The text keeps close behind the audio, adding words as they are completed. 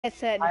I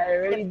said I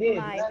already if did.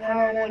 my No,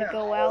 power no, would no.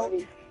 go out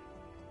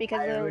because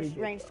I of already the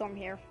did. rainstorm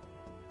here.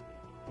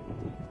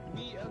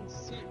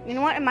 You know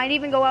what? It might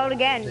even go out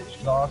again.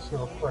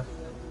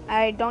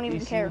 I don't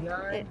even care.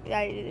 DC9? It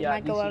Yeah,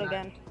 might go out DC9.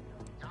 again.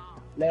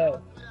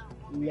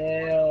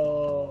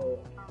 Leo.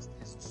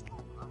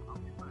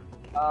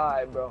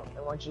 Alright, bro.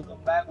 And once you come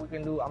back, we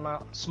can do. I'ma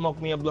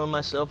smoke me a blunt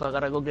myself. I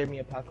gotta go get me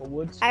a pack of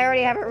woods. I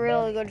already have a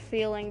really good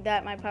feeling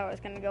that my power is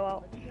gonna go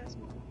out.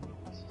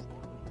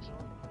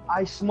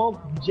 I smoke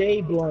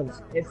J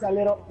blunts. It's a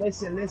little.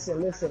 Listen. It's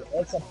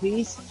a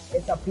piece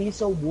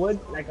of wood,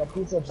 like a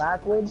piece of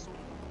backwood.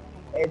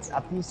 It's a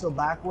piece of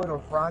backwood or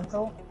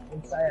frontal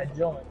inside a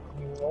joint.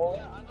 You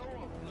roll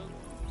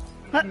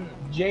it.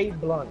 J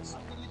blunts.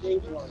 J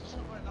blunts.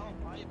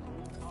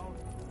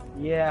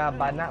 Yeah,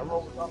 but not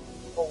rolled up.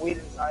 Put weed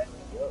inside.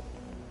 Yep.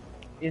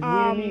 It's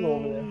weed illegal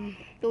over there.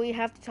 Do we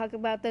have to talk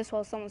about this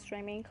while someone's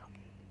streaming?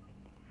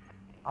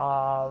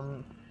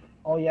 Oh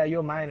yeah, you're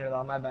a minor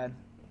though. My bad.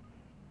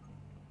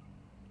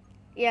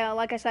 Yeah,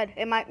 like I said,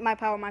 my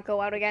power might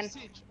go out again.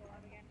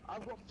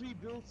 I've got 3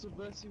 builds to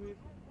verse you with.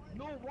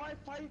 No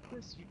Wi-Fi,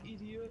 Chris, you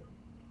idiot.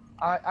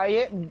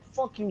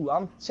 Fuck you.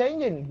 I'm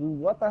changing, dude.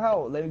 What the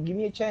hell? Give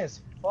me a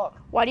chance. Fuck.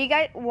 What's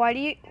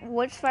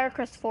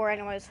Firecrest for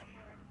anyways?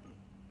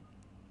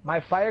 My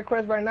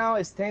Firecrest right now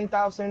is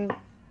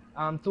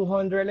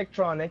 10,200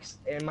 electronics,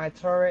 and my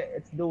turret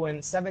it's doing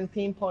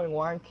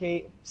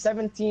 17.1k,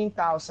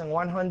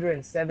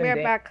 17,107.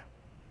 We're back.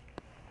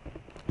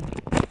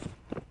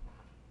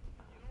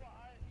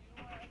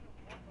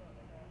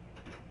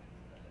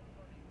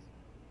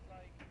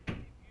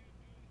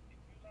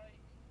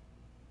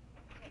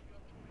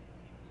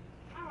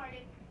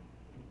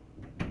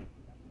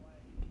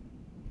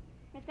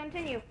 Let's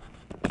continue.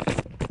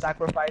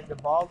 Sacrifice the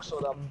bulk so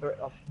the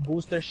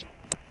booster.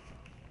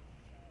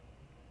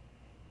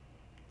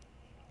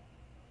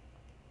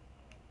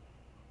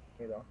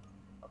 You know.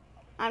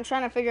 I'm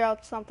trying to figure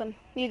out something.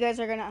 You guys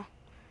are gonna.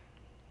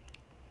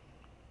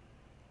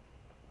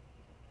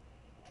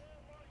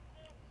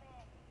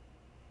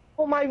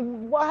 Oh my!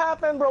 What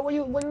happened, bro? Where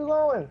you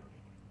going?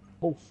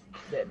 Oof,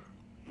 dead.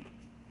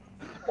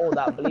 Oh,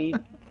 that bleed.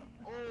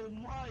 Oh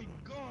my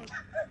god!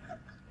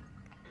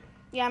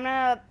 Yeah, I'm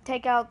gonna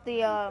take out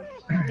the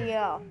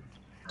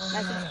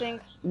message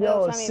thing.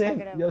 Yo,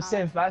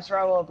 Sim, fast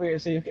travel up here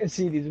so you can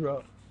see this,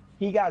 bro.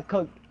 He got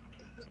cooked.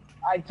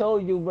 I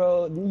told you,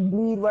 bro. This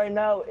bleed right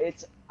now,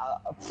 it's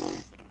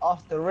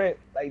off the rip.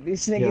 Like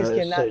these niggas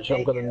cannot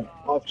take it.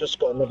 I've just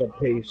got another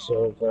piece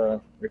of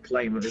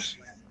reclaimers.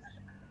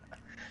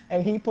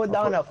 And he put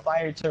down a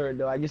fire turret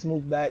though. I just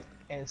moved back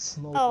and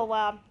smoked. Oh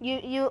wow,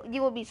 you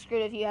will be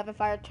screwed if you have a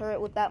fire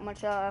turret with that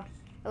much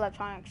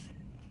electronics.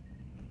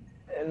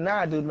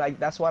 Nah, dude, like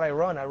that's what I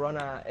run. I run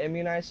a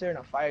immunizer and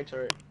a fire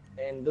turret.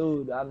 And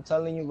dude, I'm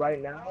telling you right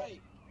now,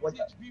 what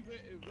the? Be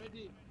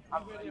ready.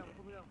 I'm coming.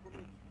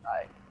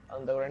 Alright,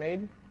 on the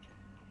grenade.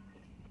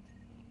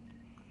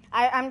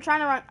 I'm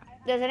trying to run.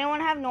 Does anyone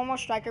have normal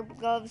striker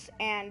gloves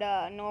and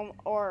normal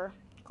or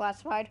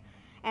classified?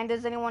 And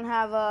does anyone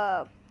have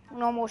a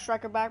normal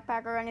striker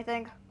backpack or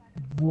anything?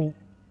 Oh,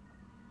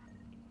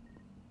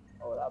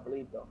 that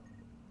bleed though.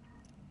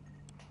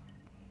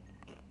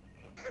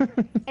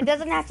 It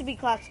doesn't have to be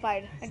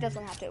classified. It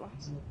doesn't have to.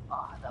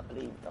 Ah, that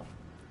bleed though.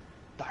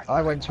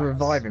 I went to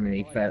revive him and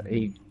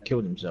he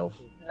killed himself.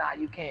 Nah,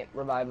 you can't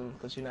revive him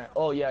because you're not.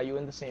 Oh yeah, you're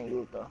in the same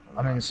group though.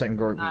 I'm in the same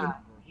group with him. Nah,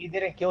 he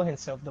didn't kill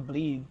himself. The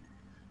bleed.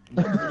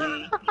 The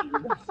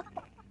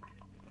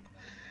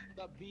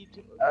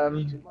bleed.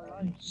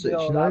 So,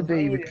 you know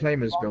the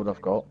reclaimers build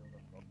I've got?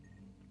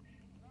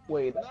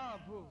 Wait. Nah,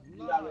 bro.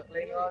 You got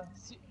reclaimer on?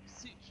 You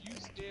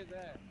stay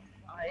there.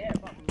 I am.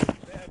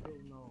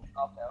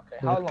 Okay.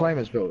 The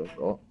reclaimers build I've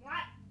got.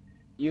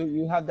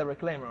 You have the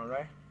reclaimer on,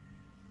 right?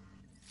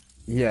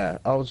 Yeah,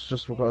 I was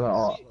just looking at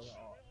that.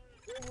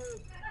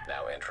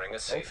 Now entering a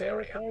safe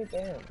area. Okay,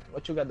 damn.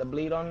 What you got the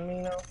bleed on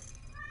me now?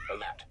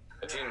 Alert.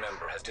 A team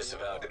member has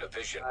disavowed a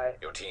division.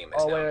 Your team is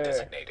Oh, now wait.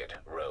 designated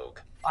rogue.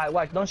 Alright,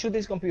 watch. Don't shoot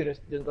these computers.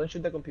 Don't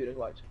shoot the computers.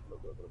 Watch.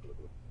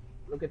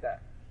 Look at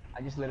that.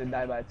 I just let it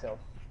die by itself.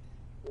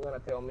 You're gonna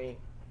tell me.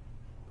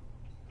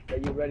 Are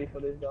you ready for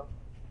this, though?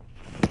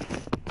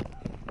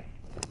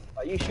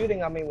 Are you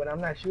shooting at me when I'm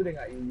not shooting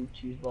at you, you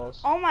cheese balls?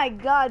 Oh my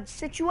god,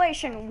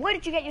 situation. What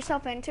did you get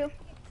yourself into?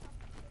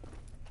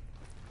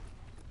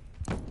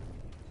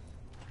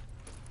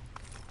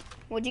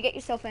 What'd you get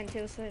yourself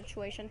into,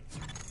 situation?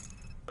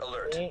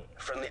 Alert.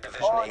 Friendly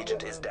division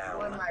agent is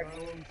down.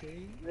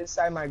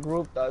 Inside my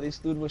group, though, this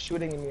dude was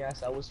shooting at me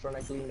as I was trying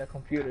to clean the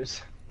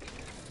computers.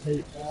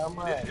 Hey,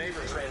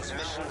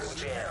 Transmission is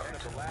jammed.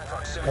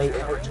 Proximity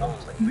coverage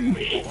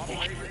only.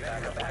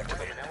 Backup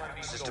activated.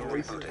 System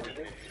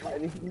rebooted.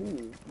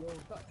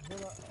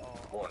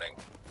 Warning.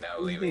 Now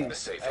leaving the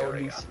safe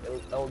area.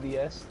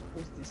 LDS?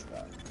 Who's this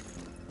guy?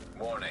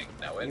 Warning.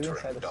 Now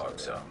entering dog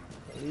zone.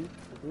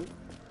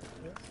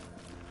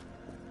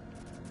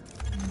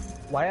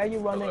 Why are you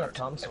running Alert. a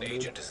Thompson, An dude?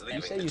 agent is You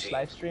leaving say the you team.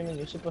 live streaming,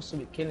 you're supposed to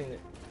be killing it.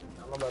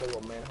 I'm about to go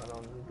manhunt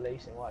on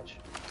Blazing, watch.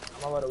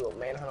 I'm about to go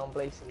manhunt on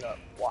blazing up.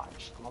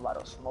 Watch. I'm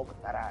about to smoke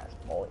that ass,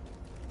 boy.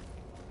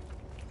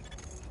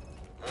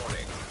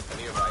 Warning, a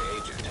nearby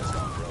agent has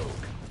gone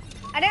rogue.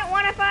 I didn't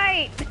want to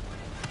fight.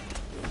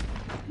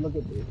 Look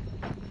at this.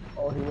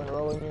 Oh, he went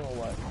rolling you or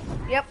what?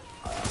 Yep.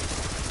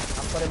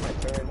 I'm putting my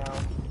turret now.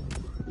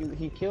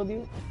 He killed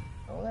you?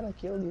 Don't let him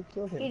kill you.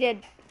 Kill him. He did.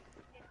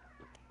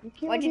 He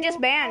killed Why'd you just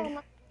ban?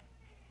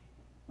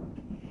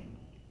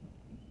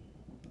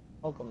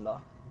 Welcome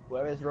though.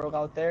 Whoever is rogue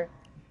out there,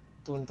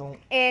 dun dun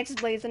It's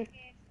blazing.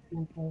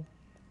 dun dun.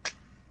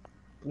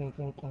 Dun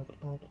dun dun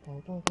dun dun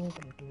dun dun dun dun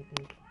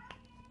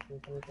dun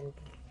dun dun.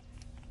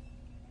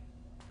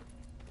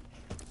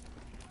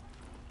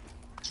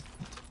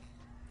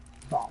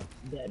 Oh,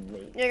 dead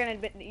mate. You're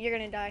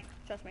gonna die.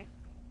 Trust me.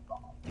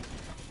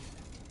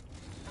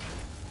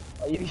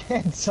 Oh, you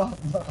can't stop,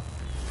 bro.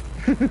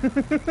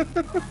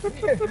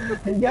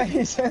 Yeah,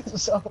 he said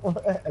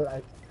somewhere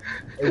like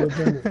it was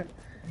in it.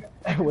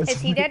 It was Is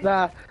he dead?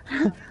 Nah,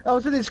 I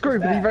was in his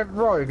group and he went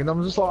rogue, and I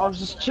was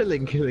just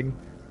chilling, killing.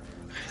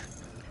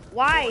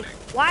 Why?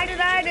 Why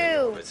did I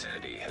do?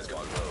 Vicinity has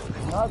gone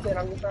rogue. Nothing,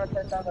 I'm just trying to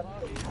test out the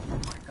build. Oh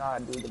my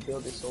god, dude, the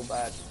build is so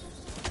bad.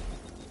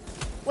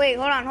 Wait,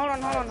 hold on.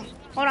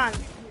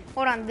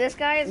 This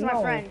guy is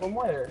my friend. From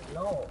where?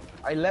 No.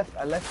 I left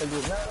the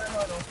group. No.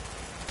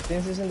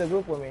 Since he's in the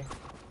group with me.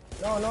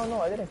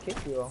 No, I didn't kick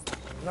you though.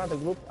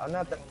 I'm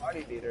not the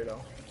party leader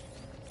though.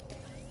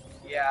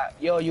 Yeah,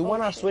 yo, you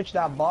wanna switch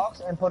that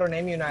box and put an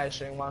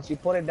immunizer in. Once you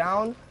put it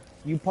down,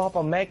 you pop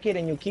a med kit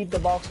and you keep the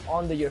box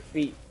under your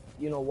feet.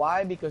 You know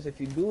why? Because if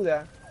you do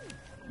that,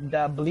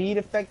 the bleed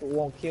effect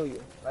won't kill you.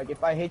 Like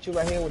if I hit you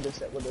right here with the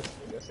same amount of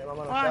shots. Hold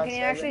on, can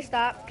you actually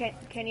stop?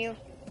 Can you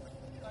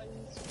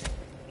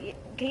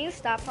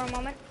stop for a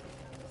moment?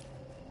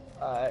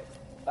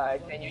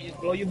 Can you just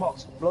blow your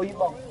box? Blow your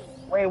box.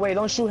 Wait,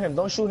 don't shoot him,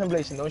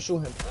 Blazing, don't shoot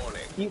him.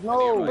 Warning.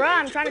 No! Bro,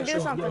 I'm trying to do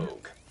something.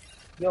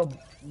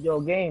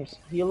 Yo, Games,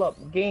 heal up.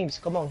 Games,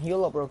 come on,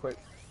 heal up real quick.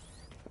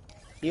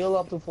 Heal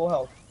up to full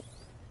health.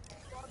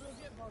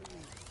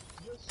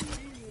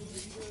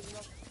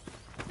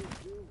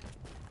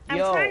 I'm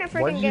Yo, trying to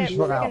why freaking did you get just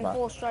run out of freaking that?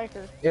 full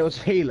striker. It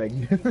was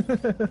healing.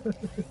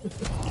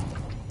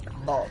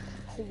 Oh.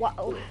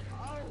 Wow.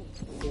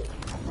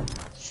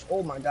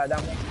 Oh my god,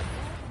 that one.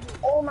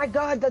 Oh my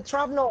god, the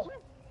shrapnel!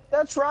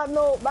 The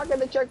shrapnel! Back at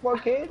the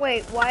checkpoint, kid!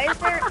 Wait, why is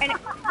there an...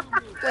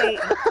 Wait.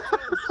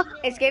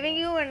 It's giving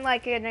you an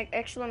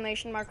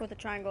exclamation mark with a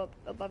triangle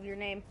above your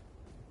name.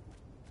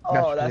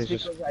 Oh, that's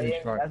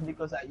That's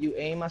because you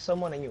aim at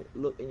someone and you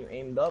look and you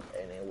aimed up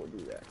and it will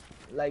do that.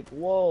 Like,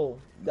 whoa,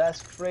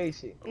 that's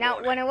crazy. Now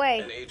it went away.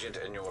 An agent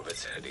in your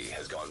vicinity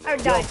has gone Or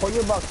rogue. died. Yo, put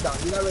your box down.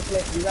 You gotta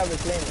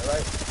reclaim it,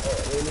 right?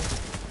 Oh, really?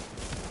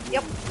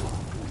 Yep.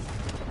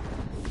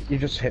 You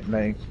just hit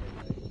me.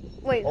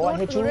 Wait, Oh, I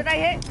hit who you. did I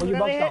hit? Put Who your did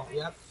box I hit? down.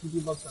 Yep, put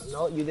your box down.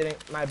 No, you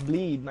didn't. My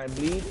bleed.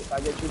 If I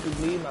get you to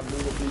bleed, my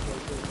bleed will bleed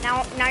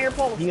too. Now you're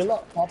pulled. Heal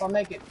up. Papa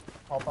make it.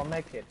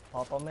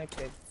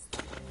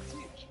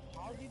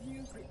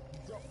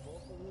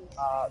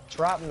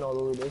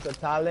 Shrapnel, dude. It's a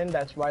talent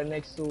that's right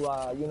next to,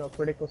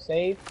 critical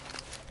save.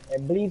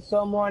 It bleeds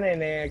someone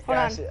and it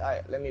casts it.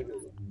 Let me read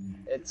it.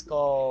 It's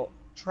called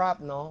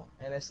Shrapnel,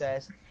 and it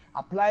says,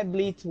 apply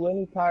bleed to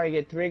any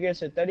target,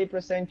 triggers a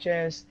 30%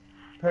 chance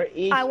per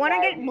each. I want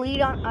to get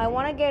bleed on. I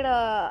want to get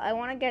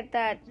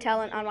that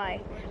talent on my.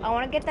 I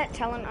want to get that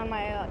talent on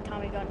my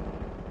Tommy gun.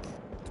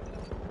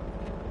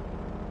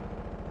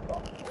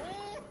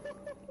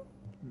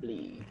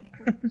 Bleed.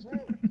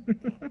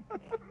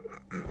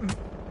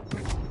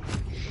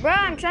 Bruh,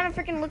 I'm trying to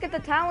freaking look at the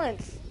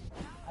talents.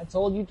 I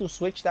told you to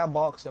switch that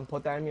box and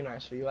put that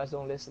immunizer. You guys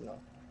don't listen though.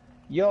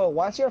 Yo,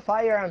 what's your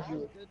firearms? I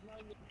was dead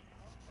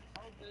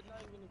 9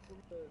 minutes from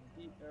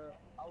the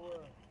our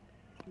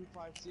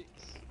 256.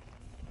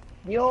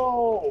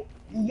 Yo,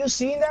 you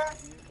seen that?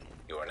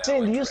 You are now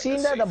Sin, do you entering seen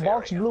the that? The safe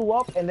box area. blew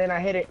up and then I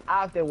hit it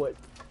afterwards.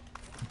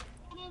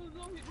 No,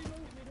 hit me.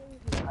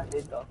 I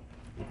did though.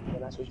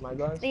 Can I switch my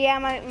guns? Yeah,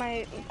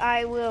 my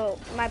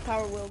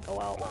power will go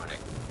out. Warning.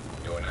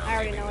 You are now I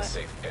already leaving know the it.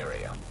 safe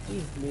area.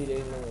 He's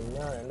bleeding and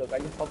none. Look, I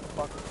just popped the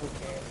fucking food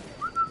can.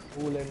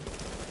 Fooling.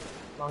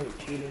 Now he's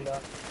cheating though.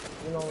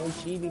 You know, he's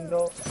cheating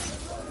though.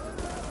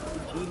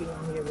 He's cheating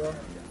on here, bro.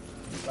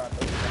 He's trying to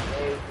take some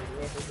ways, he's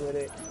misses with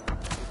it.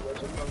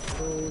 Situation comes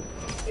through.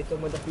 Hits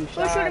him with a few shots.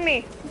 Who's shooting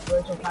me?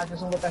 Situation catches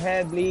him with the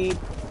head bleed.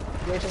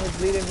 Situation is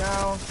bleeding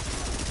now.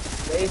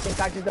 Lacing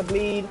catches the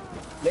bleed.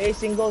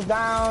 Lacing goes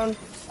down.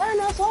 And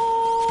that's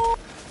all.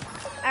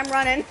 I'm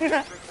running.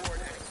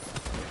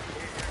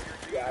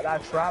 Yeah,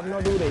 that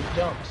shrapnel, dude, it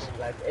jumps.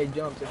 Like, it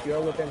jumps. If you're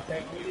within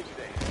 10 meters,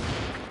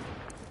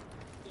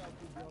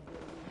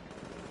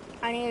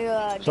 I need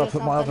to So I do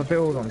put my other something.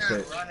 build on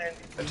Switch.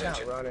 he's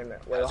not running.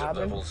 What Hazard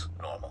happened? levels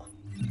normal.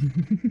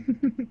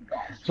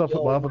 So I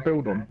put my other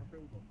build on.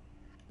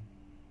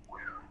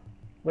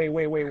 Wait,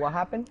 what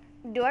happened?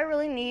 Do I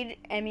really need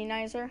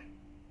immunizer?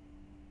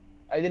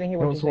 I didn't hear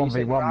He what you wants said.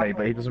 You said 1v1 me, shrapnel?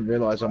 but he doesn't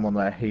realise I'm on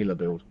their healer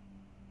build.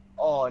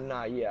 Oh,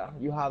 nah, yeah.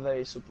 You have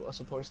a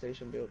support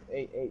station built.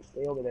 Hey,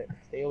 stay over there.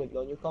 Stay over there.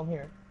 Don't you come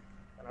here.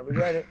 Gonna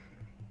regret it.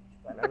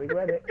 Gonna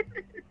regret it.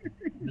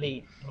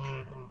 Bleed.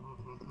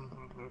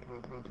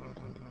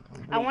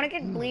 I want to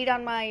get bleed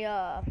on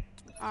my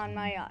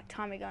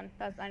Tommy gun.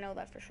 That's I know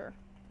that for sure.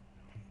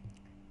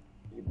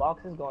 Your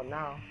box is gone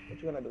now. What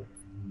you gonna do?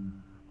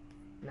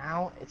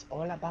 Now it's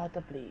all about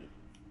the bleed.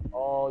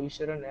 Oh, you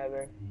should have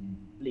never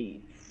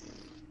bleed.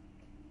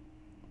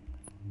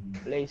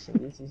 Blazing,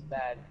 this is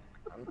bad.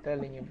 I'm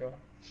telling you, bro.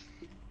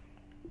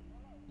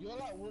 You're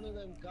like one of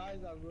them guys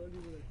that really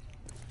would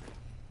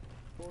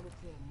go to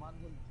a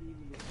manhunt team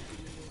in the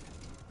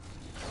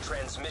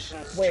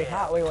Transmissions Wait,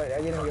 jammed. wait,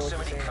 I didn't get what you're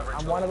Proximity saying. coverage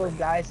I'm one of those located.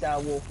 guys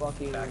that will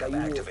fucking Backup that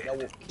will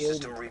activated. kill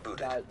System rebooted.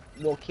 that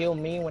will kill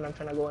me when I'm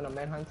trying to go on a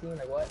manhunt team.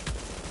 Like what?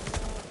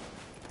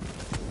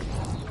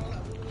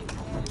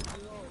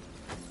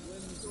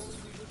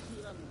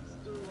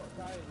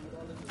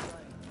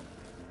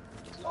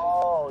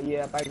 Oh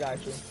yeah, I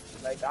got you.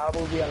 Like I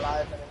will be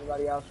alive and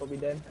everybody else will be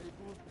dead.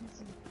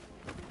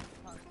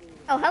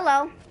 Oh,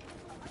 hello.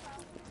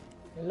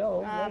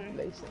 Hello, Um,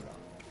 Blazing.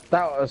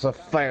 That was a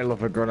fail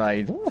of a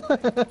grenade.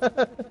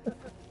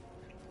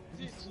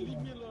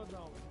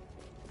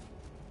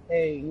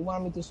 Hey, you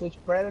want me to switch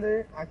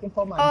Predator? I can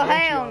put my Oh,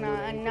 Banshee hell on, no.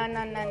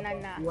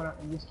 dude. No. You wanna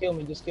just kill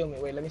me? Just kill me.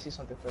 Wait, let me see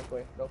something first.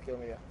 Wait, don't kill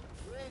me yet.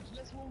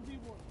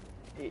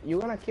 You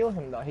wanna kill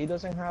him though? He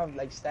doesn't have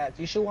like stats.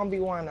 You should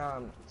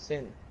 1v1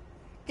 Sin.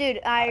 Dude,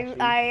 Actually,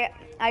 I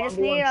just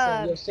need 1v1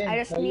 Sin. Yo, Sin,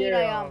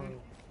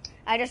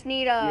 I just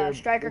need your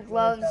striker finish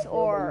gloves that build that you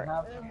or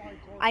have.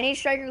 I need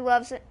striker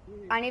gloves.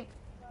 I need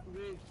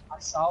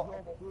Assault.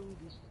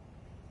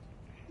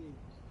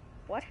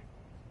 what?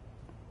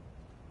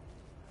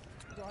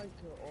 Oh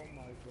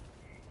my god.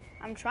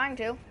 I'm trying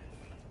to.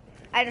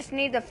 I just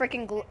need the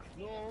freaking No,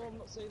 I'm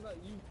not saying that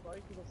you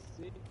fight for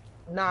the sick.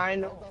 Nah, I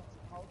know.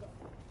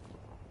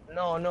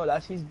 No,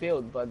 that's his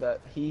build, but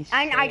he's.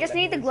 I just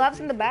need the gloves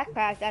and the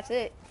backpack. That's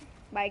it.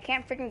 But I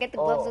can't freaking get the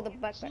gloves or the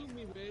backpack. Shoot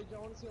me, Rage. I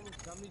want to see how much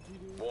damage you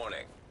do.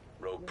 Warning.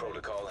 Rogue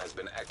protocol has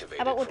been activated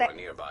How about with for that? a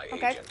nearby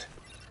Okay. agent.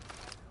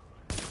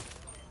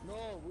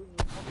 No, we're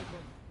coming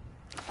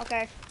from.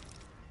 Okay.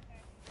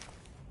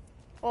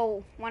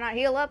 Oh, why not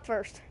heal up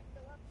first?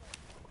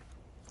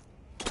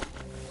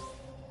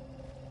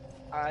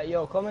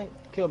 Yo, come and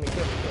kill me.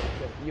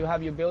 You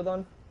have your build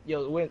on?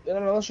 Yo, wait, no,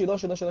 don't shoot.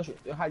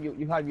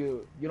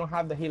 You don't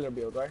have the healer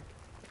build, right?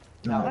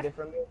 You have No. a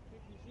different build?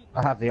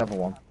 I have the other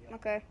one.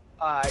 Okay.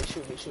 Alright,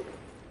 shoot me.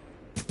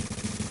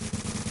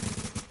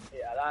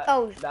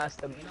 Yeah, that's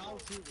the bleed.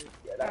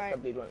 Yeah, that's the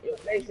Alright. bleed one. Yo,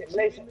 Blazing,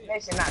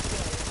 not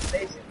kill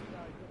me.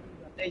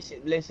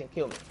 Blazing,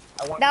 kill me.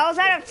 I want That you was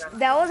to out kill of me.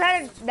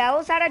 that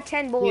was out of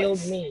 10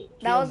 bullets. me.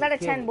 That was out of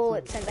Kill 10 me.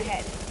 bullets in the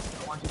head.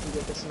 I want you to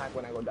get the smack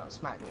when I go down.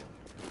 Smack me.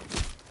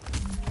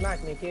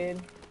 Smack me,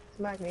 kid.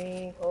 Smack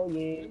me. Oh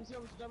yeah. Let me see how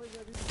much damage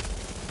I do.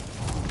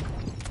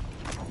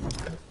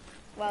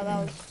 Wow,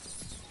 that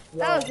Yo,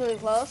 was really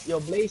close. Yo,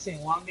 Blazing,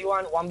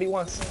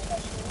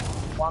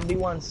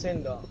 1v1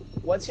 Cinder.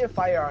 What's your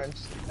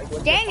firearms? Like,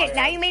 what's Dang your it!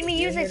 Now you made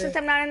me use hit it since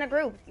I'm not in the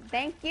group.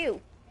 Thank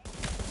you.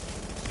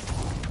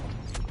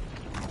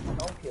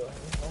 Don't kill him.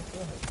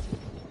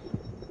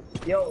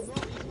 Yo,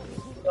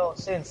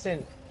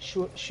 Sin.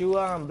 Shoot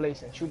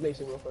Blazing. Shoot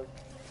Blazing real quick,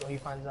 so he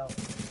finds out.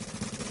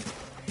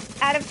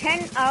 Out of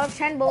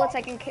 10 bullets,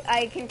 I can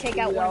take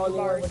out one of the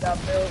bars. With that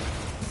build.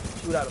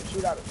 Shoot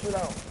at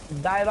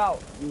him. Dive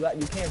out. You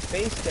can't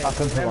face them. I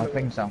can put my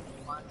things down.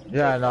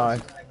 Yeah, no.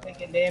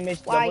 Taking damage.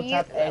 Why double you?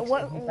 tap X,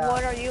 What hit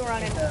that. are you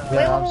running?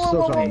 Yeah, I'm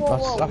still trying.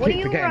 Whoa! I What are keep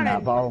you forgetting that,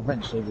 running? but I'll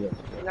eventually do it.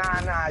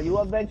 Nah. You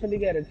eventually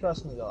get it.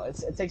 Trust me, though.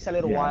 It takes a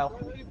little Yeah. while.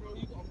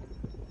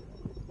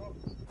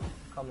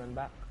 Coming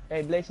back.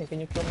 Hey, Blazing, can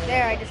you kill me?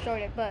 There, I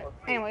destroyed it. But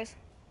anyways,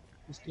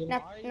 Just kill me.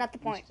 not the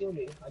point. Just kill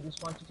me. I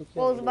just want you to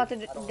kill Well, I me. was about to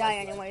dude. I don't die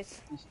like that.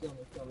 anyways. Just kill me.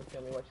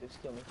 Watch this.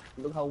 Kill me.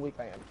 Look how weak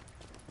I am.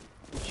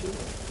 You shoot me.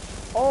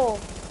 Oh,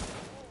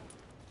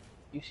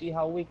 You see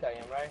how weak I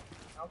am, right?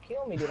 Now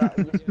kill me, dude.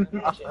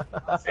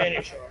 I'll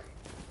finish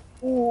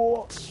her.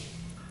 Ooh.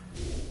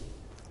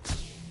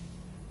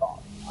 Oh,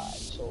 alright.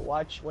 So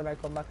watch when I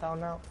come back out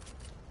now.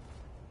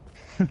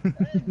 Hey,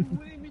 you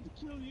wanted me to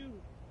kill you.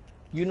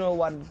 You know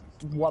what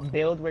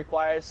build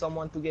requires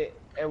someone to get?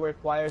 It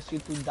requires you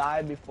to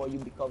die before you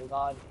become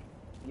God.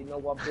 You know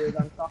what build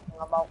I'm talking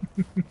about?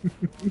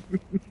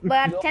 but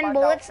out You'll of 10 find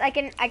bullets, I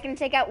can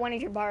take out one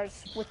of your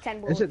bars with 10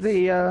 bullets. Is it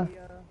the,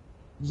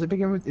 does it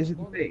begin with, is it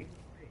the B?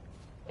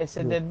 It's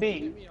a the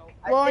B.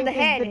 Well, in the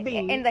think head. it's the B.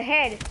 In the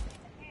head.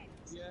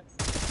 Yeah.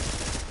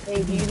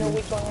 Hey, do you know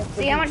which one is the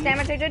See how much B?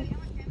 damage I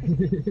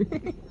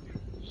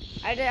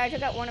did? I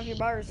took out one of your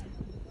bars.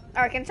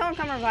 Alright, can someone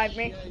come revive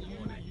me? Yeah, you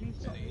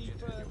shot me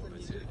first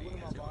and you took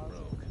one of my bars.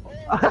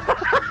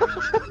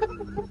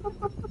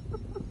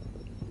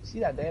 See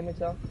that damage,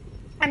 though?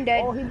 I'm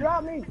dead. Oh, he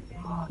dropped me.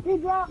 He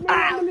dropped me.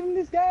 Ah. I'm leaving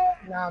this guy.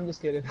 Nah, I'm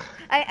just kidding.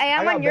 I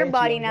am got on your Banshee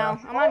body on now.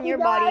 that. I'm on He your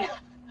body. died.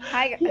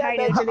 Hi, He hi,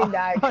 dude. eventually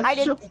died. I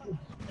did. Why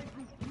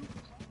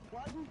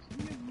don't you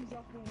use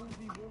up the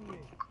 1v1 me?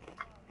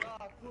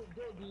 Nah, don't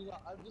do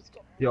that. I've just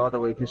got. You're the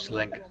weakest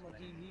link.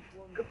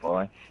 Good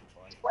boy.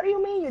 What do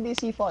you mean you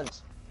DC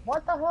funds?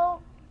 What the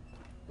hell?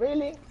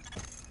 Really?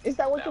 Is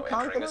that what Now you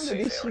counted entering a on? The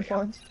safe DC area.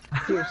 funds?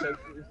 Seriously.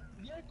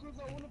 Yeah, because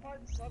I want to buy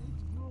the 7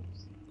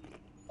 groups.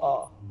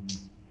 Oh.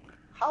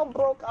 How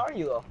broke are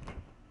you though?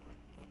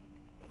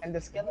 And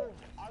the skeleton?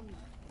 Bro,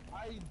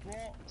 I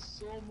bought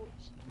so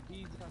much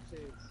pizza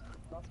saves.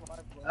 That's what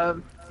I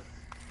bought.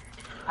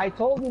 I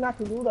told you not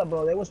to do that,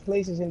 bro. There was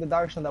places in the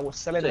dark zone that was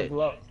selling the Sick.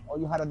 gloves. All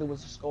you had to do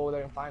was just go over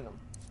there and find them.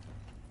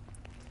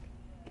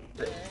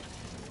 Yeah,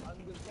 and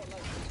they've got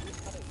like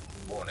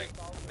Warning.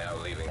 Now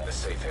leaving the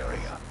safe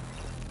area.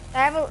 I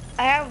have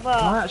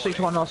I actually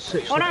trying to ask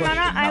Sitch Hold the on, question.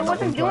 I now that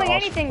wasn't we've tried doing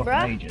asking anything, for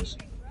bruh. ages.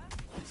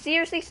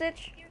 Seriously,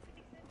 Sitch?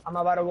 I'm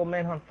about to go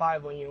manhunt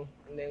 5 on you,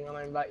 and then I'm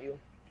gonna invite you,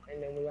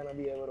 and then we're gonna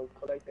be able to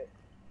collect it.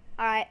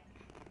 Alright.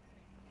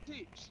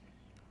 Stitch,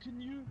 can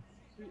you...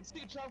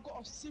 Stitch, I've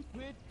got a sick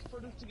way for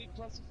us to get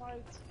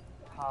classified.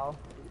 How?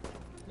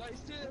 Like,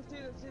 stay there, stay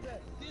there, stay there.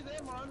 Stay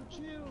there, man,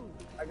 chill.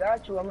 I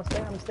got you. I'm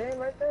staying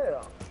right there.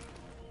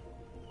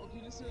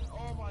 Okay, listen,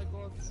 oh my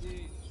god,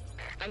 Stitch.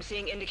 I'm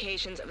seeing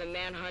indications of a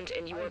manhunt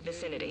in your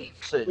vicinity.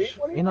 Sitch,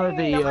 What do you know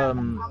mean?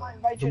 I'm gonna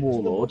invite the you to the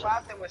warlord. group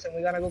afterwards, and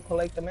we gotta go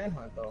collect the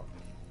manhunt, though.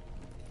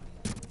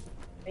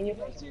 And you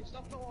Yo, Stitch,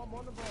 that's not what I'm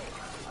on about.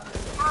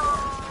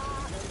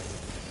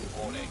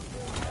 Warning.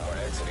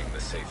 Now exiting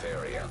the safe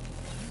area.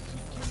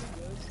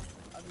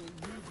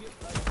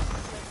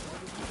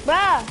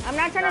 Bruh, I'm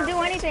not trying to do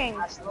anything.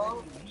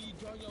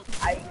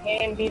 I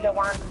can't be the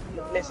one.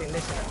 Listen.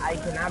 I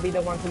cannot be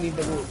the one to leave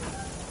the group.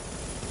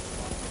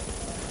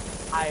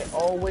 I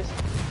always.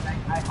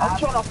 I'm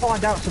trying to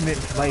find out some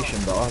information,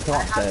 but I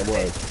can't say a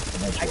word.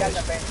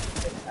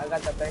 I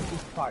got the bench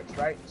parts,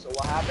 right? So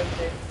what happens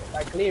is, if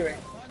I clear it.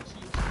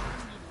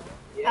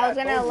 Yeah, I was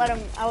gonna told let you.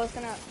 him. I was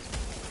gonna.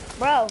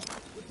 Bro,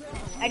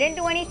 I didn't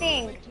do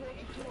anything.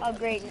 Oh,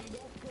 great.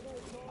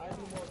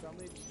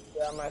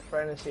 Yeah, my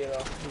friend is here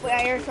though. Wait,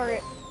 I hear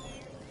target.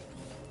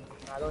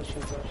 Nah, don't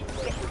shoot.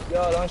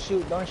 Yo, don't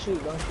shoot. Nah, don't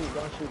shoot.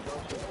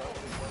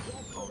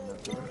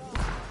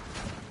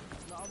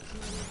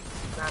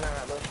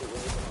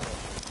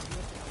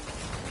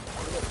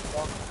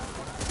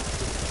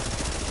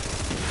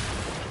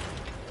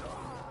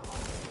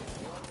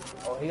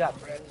 Oh, he got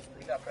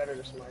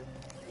predator smite.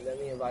 Let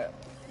me invite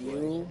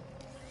you.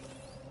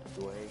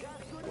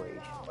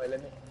 Wait,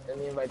 let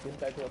me invite this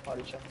guy to the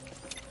party chat.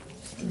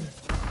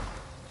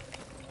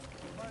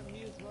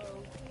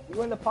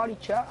 You in the party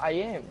chat? I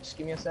am. Just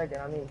give me a second.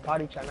 I mean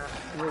party chat, not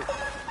group.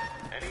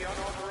 Any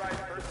unauthorized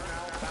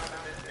personnel found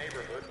in this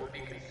neighborhood will be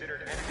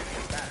considered enemy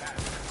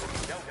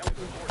combatants. Dealt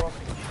with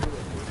accordingly.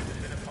 This has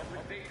been a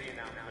public safety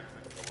announcement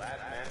from the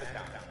last man to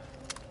town.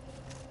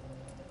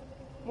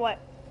 What?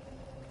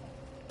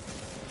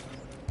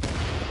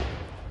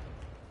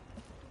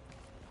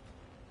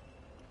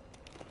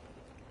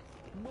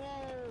 No!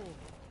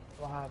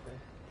 What happened?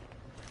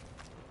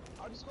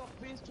 I just got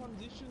face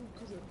transition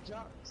because of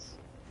Jax.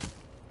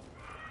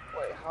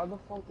 Wait, how the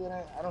fuck did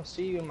I don't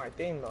see you in my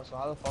thing though, so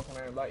how the fuck can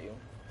I invite you?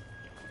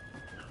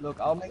 Look,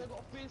 I'll make... I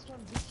got face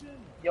transition.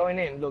 Join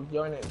in, look,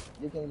 join in.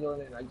 You can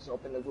join in, I just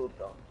opened the group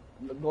though.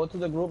 Look, go to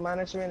the group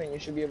management and you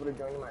should be able to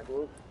join my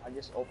group. I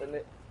just opened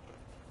it.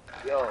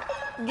 Yo.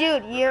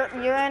 Dude, you're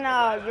in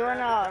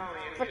a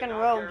freaking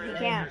rogue. You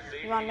can't.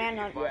 You're on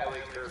manhunt.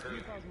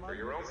 For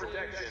your own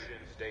protection,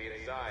 stay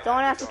inside.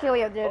 Someone has to kill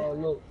you, dude. Oh,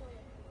 look.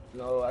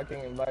 No, I can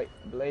invite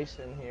Blaze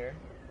in here.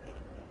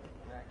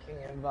 I can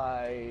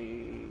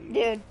invite...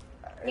 Dude,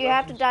 you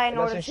have to die in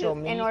order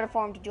to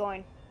for him to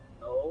join.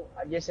 No,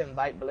 I just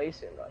invite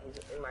Blaze in though. He's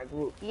in my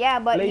group. Yeah,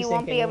 but he Blaze,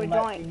 won't be able to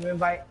join.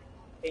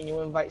 Can you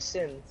invite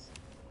Sins?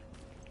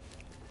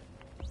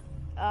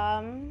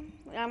 I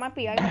might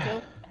be able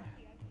to.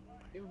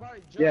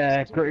 Invite Jax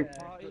Yeah, to group. the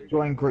party.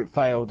 Join group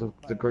failed.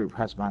 The group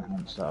has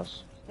manhunt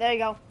stars. There you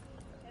go.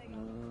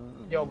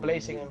 Yo,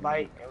 Blazing,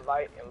 invite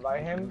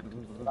him.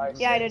 Invite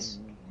Yeah, I did. Sins.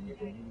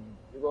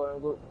 You go in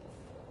group.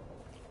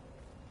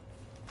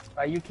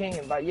 You can't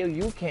invite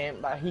you can,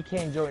 but he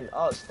can't join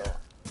us though.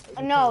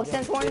 Like, No,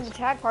 since we're in the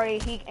chat party,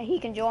 he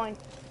can join.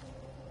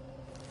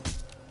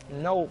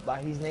 No,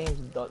 but his name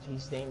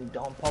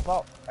don't pop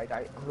up. Like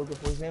I'm looking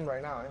for his name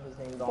right now, and his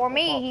name don't. For pop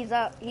me,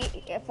 up.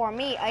 for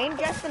me, I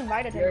just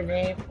invited Your him.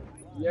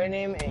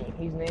 name, and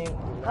his name.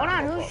 Hold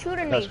on, who's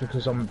shooting That's me?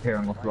 because I'm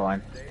appearing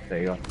offline. There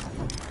you go.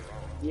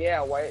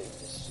 Yeah, why?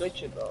 Just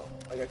switch it though.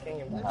 Like I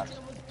can't invite. How much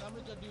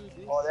damage I do with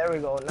this? Oh, there we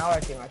go. Now I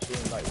can actually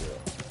invite you.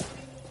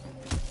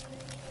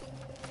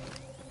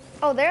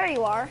 Oh, there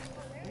you are. How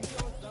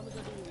much damage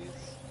I do with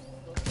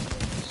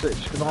this?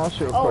 Sitch, can I ask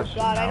you a Oh, question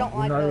God, I now? don't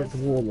like You know those. the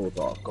warlord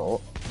that I've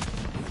got?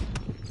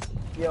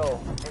 Yo,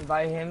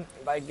 invite him.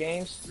 Invite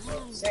games.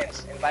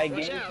 Sense. Invite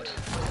games. out.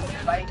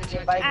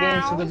 Invite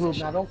games to the group.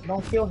 Now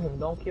don't kill him.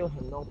 Don't kill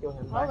him.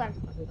 Hold on.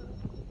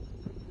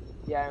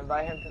 Yeah,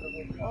 invite him to the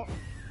group.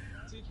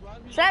 Stitch, why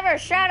me? Trevor,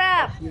 shut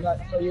up!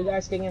 So you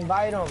guys can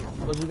invite him,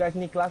 because you guys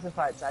need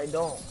classifieds. I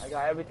don't. I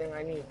got everything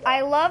I need.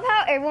 I love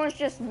how everyone's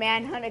just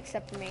manhunt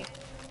except me.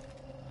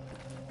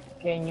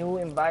 Can you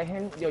invite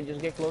him? Yo,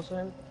 just get close to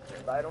him.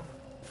 Invite him.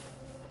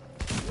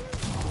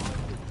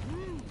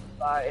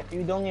 If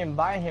you don't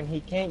invite him,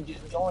 he can't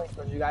just join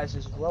because you guys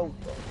just wrote,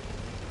 bro.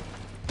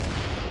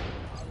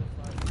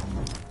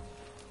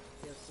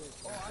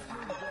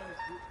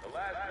 The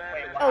last man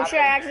Wait, in what Oh shit!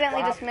 I happened?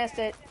 accidentally What dismissed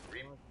it.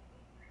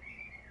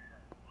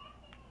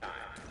 happened?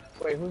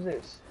 Wait, who's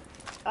this?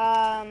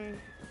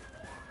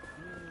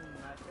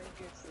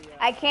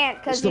 I can't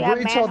It's because the you have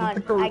retard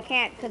with the manhunt. I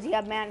can't because you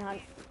have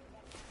manhunt.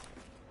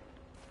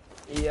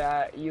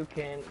 Yeah, you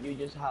can. You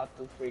just have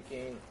to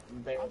freaking.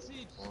 I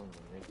see.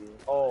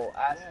 Oh,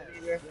 ask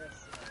Yes.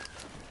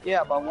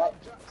 Yeah, but what?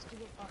 Just to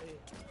the party.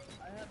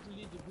 I had to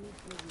leave the group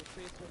because your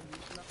face when you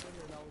snapped in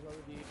and I was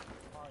already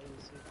party.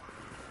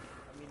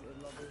 I mean,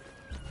 in lobby.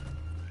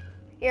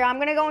 Here, I'm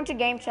gonna go into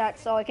game chat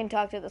so I can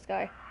talk to this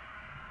guy.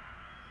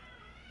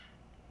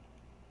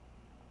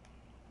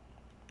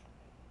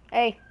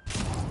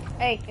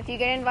 Hey, if you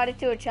get invited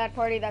to a chat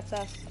party, that's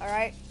us. All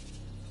right.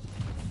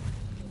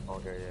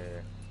 Okay,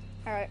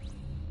 yeah. All right.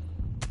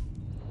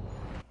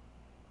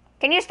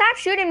 Can you stop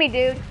shooting me,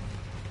 dude?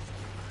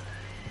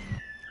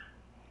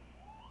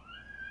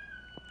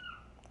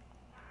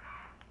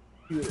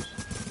 Huge.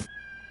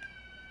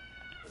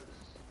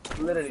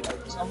 Literally,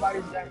 like,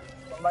 somebody's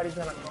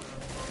gonna come.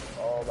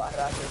 Oh,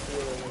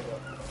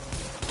 barato,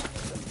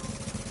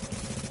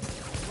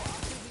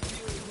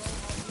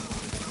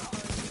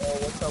 Oh,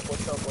 what's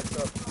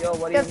up? Yo,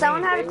 what do you Does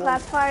someone mean? have They a won't-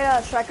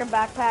 classified striker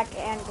backpack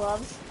and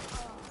gloves?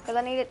 Cause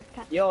I need it.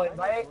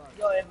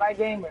 invite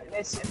gamer.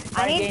 Listen,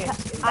 I invite need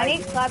games. I need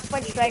Invite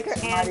classified games. striker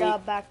and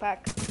Somebody- backpack.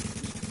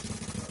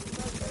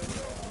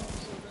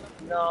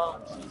 No.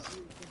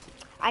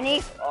 I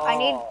need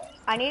Late.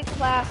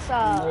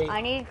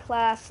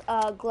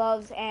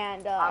 gloves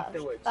and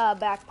Afterwards.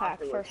 backpack for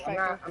Afterwards.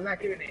 striker. I'm not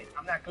clearing it.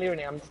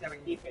 I'm just gonna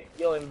keep it.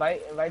 Yo,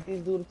 invite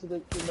these dudes to the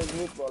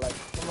group, bro. Like,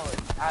 come on,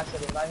 ask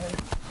it, invite him.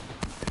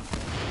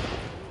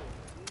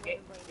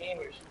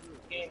 Gamers,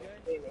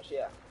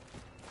 yeah.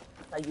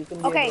 Like you can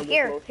be Okay, able to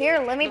get close. here.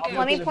 Let me Look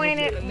let me out. point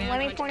Have it. a Let me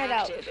manhunt point it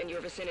out. active in your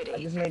I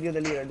vicinity. just made you the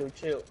leader, dude.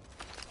 Chill.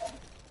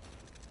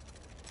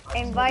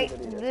 Invite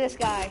this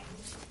guy.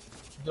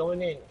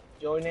 Join in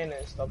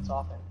and stop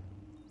talking.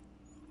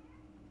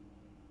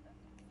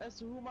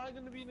 So who am I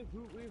gonna be in a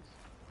group with?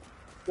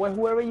 Well,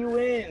 whoever you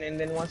in, and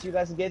then once you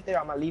guys get there,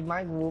 I'm gonna leave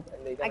my group,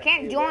 and they. I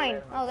can't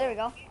join. Oh, there we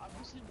go. I'm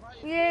just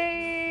inviting.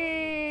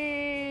 Yay!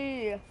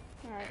 All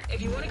right.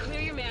 If you want to clear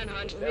your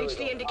manhunt, There we reach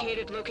the go.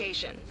 indicated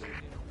location.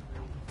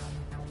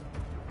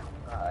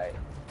 All right.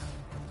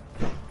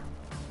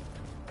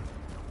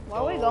 Where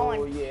are we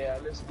going? Oh yeah,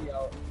 let's be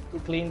out. To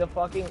clean the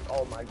fucking.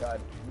 Oh my god.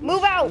 Move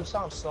You out.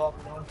 sound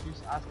soft. Don't you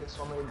just asking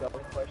so many dumb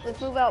questions.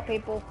 Let's move out,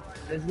 people.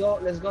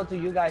 Let's go to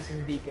you guys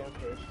in Beacon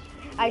first.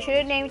 I should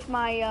have named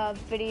my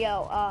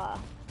video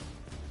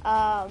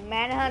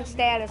Manhunt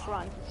Status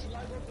Run.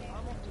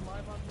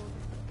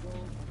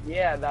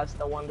 Yeah, that's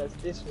the one that's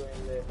this way.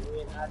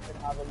 Me and Ashton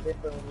have a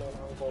different man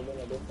uncle in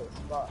a different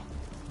spot.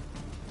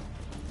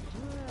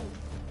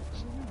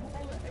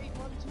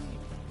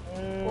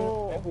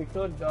 Oh. If we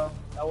could though,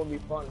 that would be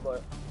fun.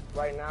 But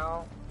right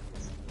now,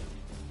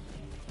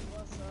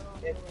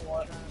 it's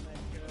what.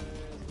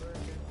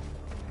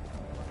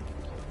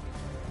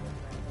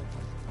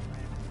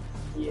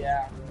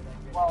 Yeah.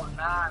 Well,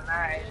 nah,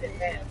 it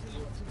depends.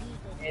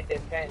 It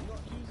depends.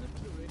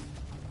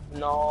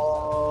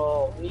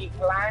 No, we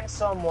climb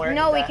somewhere.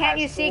 No, we that can't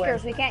has use two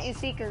seekers. We entrances. can't use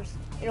seekers.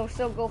 It'll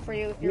still go for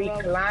you if you're We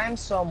rogue. climb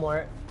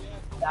somewhere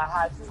that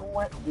has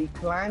we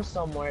climb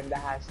somewhere that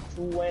has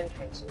two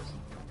entrances.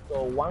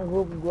 So one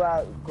group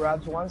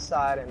grabs one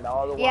side and the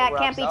other Yeah, one it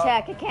grabs can't be the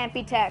tech. It can't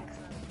be tech.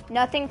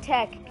 Nothing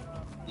tech.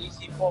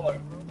 DC4.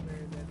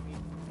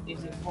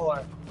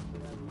 DC4.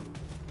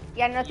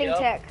 Yeah, nothing Yep.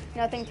 tech.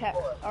 Nothing tech.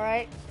 All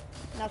right,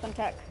 nothing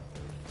tech.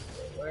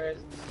 Where's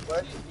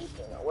the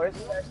beacon? Where's the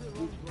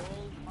beacon?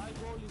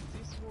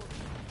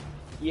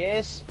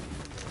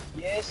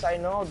 Yes, I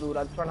know, dude.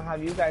 I'm trying to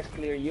have you guys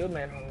clear your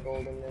manhunt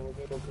gold, and then we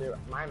can go clear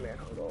my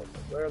manhunt gold.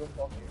 Where the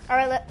fuck is? All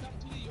right,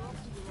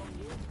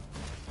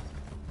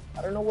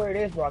 I don't know where it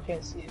is, bro. I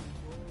can't see it.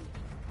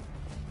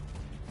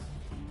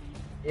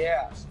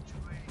 Yeah.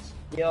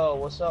 Yo,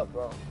 what's up,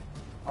 bro?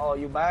 Oh,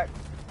 you back?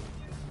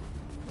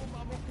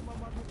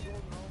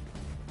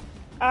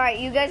 all right.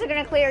 You guys are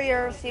gonna clear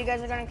yours. You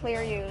guys are gonna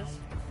clear yours.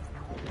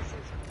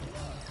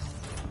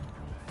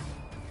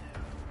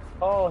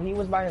 Oh, he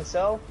was by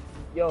himself?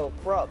 Yo,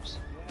 Props.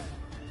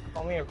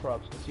 Come here,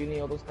 Props, because you need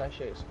all those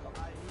cachets.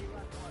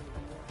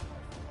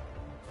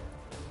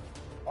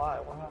 Why?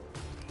 What happened?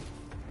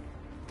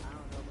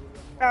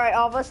 All right,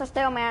 all of us are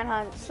still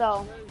manhunt.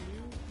 So,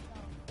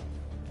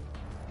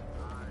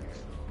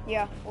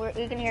 yeah, we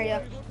can hear you.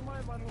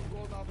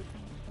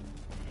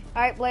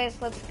 All right, Blaze,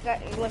 let's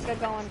get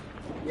going.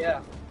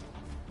 Yeah.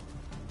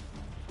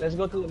 Let's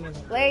go to the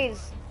manhunt.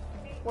 Blaze,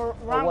 we're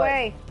wrong what?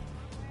 way.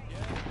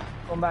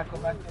 Come back.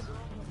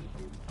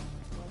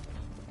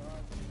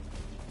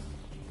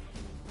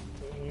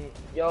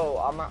 Yo,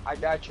 I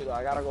got you though.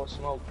 I gotta go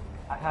smoke.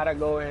 I had to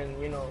go and,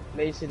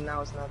 Lazy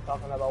now is not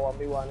talking about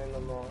 1v1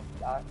 anymore.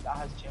 That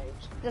has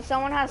changed. Does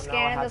someone have So now I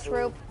scan in have this to-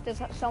 group?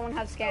 Does someone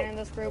have scan in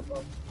this group?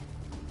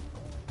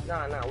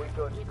 Nah, we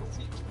good.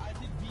 I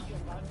did beat your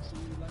Banshee,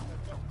 like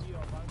I dropped you your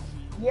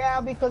Banshee.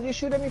 Yeah, because you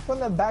shooting me from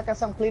the back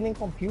as I'm cleaning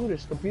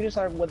computers. Computers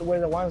are what were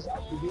the ones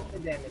actually doing the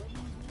damage.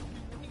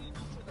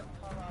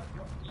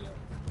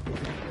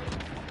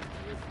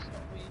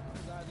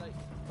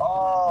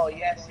 Oh,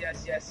 yes.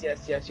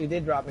 You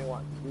did drop me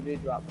once. You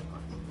did drop me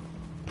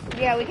once.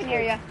 Yeah, we can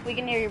hear you. We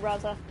can hear you,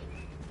 Braza.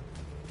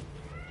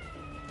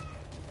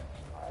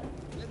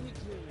 Let me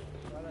clear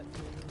it. I like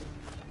clearing it.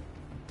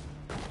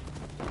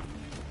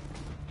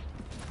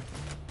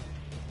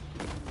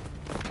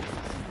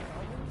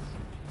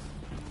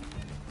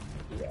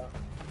 Yeah.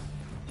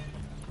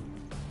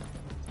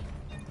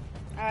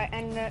 Alright,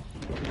 and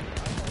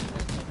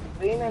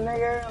Clean it,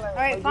 nigga. Like,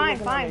 alright, what you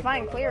looking at me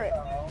fine, for? clear it.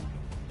 No,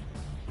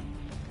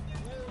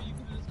 you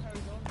could have just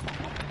carried on.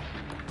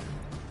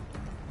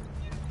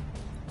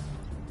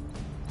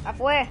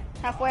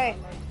 Halfway.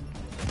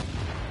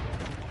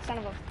 Son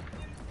of a.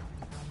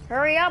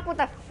 Hurry up with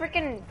the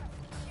freaking.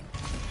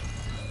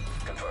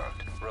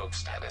 Confirmed. Rogue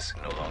status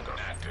no longer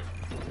active.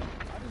 I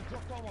just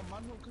dropped all my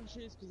manhunt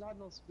cliches because I had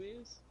no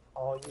space.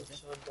 Oh, you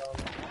so dumb.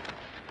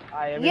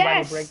 Alright, everybody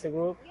Yes! break the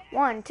group.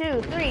 1,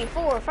 2, 3,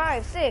 4,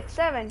 5, 6,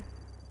 7.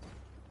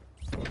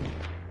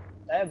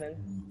 7?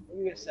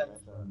 You get 7.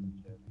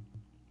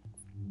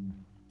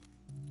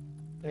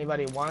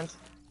 Anybody wants?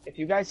 If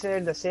you guys are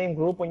in the same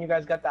group when you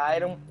guys got the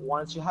item,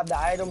 once you have the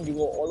item, you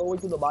go all the way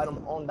to the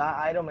bottom on that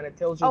item and it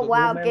tells you Oh the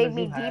wow, group gave members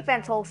me you have,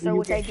 defense who holster, you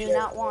which can I do share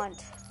not with.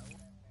 want.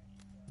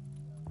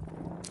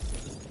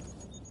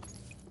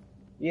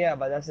 Yeah,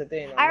 but that's the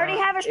thing. I already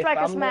have a If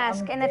striker's I'm,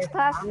 mask and it's if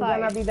I'm gonna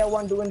classified. be the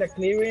one doing the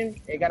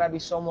clearing, it gotta be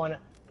someone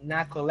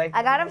not collecting.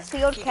 I got a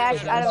sealed Keep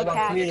cache your out eyes of a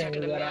open. One We cache. clearing,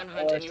 detected a you gotta,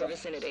 manhunt or in your some,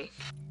 vicinity.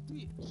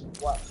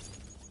 what?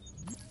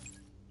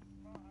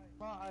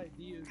 My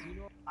ideas, you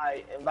know.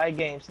 I invite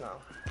games now.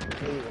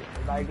 Anyway,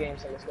 invite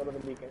games and let's go to the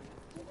beacon.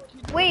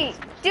 Wait,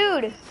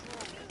 dude,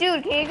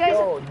 can you guys?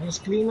 Yo,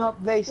 just clean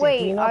up basic, Wait,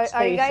 clean up are you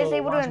space. guys So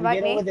able to once we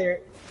invite get over me? there,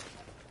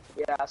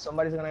 yeah,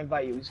 somebody's gonna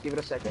invite you. Just give it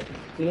a second.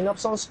 Clean up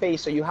some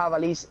space so you have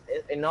at least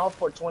enough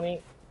for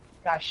 20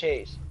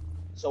 caches.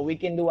 So we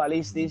can do at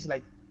least this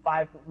like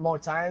 5 more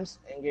times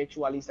and get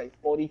you at least like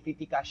 40,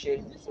 50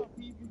 caches.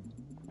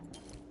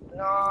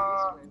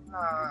 No,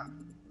 nah.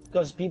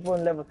 Because people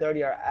in level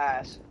 30 are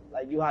ass.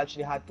 Like you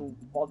actually have to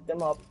fuck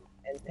them up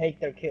and take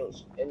their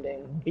kills and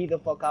then beat the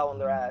fuck out on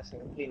their ass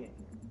and clean it.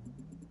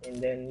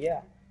 And then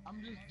yeah.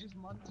 I'm just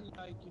manting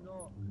like, you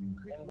know,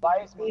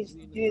 Invite these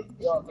kids.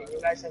 Yo, can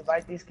you guys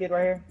invite this kid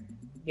right here?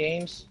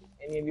 Games?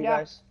 Any of you Yeah.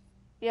 guys?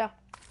 Yeah.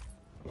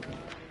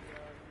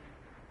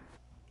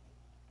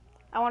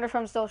 I wonder if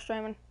I'm still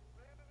streaming.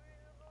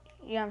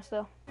 Yeah, I'm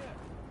still.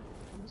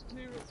 I'm just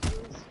clearing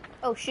space.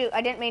 Oh shoot,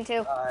 I didn't mean to.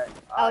 Alright,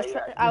 I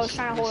was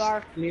trying to hold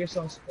R. Clear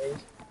some space.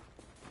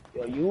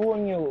 Yo, you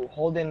when you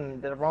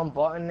holding the wrong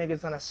button,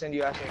 niggas gonna send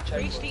you after a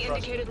checkpoint. Reach the trust me.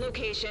 indicated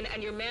location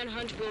and your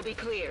manhunt will be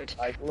cleared.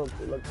 Like, look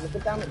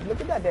at damage. Look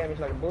at that damage,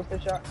 like a booster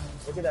shot.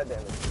 Look at that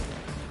damage.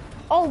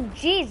 Oh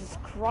Jesus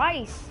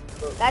Christ!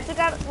 Look. That took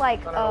out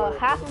like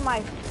half of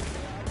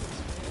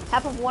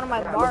one of my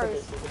Look at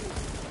bars. this.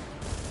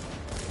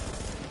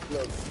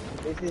 Look,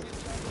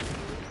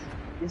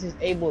 this is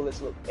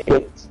ableist. Look,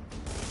 ableist.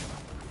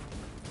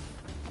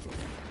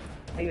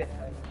 Take that.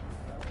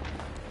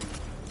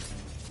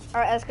 All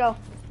right, let's go.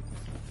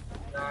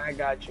 Nah, I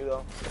got you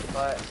though.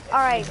 But All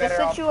right, you're the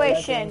better off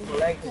situation.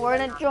 collecting We're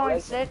than gonna not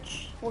join collecting.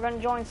 Sitch. We're gonna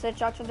join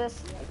Sitch after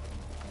this.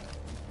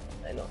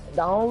 I know.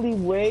 The only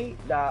way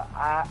that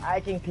I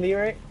can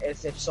clear it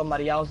is if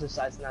somebody else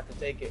decides not to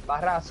take it.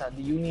 Barraza,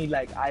 do you need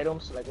like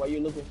items? Like what are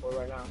you looking for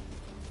right now?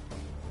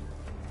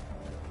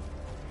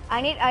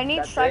 I need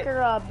That's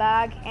striker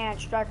bag and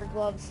striker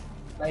gloves.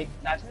 Like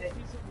that's it.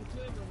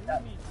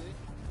 That-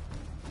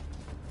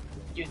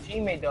 your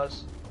teammate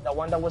does. The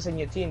one that was in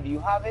your team. Do you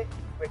have it?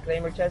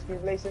 Reclaimer chest piece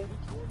blazing?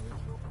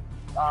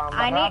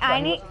 I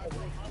need.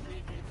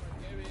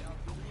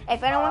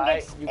 If anyone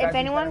Alright, gets you guys if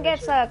anyone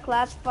just gotta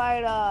gets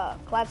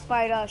make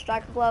classified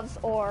striker gloves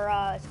or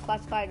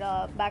classified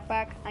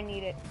backpack, I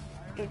need it.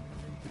 Dude.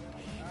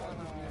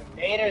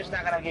 Hater's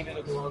not gonna give you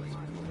the gloves.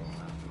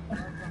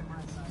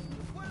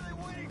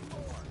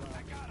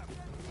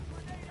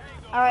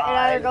 All right, it either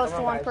Alright, goes come to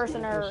on, one guys,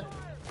 person keep or.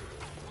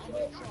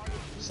 pushing.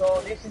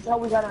 So this is how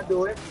we're gonna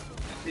do it.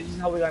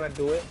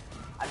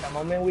 At the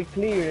moment we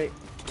clear it,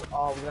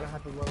 oh, we're gonna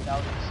have to run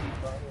down and see,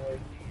 but anyway.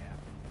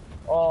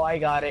 Oh, I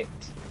got it.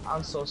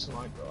 I'm so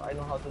smart, bro. I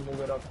know how to move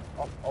it up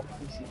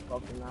PC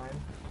fucking 9.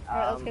 All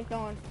right, let's keep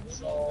going.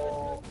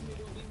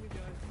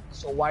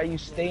 So why are you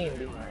staying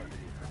behind?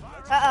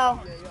 Uh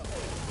oh.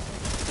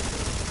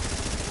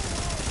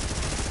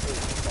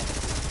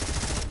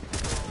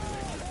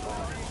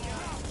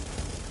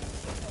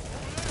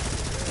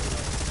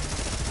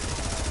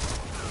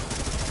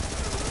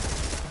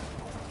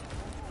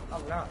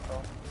 I'm not,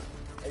 bro.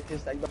 It's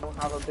just I don't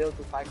have a build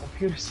to fight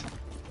computers.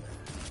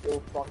 It'll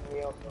fuck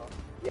me up, bro.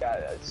 Yeah,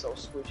 it's so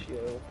squishy.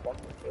 It'll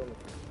fucking kill me.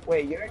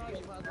 Wait, no.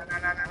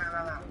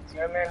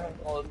 Your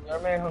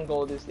manhunt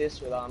gold is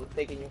this way. I'm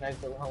taking you guys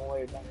the wrong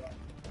way.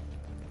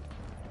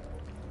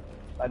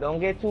 But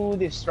don't get too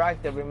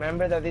distracted.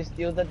 Remember that this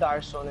still the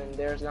dark zone and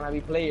there's gonna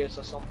be players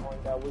at some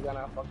point that we're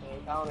gonna fucking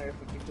encounter if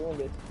we keep doing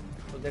this.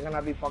 So they're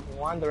gonna be fucking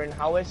wondering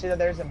how is it that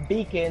there's a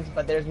beacons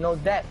but there's no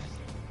deaths?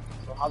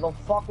 So how the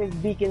fuck is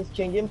beacons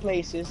changing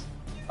places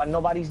but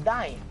nobody's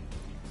dying?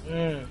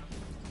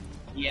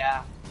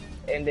 Yeah.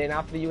 And then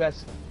after you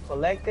guys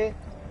collect it,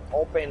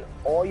 open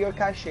all your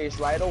caches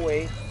right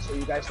away so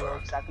you guys know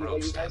exactly what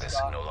Rogue you guys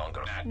status got. no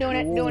longer active.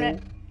 Doing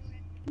it.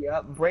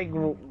 Yeah, break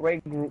group.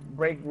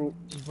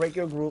 Just break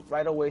your group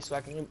right away so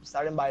I can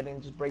start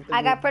inviting. Just break the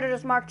I group. got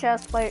Predator's Mark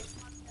chest plate.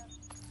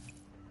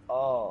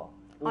 Oh.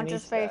 Hunter's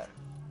needs Faith.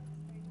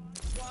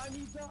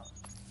 that?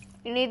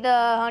 You need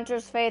the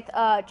Hunter's Faith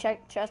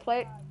chest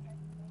plate.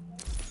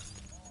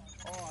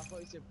 Oh, I thought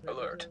you said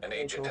Alert, an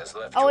agent has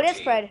left Oh, your it is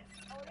team. Fred.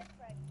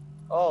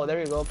 Oh, there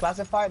you go.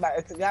 Classified, but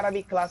it's gotta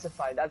be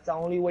classified. That's the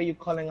only way you're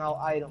calling out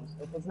items.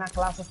 If it's not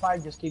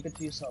classified, just keep it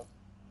to yourself.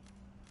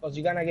 Because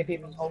you're gonna get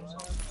people's hopes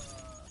up.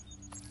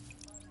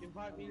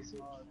 invite me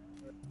to.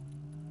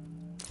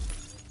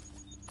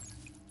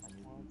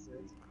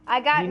 I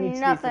got You need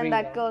nothing C3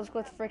 that then. goes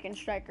with freaking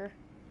Striker.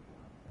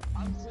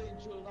 I'm sitting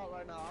chilling out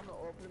right now. I'm not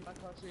opening my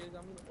caches. I'm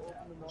gonna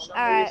open them all. For some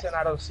Alright. reason,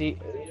 I don't see.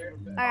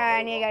 Alright,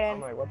 I need to get I'm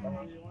in. like, what the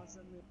hell? You wanna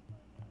send me?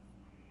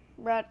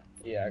 Brett.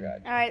 Yeah, I got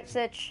you. Alright,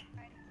 Sitch.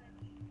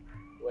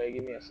 Wait,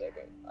 give me a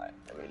second. Alright,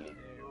 let me leave.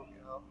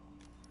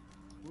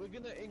 We're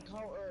gonna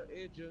encounter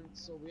agents,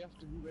 so we have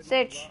to be ready.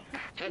 Sitch. For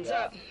that. Heads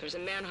up, there's a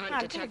manhunt Ah,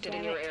 detected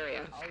in damn your it.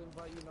 area. I'll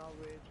invite you now,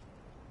 Rage.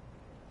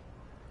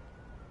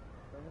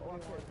 I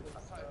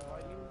can't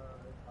invite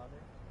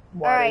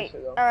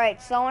you.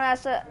 Alright. Someone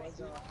has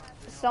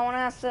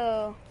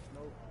to.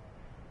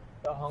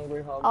 The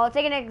hungry hog. I'll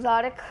take an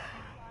exotic.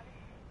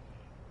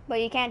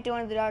 But you can't do it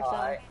in the dark zone.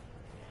 Alright.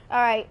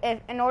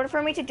 Alright, in order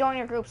for me to join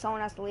your group,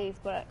 someone has to leave,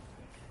 but.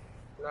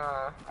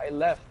 Nah, I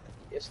left.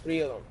 It's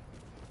 3 of them.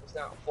 It's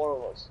not 4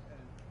 of us.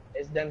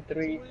 It's them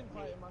 3. Invite him,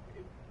 I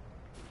can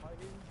invite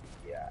him.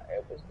 Yeah,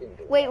 it was been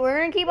doing Wait, that. we're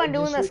gonna keep on Hey,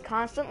 doing just this switch-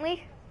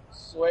 constantly?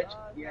 Switch?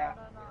 Yeah.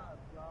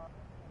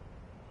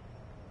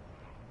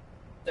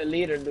 The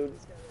leader, dude.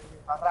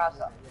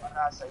 Arrasa,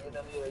 you're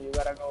the leader. You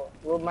gotta go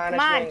group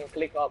management and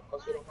click up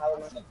because we don't have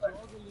enough time.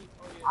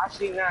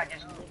 Actually, not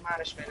just group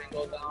management and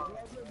go down.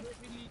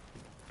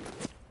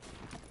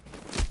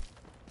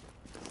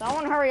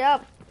 Someone hurry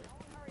up.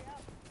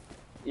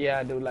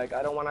 Yeah, dude. Like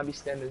I don't wanna be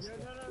standing still.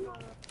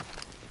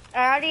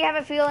 I already have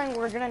a feeling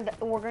we're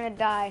gonna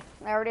die.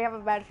 I already have a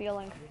bad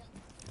feeling.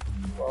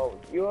 Whoa,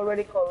 you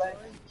already collect?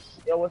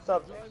 Yo, what's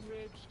up?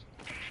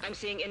 I'm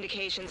seeing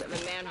indications of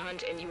a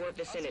manhunt in your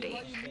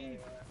vicinity.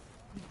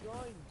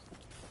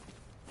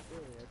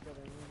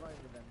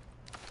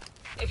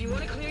 If you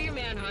want to clear your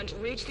manhunt,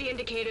 reach the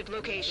indicated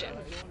location.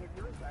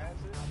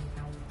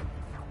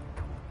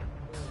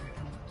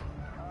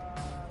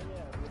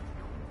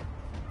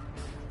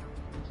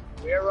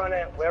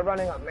 We're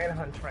running a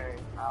manhunt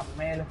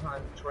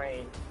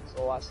train.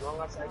 So as long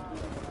as I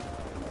keep.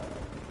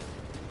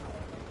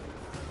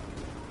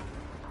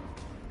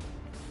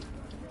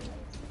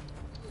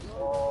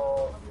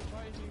 Oh,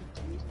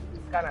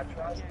 kind of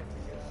trust.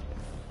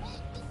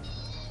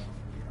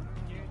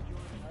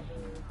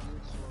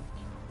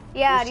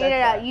 Yeah, Who said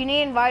that? you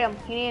need to invite him.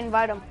 You need to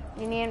invite him.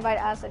 You need to invite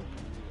Acid.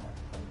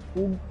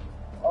 Who?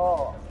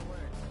 Oh.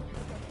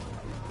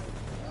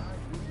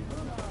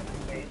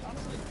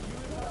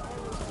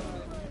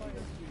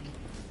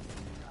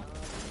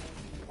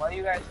 What are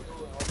you guys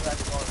doing? What are you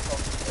guys going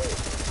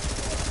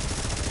to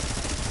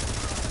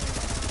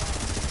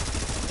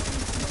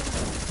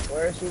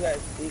Where is you guys?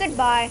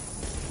 Goodbye.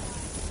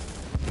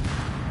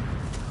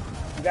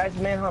 You guys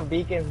manhunt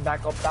beacons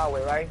back up that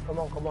way, right? Come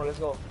on, let's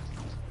go.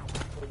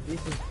 This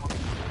is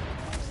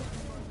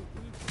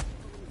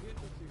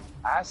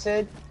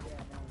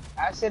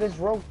Acid is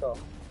rogue though.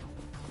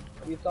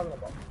 What are you talking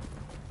about?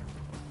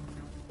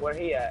 Where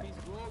he at?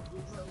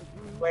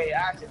 Wait,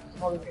 Acid.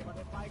 Hold on.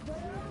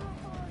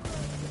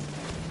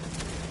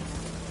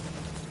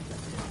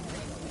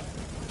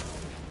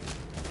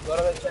 Go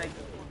to the check.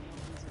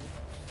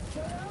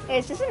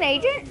 Is this an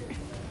agent?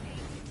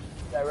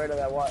 Get rid of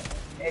that what?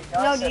 It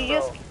No, doesn't, did you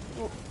just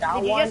bro. That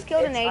did you one, just kill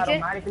an it's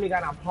agent? automatically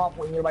gonna pop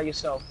when you're by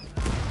yourself.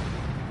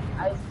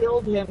 I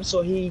killed him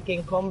so he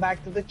can come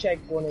back to the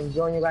checkpoint and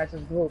join you guys'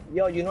 group.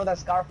 Yo, you know that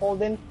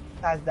scaffolding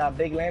has that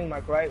big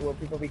landmark, right? Where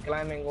people be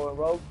climbing going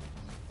rogue?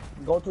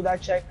 Go to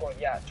that checkpoint,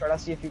 yeah. Try to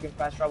see if you can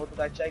fast travel to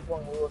that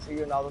checkpoint. We will see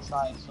you on the other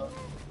side, so.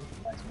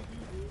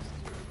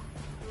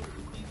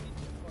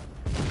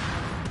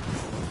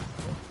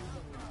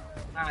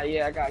 Ah,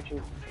 yeah, I got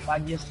you.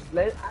 But just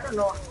I don't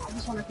know, I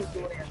just wanna keep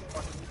doing it.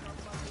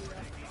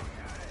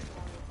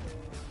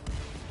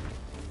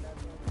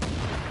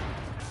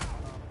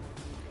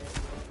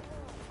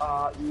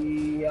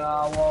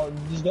 Yeah, well,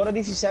 just go to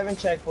DC7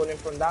 checkpoint, and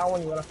from that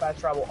one, you're gonna fast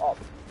travel up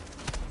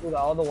to the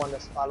other one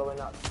that's following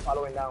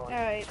down.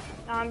 Alright.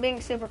 I'm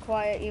being super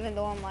quiet even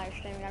though I'm live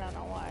streaming. I don't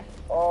know why.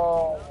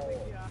 Oh,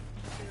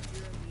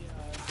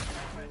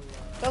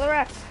 Go the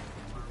Rex.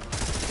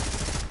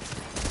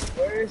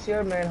 where is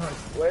your manhunt?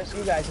 Where's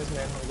you guys'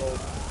 manhunt gold?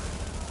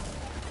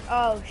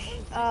 Oh,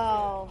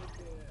 oh.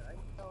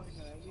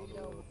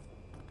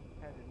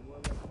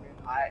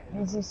 Alright,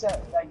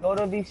 DC7. Like, go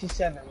to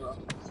DC7, bro.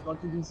 Let's go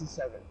to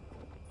DC7.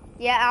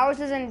 Yeah, ours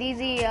is in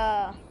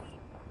DZ,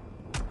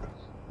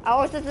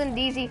 ours is in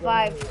DZ5.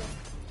 Nah.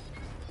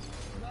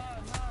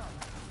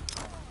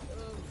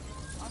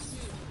 I see.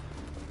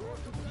 Go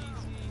to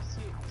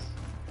DZ6.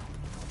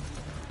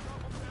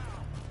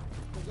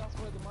 Because that's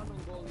where the manual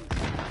goal is.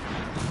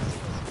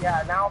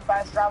 Yeah, now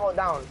fast travel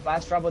down.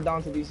 Fast travel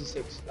down to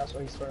DC6. That's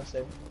what he's trying to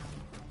say.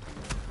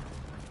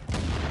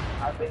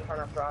 I've been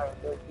trying to try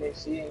with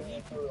JC and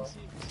he too.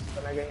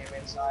 When I get him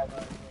inside,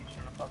 but he's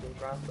trying to fucking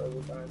transfer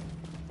every time.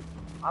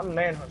 I'm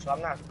manhunt, so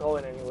I'm not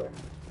going anywhere.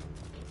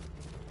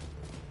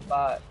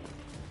 But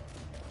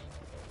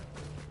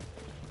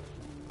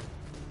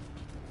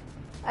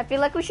I feel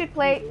like we should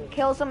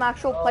kill some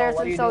actual players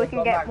and so we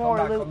can get more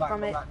loot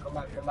from it. Come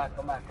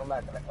back.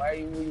 Why are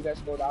you guys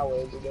go that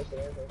way? You guys go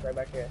right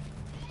back here.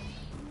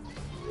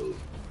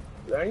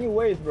 There are any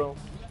ways, bro.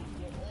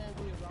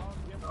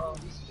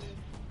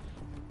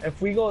 If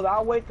we go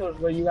that way to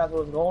where you guys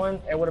was going,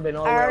 it would have been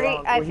all the way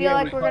around. I feel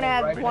like we're gonna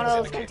have right one of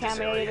those This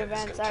contaminated area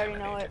is events. I already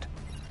know it.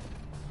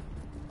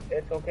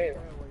 It's okay.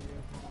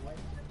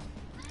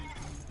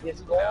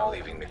 It's Now going.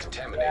 leaving the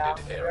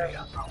contaminated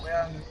area.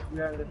 We're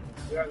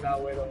on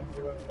that way though.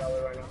 We're on that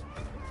way right now.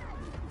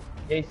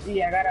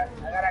 JC, I gotta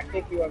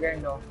kick you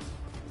again though.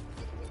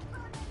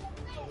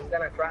 It's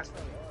gonna transfer.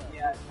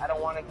 Yeah, I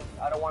don't want it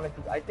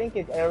to. I think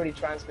it already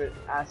transferred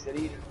acid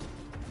either.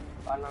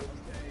 If I'm not mistaken.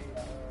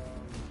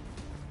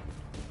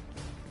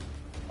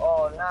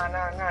 Oh, nah.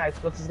 It's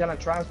because he's gonna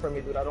transfer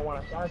me, dude. I don't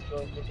want to transfer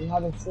because we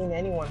haven't seen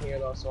anyone here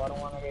though, so I don't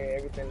want to hear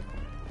everything.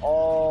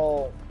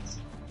 Oh,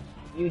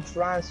 you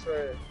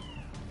transferred.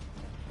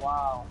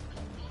 Wow.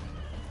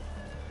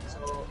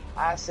 So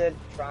acid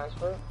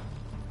transfer.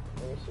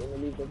 Let me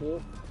leave the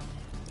group.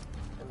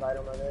 Invite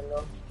him in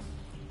though.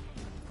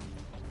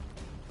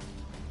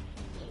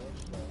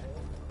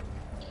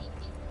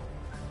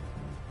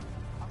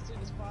 After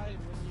this fight,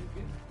 when you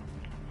get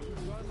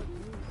join the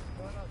group,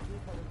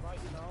 I'll invite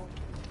you now.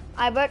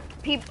 I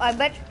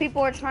bet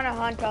people are trying to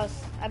hunt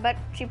us. I bet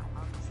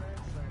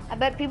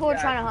people are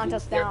trying to hunt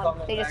us down.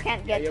 They just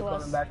can't get to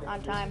us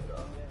on time.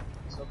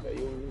 It's okay.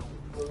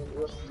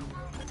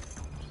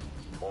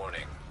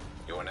 Warning.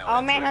 You are now Our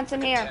entering manhunt's in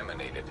the here.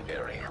 contaminated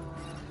area.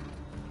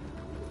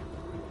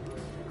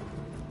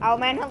 Our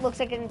manhunt looks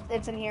like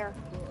it's in here.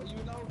 So, are you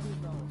now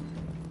good now?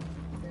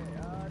 Okay,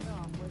 no,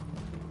 I'm with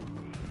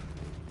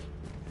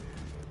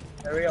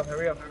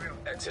Hurry up.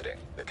 Exiting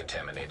the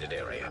contaminated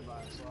area. so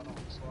I don't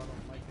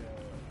like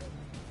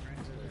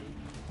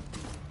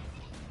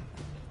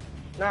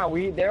Nah,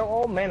 they're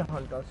all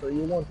manhunters, so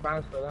you won't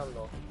transfer them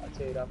though. I'll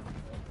tell you that.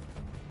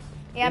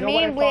 Yeah, You know me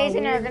what and I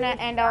Blazing found are gonna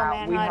end our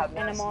we manhunt have in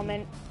a not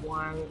moment. seen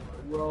one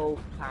row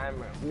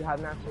timer. We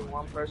have not seen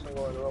one person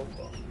go in row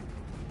call.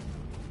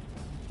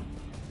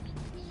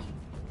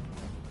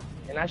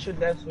 And I should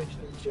then switch to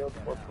shield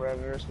for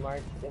forever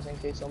smart, just in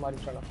case somebody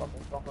trying to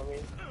fucking fuck with me.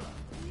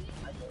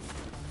 I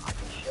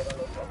can shit on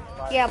the fucking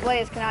fire. Yeah,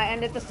 Blaze, can I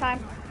end it this time?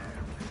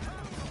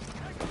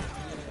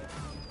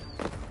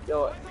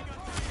 Yo,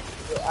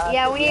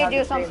 Yeah, we we need to have do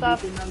the some same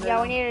stuff. beacon number Yeah,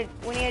 now?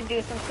 we need to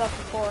do some stuff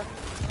before.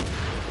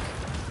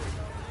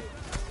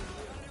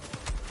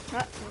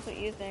 Huh, that's what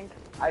you think.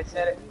 I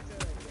said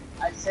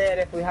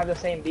if we have the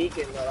same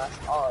beacon, though, that's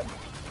odd.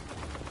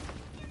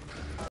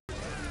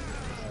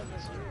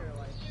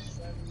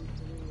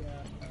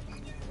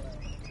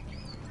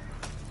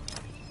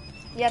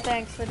 Yeah,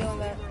 thanks for doing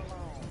that.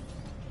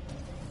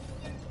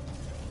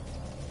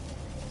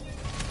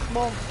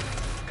 Boom.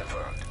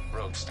 Confirmed.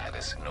 Road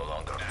status no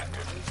longer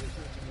active.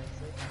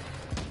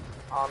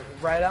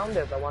 Right on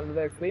there, the one that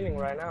they're cleaning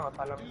right now, if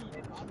I'm not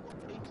mistaken.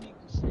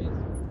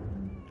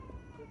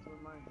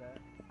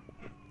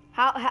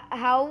 How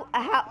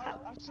I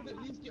should at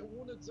least get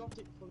one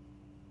exotic for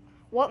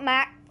what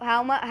max?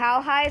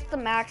 How high is the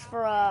max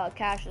for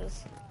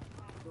caches?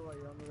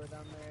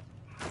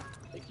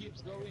 it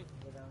keeps going.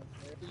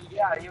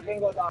 Yeah, you can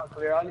go down,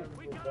 clear all these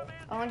people.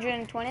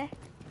 120.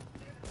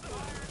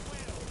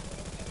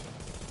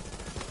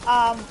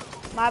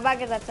 My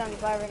bag is at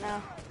 75 right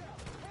now.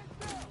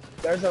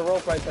 There's a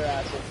rope right there,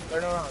 Ashley.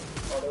 Turn around.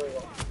 Oh, there we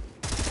go.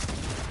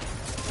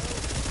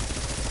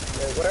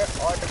 Wait, where?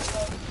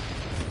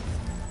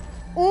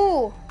 Oh,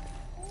 Ooh.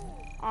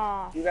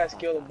 Aw. you guys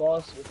killed the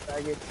boss with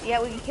faggots.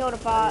 Yeah, we can kill the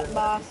boss.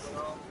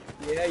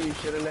 Yeah, you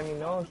should have let me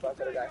know so I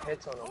could have got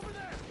hits on him.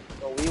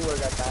 So we would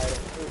have got tired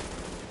too.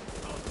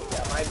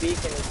 Yeah, my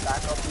beacon is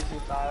back up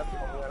DC5.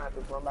 We're gonna have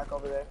to run back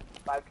over there.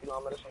 5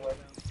 kilometers away.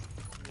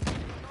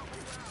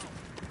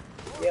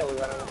 Yeah, we're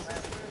gonna.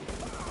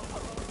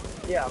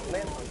 Yeah,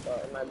 man,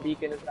 my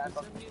beacon is back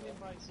up.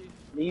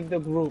 Leave the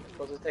group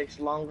because it takes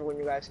longer when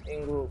you guys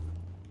in group.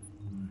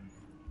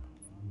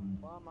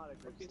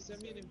 Okay,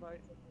 send me an invite.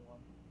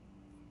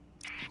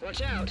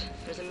 Watch out.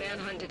 There's a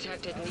manhunt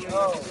detected near your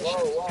Whoa, position.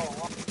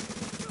 whoa.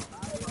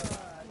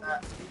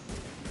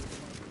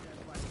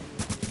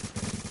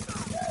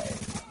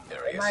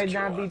 Area It might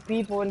not secure. be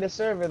people in the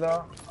server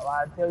though. Well,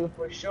 I tell you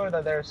for sure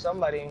that there's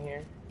somebody in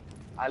here.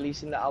 At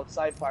least in the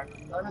outside part.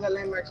 None of the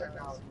landmarks are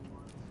down.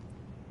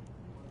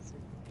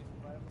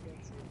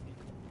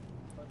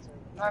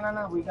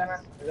 No.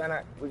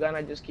 We're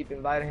gonna just keep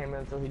inviting him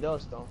until he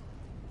does, though.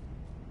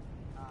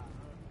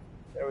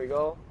 There we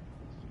go.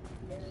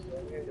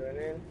 Join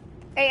in.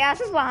 Hey,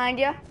 Ash is behind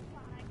you.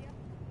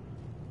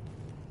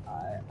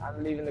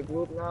 I'm leaving the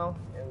group now.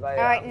 Invite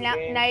All right, the now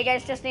game. you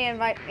guys just need to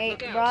invite me.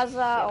 Look out. Braza You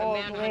have a or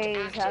manhunt Blaze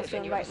has active to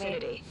in your invite me.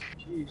 vicinity.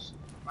 Jeez,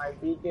 my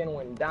beacon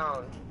went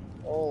down.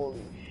 Holy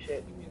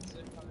shit.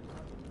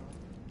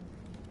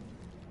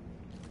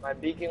 My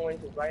beacon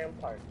went to Ryan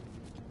Park.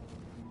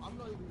 I'm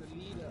not even the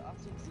leader. I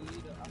think the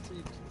leader. I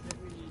think let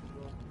me lead,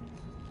 bro.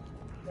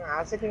 Nah, I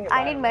was thinking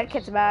I about need it.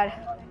 medkits bad.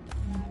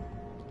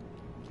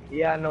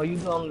 Yeah, no, you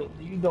don't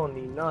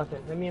need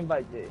nothing. Let me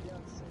invite you.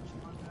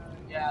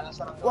 Yeah, that's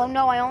what I'm doing. Well,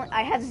 no,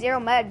 I had 0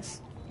 meds.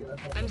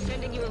 I'm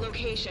sending you a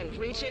location.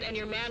 Reach it and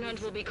your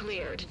manhunt will be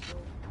cleared.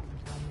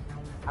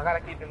 I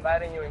gotta keep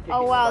inviting you and keep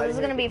Oh wow, inviting this is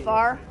you gonna and be keep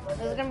far. This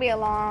is gonna be a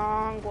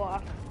long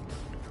walk. Who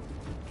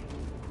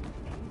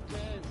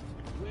cares?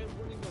 We're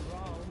running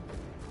around.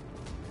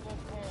 For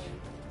fun,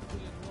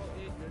 killing no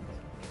agents.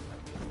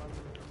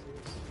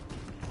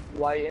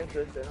 Why you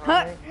interested,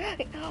 huh?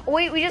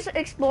 Wait, we just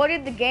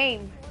exploited the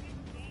game.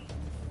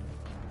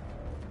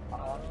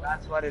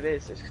 That's what it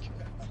is. It's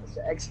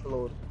to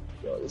explode.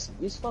 Yo,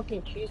 these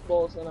fucking cheese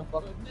balls in a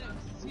fucking. But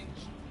next, see,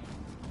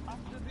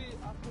 after we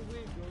go, we're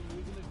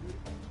gonna do it.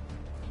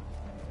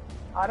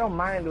 I don't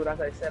mind, dude.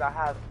 As I said, I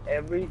have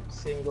every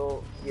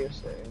single gear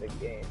set in the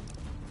game.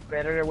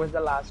 Predator was the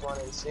last one,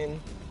 and Sin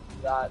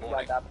got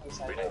that piece.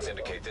 Readings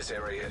indicate this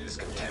area is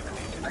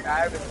contaminated. I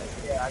got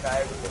everything. Yeah, I got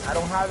everything. I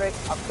don't have it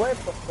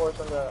equipped, of course,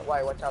 on the.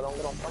 Why? Watch out! Don't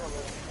get on front of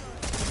me.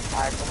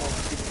 Alright, come on.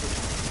 Keep it.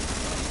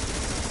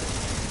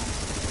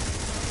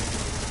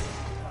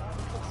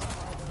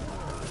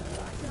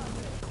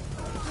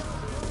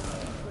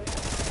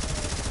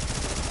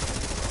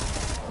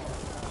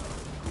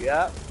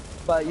 Yeah,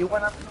 but you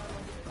wanna.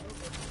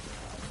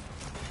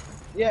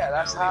 Yeah,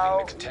 that's Now leaving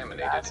how. the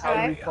contaminated That's how you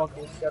area.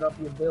 fucking set up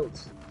your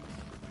builds.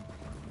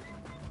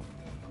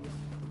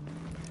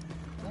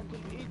 Like an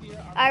idiot,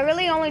 I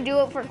really only do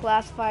it for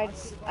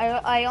classifieds.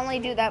 I only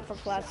do that for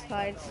classifieds. I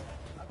could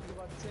have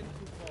had 10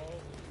 people,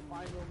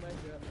 final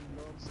mega, and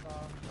Lone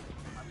Star.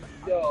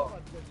 Yo.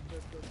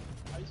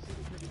 I used to do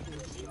pretty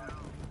good.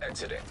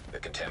 Exiting the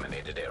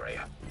contaminated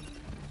area.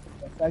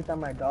 The fact that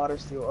my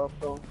daughter's still up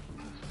though.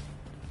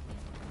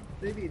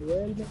 Baby,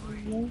 We're back for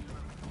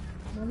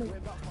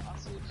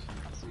acid.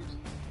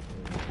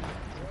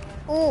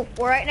 Ooh,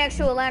 we're right next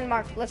to a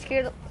landmark. Let's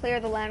clear the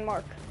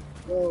landmark.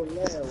 Oh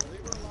man.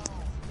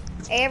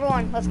 Hey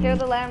everyone, let's clear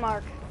the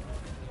landmark.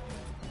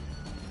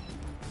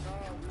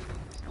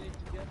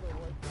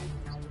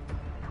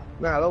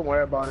 Nah, don't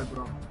worry about it,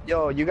 bro.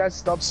 Yo, you guys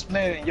stop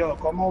splitting. Yo,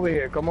 come over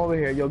here. Come over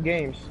here. Yo,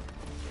 games.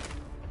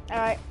 All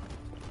right.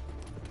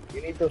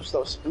 You need to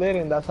stop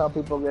splitting. That's how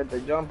people get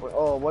the jump.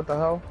 Oh, what the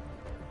hell?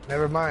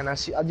 Never mind. I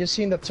just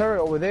seen the turret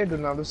over there,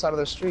 dude, on the side of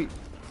the street.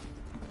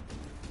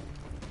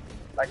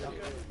 Like.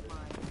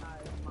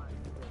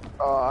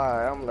 Oh,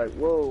 alright. I'm like,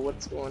 whoa,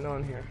 what's going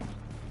on here?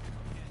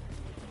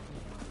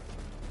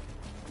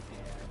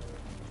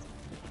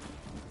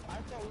 I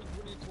thought we were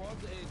running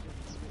towards the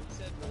agents.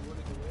 Instead, we're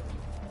running away.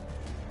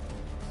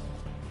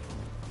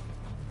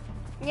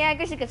 Yeah, I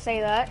guess you could say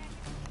that.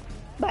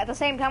 But at the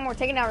same time, we're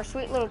taking our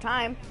sweet little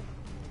time.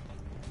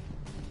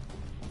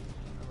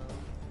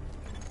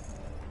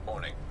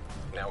 Warning.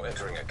 Now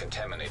entering a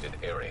contaminated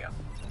area.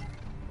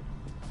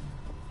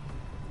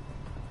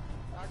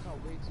 I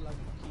can't wait till I get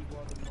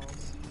keyboard and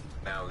mouse.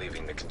 Now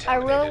leaving the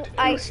contaminated area.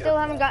 I still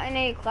haven't gotten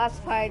any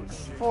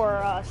classifieds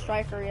for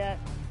Striker yet.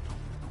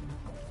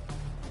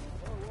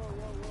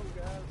 Whoa,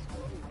 guys.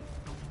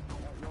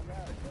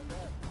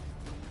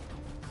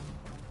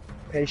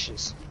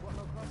 Patience. What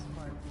no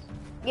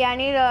classifieds? Yeah, I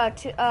need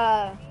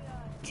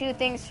two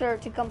things to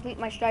complete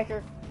my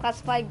Striker: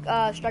 classified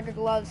Striker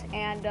gloves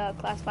and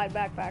classified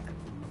backpack.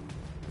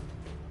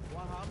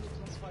 Wow, how many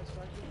classified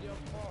strikers do you have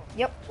for?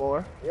 Yep.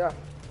 4. Yeah.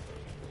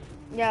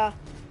 Yeah.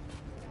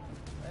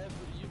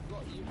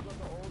 But you've got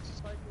the old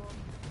strike one?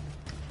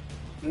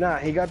 Nah,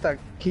 he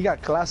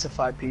got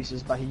classified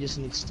pieces, but he just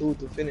needs 2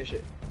 to finish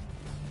it.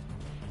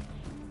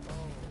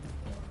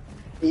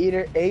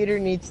 Ader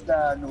needs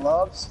the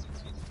gloves.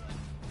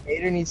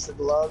 Ader needs the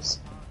gloves.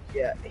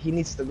 Yeah, he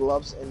needs the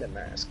gloves and the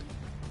mask.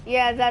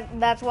 Yeah,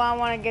 that's why I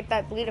want to get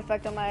that bleed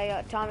effect on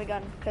my Tommy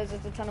gun, because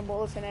there's a ton of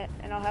bullets in it,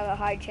 and I'll have a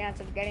high chance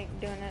of doing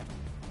it.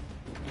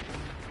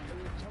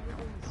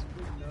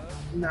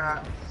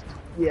 Nah,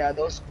 yeah,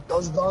 those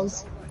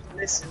guns.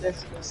 Listen.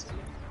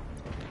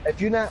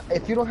 If you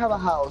don't have a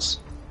house,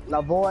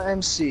 Lavoa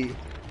MC,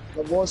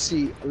 Lavoa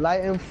C,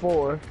 Light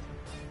M4,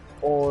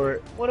 or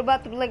What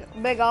about the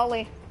big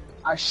Ollie?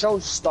 a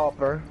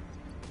showstopper,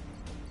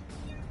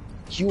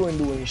 you ain't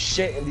doing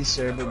shit in this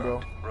server,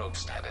 bro. Rogue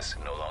status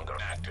no longer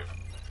active.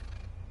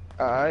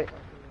 Alright.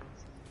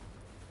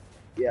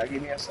 Yeah,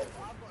 give me a second.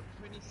 I've got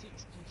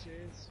 26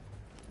 keychains.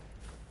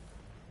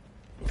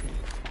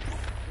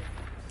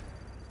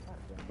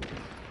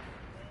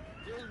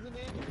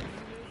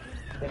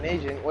 An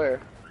agent? Where?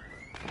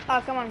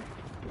 Oh, come on.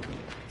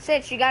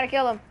 Sitch, you gotta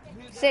kill him.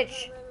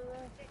 Sitch.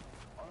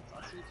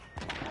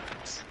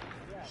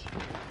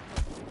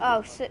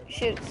 Oh,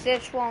 shoot.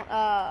 Sitch won't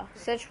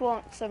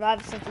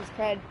survive since he's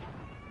pred.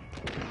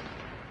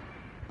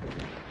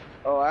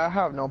 Oh, I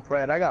have no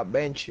pred. I got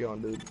bench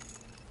on, dude.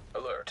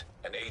 Alert.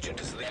 An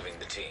agent is leaving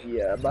the team.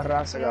 Yeah,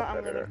 Barraza You know what, got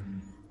I'm predator.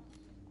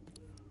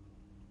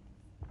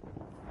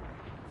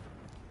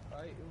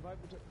 Alright, invite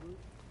me to the group.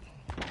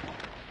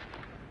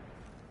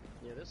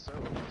 Yeah, this server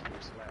must be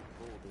slap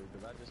full, dude,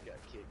 because I just got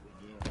kicked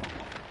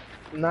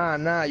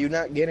again. Nah, you're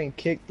not getting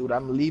kicked, dude.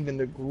 I'm leaving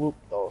the group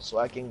though, so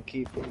I can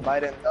keep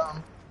inviting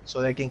them,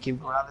 so they can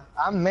keep grabbing.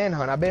 I'm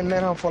manhunt. I've been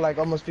manhunt for like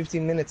almost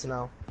 15 minutes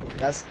now.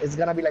 It's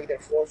gonna be like their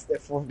fourth.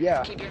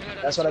 Yeah. Keep your head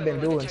on That's the what I've been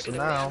swivel and doing. So detect the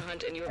now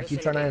manhunt in your I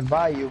keep trying to vicinity.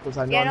 invite you because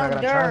I know Yeah, I'm no, not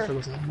gonna dur. transfer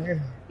because I'm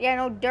manhunt. Yeah,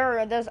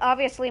 no, there's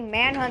obviously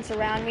manhunts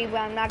around me, but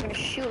I'm not gonna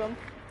shoot them.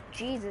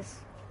 Jesus.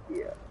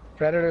 Yeah.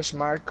 Predator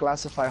smart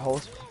classify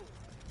host.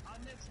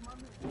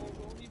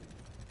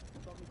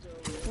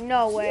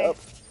 No way. Yep.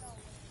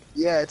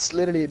 Yeah, it's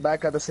literally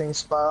back at the same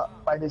spot.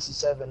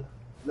 567.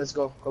 Let's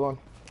go. Come on.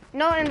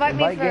 No, invite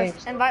me Invite first.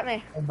 games. Invite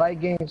me. Invite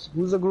games.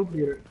 Who's the group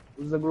leader?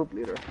 Who's the group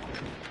leader?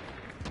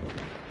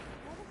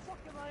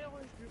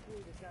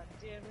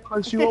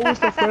 Cause you always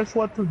the first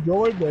one to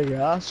join, nigga.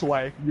 That's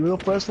why. You're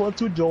the first one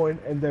to join,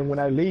 and then when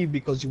I leave,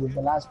 because you were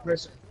the last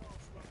person.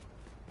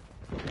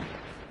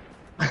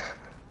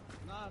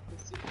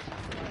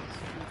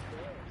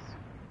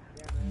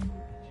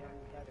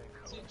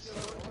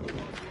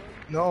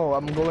 No,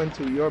 I'm going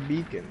to your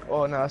beacon.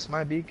 Oh, no, it's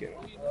my beacon.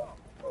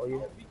 Oh, yeah.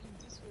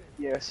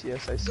 Yes,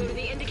 I see. Go to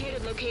the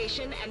indicated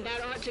location, and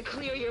that ought to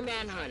clear your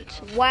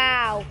manhunt.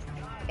 Wow.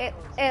 It.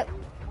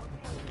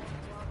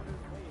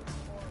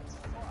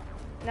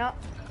 No.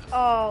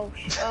 Oh.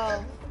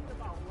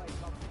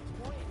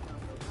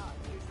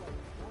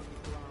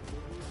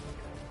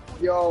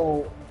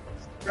 Yo,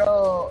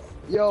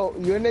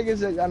 your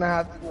niggas are gonna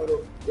have to go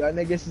to. Your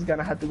niggas is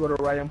gonna have to go to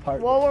Ryan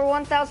Park. Well, we're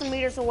 1,000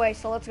 meters away,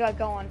 so let's get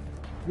going.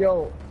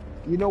 Yo,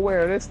 you know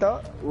where it is though?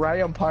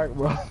 Ryan Park,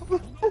 bro.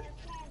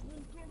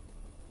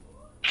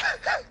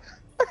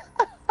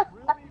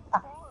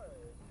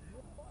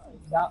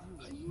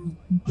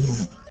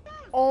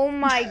 Oh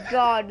my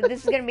god,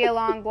 this is gonna be a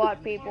long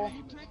walk, people.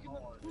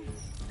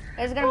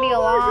 It's gonna be a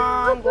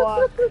long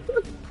walk.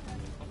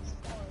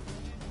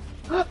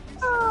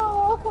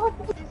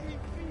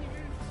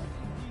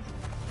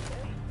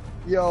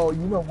 Yo, you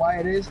know why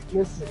it is?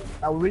 Listen,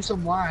 the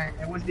reason why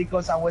it was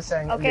because I was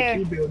in the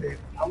queue building.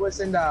 I was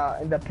in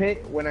the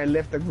pit when I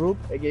left the group.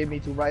 It gave me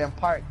to Ryan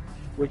Park,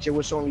 which it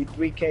was only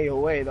 3K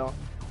away though.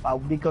 But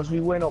because we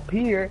went up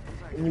here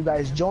and you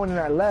guys joined and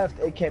I left,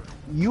 it kept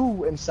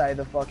you inside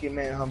the fucking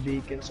manhunt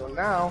beacon. So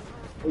now,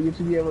 for you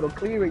to be able to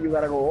clear it, you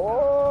gotta go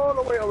all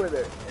the way over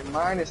there. And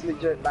mine is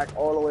legit like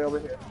all the way over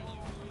here.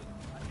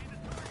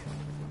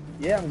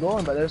 Yeah, I'm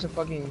going, but there's a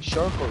fucking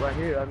shortcut right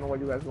here. I don't know why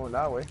you guys going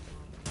that way.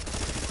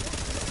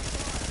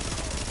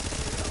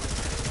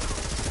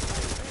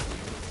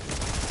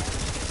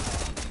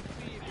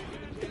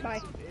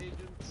 Bye.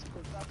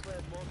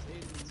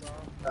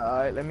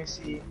 Alright, let me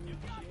see.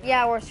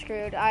 Yeah, we're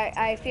screwed.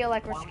 I feel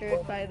like we're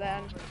screwed by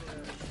then.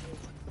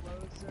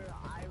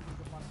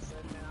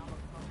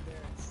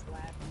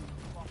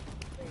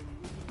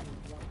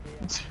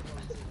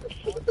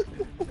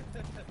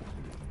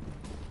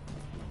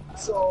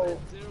 So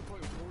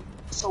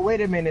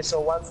wait a minute.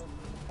 So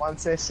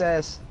once it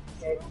says,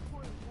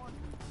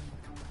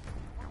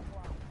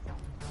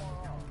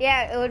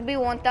 Yeah, it would be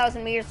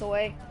 1,000 meters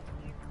away.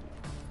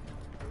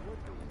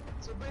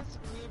 So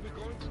basically, we're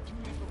going to 2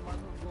 different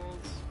manhunt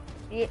goals.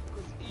 Yeah.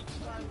 Because each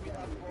time we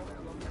have 4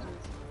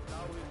 kilometers,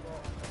 now we've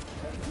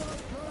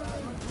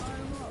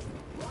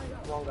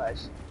got... come on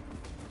guys,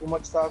 too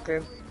much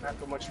talking, not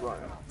too much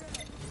running.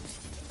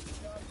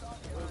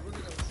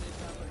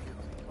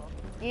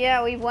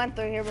 Yeah, we went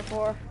through here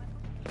before.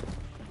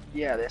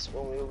 Yeah, that's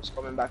when we was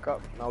coming back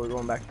up. Now we're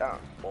going back down.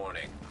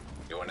 Warning.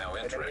 You are now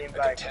entering a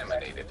back.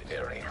 contaminated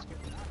area.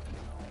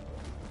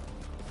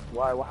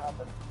 Why? What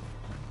happened?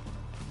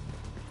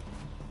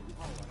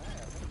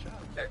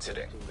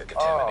 Exiting the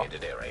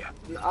contaminated area.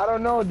 I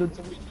don't know, dude.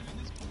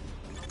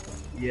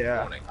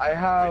 Yeah, Warning. I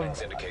have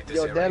Readings indicate this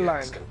your area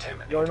deadline. is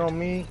contaminated. You know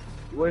me.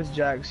 Where's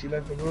Jax? He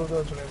left the group. So I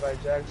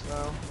invite Jax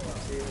now.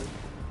 Let's see.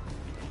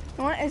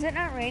 What? Is it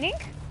not raining?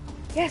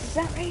 Yes, it's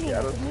not raining.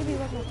 Yeah, Maybe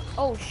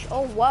oh,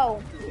 oh,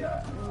 whoa.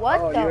 Yeah.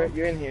 What Oh, the?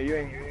 you're in here. You're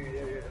in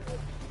here.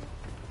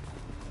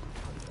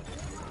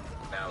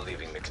 Now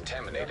leaving the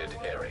contaminated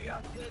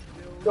area.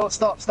 Yo,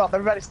 stop.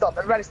 Everybody stop.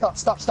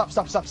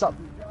 Stop.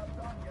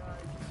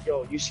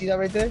 Yo, you see that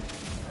right there?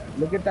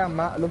 Look at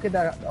that look at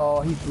that.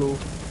 Oh, he flew.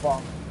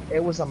 Fuck.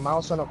 It was a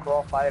mouse on a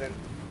crawl fighting.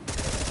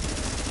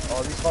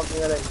 Oh, this fucking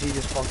LMG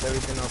just fucked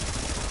everything up.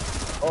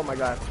 Oh my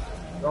god.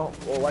 No,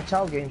 oh, watch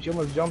out, games. You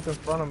almost jumped in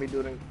front of me,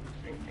 dude, and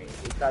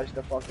touched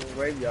the fucking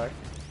graveyard.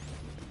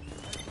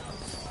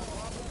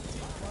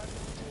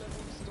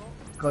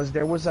 Cause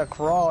there was a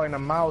crawl and a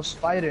mouse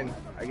fighting.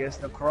 I guess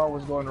the crow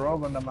was going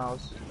rogue on the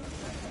mouse.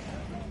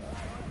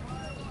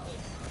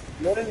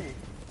 Literally,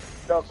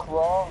 the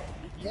crow.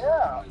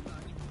 Yeah.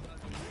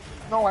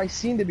 No, I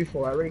seen it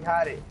before. I already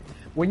had it.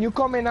 When you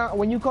coming out,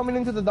 when you coming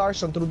into the dark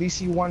zone through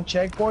DC1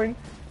 checkpoint,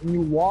 and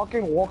you walk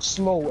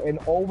slow, and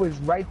always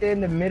right there in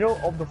the middle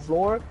of the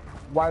floor.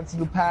 Once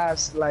you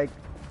pass like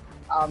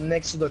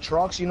next to the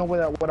trucks, you know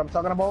what I'm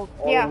talking about?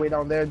 All Yeah. the way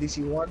down there,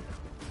 DC1.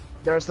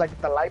 There's like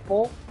the light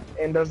pole,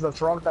 and there's the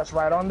truck that's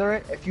right under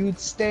it. If you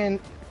stand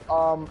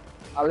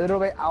a little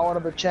bit out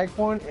of the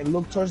checkpoint and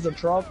look towards the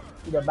truck,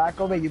 to the back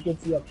of it, you can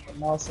see a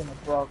mouse in the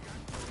truck.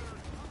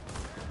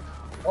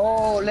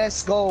 Oh,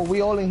 let's go.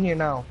 We all in here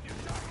now.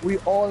 We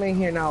all in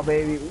here now,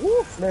 baby.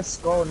 Woof, let's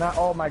go. Now,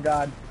 oh my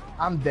God,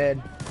 I'm dead.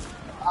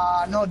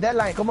 No,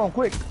 deadline, come on,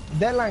 quick.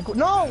 Deadline,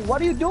 no,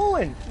 what are you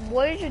doing?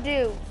 What did you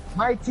do?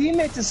 My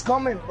teammates is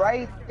coming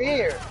right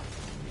there.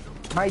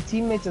 My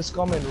teammates is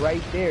coming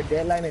right there.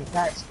 Deadline and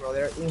tax, bro.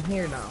 They're in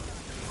here now.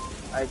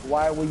 Like,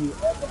 why were you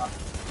ever?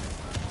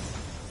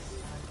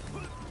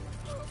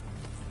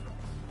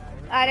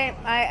 I didn't.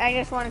 I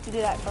just wanted to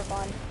do that for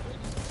fun.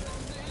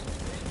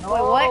 No,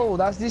 Wait, what?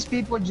 that's these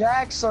people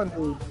Jackson,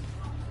 dude.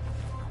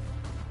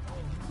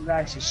 You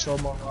guys is so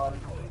moronic.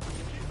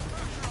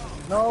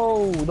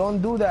 No,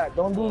 don't do that.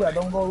 Don't do that.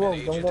 Don't go rogue.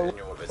 An Don't agent go in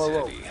your rogue.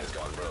 vicinity has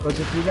gone rogue. Because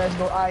if you guys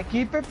go, I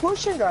keep it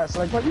pushing, guys.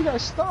 Like, why you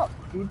guys stop?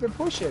 Keep it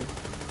pushing.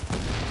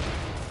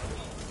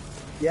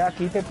 Yeah,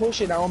 keep it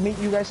pushing. I'll meet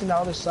you guys on the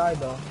other side,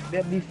 though.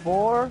 But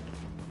before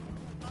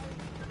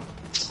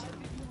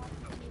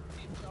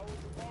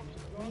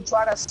you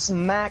try to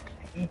smack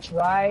each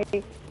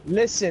ride,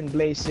 listen,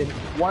 Blazing.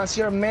 Once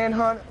you're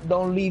manhunt,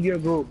 don't leave your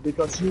group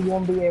because you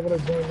won't be able to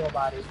join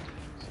nobody.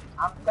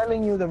 I'm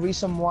telling you, the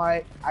reason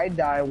why I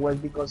died was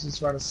because he's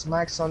trying to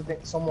smack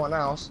someone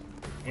else,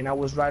 and I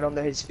was right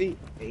under his feet.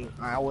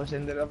 I was the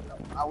one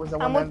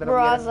I'm that with ended up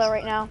Baraza getting...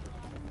 right now.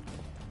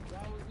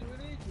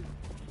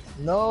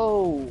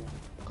 No,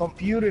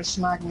 computer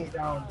smacked me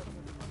down.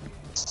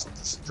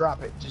 Just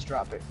drop it,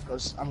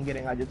 because I'm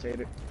getting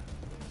agitated.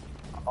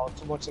 Oh,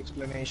 too much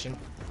explanation.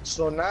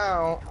 So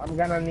now I'm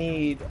gonna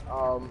need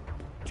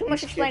Too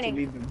much this kid to explaining.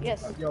 leave the-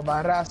 Yes. Yo,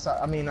 Barraza,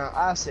 I mean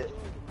Acid.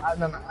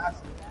 No,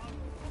 Acid.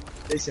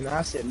 Listen,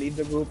 Acid, leave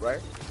the group,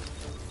 right?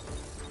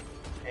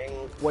 And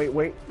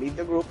wait, leave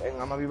the group, and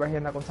I'm gonna be right here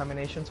in the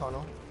contamination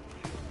tunnel.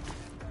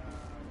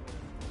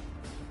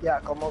 Yeah,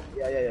 come up.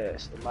 Yeah.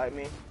 Yes. Invite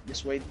me.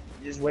 Just wait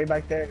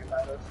back there and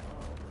invite us.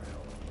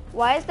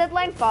 Why is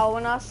Deadline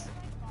following us?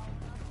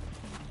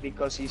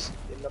 Because he's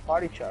in the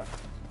party chat.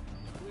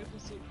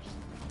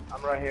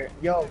 I'm right here.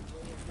 Yo,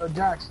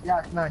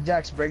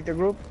 Jax, break the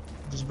group.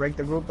 Just break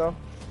the group though.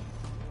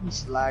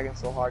 He's lagging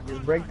so hard.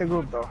 Just break the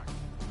group though.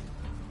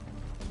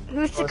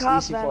 Who's So it's Chakop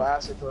easy for then?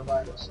 Acid to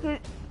invite us.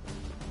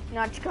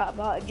 Not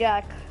Chakop,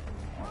 Jack.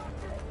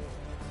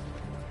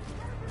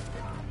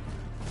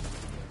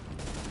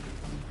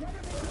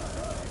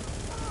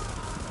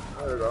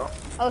 There we go.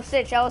 Oh,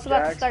 Stitch, I was about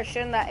to Jack. start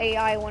shooting that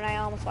AI when I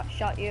almost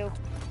shot you.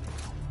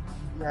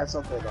 Yeah, it's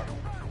okay though.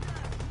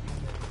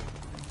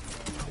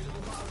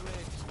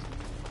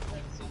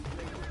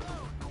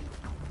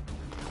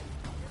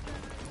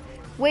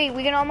 Wait,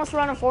 we can almost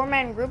run a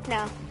 4-man group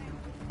now.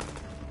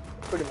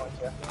 Pretty much,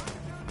 yeah.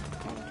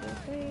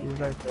 He's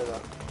right there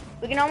though.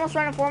 We can almost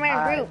run a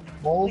 4-man group.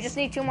 We just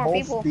need 2 more both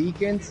people.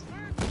 Beacons,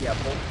 yeah,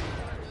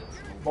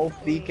 both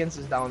beacons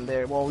is down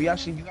there. Well, you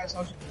guys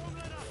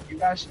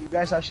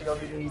actually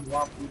only need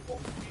 1 people.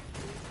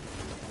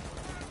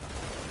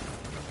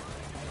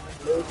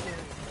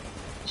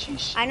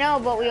 Sheesh. I know,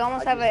 but we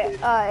almost have a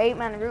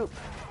 8-man group.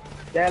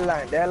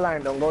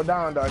 Deadline, don't go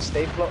down, dog.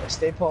 Stay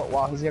put.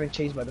 Wow, he's getting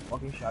chased by the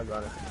fucking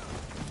shotgunner.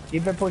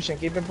 Keep it pushing,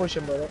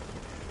 brother.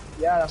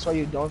 Yeah, that's why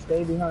you don't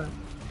stay behind.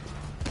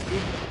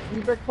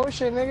 Keep it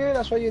pushing, nigga.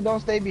 That's why you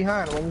don't stay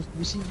behind. When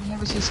you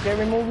never see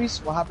scary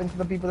movies, what happened to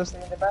the people that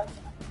stay in the back?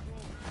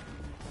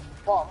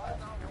 Fuck.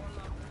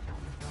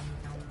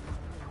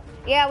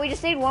 Yeah, we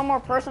just need 1 more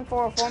person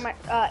for a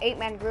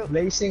 8-man group.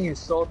 Blazing is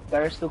so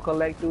thirst to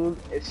collect, dude.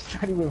 It's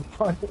not even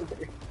funny.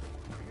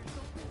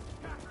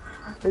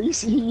 He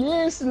is,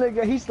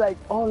 nigga. He's like,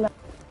 oh,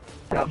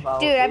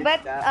 Dude,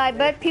 I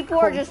bet people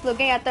are just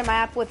looking at the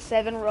map with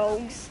 7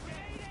 rogues,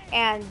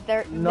 and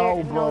they're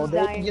No, bro.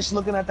 They're dying. just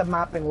looking at the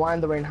map and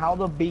wondering how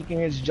the beacon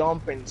is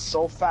jumping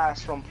so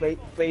fast from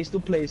place to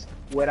place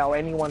without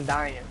anyone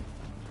dying.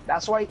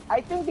 That's why I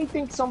think they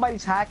think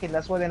somebody's hacking.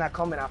 That's why they're not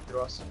coming after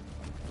us.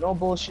 No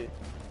bullshit.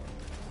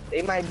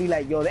 They might be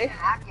like, yo, they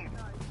hacking.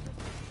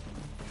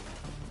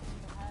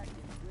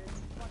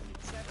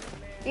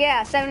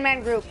 Yeah,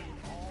 7-man group.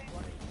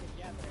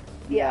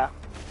 Yeah,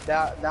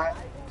 that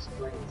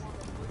explains.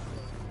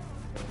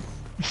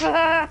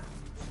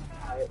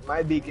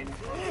 My beacon.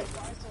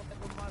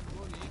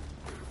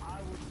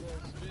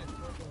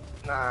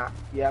 Nah,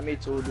 yeah, me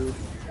too, dude.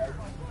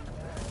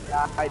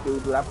 Yeah, I do,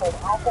 dude. I'll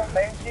pull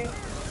Banshee.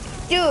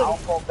 I'll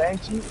Dude, pull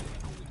Banshee.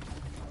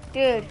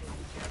 dude.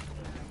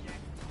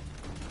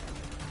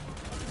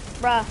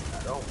 Bruh.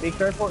 Don't be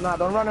careful. Nah,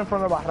 don't run in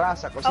front of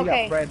Barraza, cause he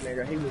Okay. got Fred,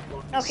 nigga. He was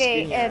going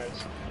Okay, skinny if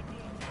ass.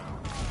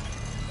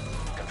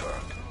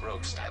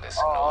 Rogue status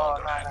Oh, no oh,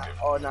 longer no, no. active.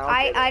 Oh, no.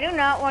 Okay, I do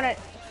not want to.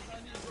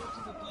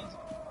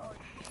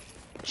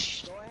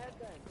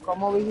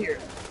 come over here.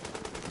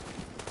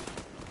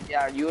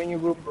 Yeah, you and your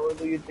group, go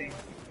do your thing.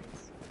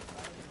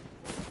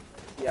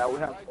 Yeah, we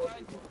have 4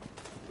 people.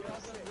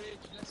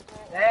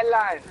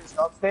 Deadline.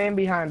 Stop staying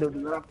behind, dude.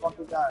 You're gonna fuck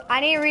with that. I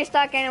need to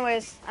restock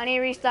anyways.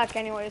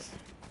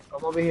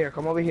 Come over here.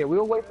 Come over here.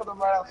 We'll wait for them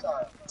right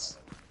outside.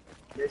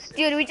 Listen.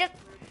 Dude, we just.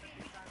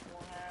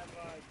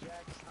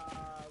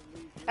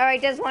 All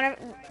right.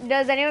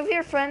 Does any of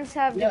your friends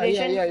have Yeah,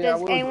 division?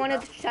 Does we'll anyone do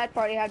at the chat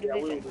party have Yeah,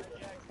 we'll division? do that.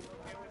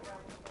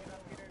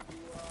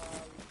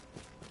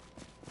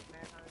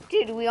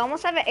 Dude, we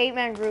almost have an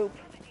 8-man group.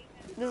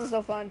 This is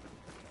so fun.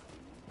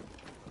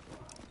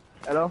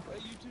 Hello?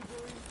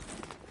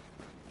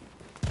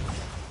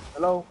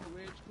 Hello?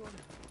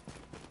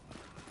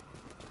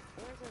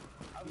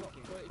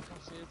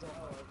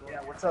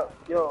 Yeah, what's up?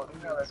 Yo, Do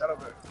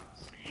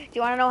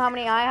you want to know how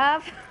many I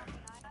have?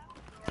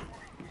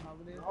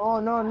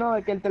 No,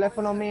 es que el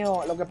teléfono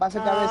mío, lo que pasa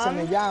es que a veces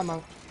me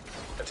llaman.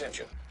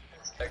 Attention.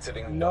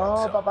 Exiting No, dark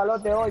zone.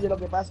 papalote, oye, lo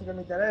que pasa es que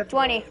mi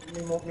teléfono. 20.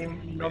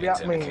 Mi novia,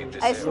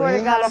 I swear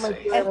to God,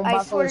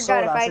 I swear to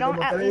God, if I don't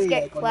como at te least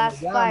dije, get cuando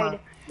me llaman, classified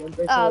yo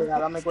empecé a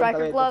darme cuenta striker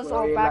de esto, gloves pero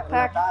or hoy en la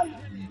backpack, tarde.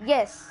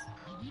 yes.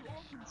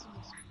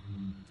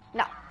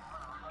 No.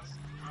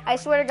 I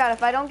swear to God,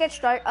 if I don't get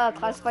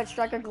classified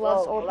striker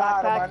gloves or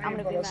backpack, I'm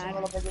gonna be Eso no es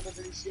mad. lo que yo te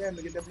estoy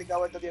diciendo. Yo te he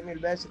explicado esto 10.000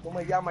 veces. Tú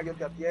me llamas, yo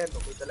te atiendo.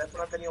 Mi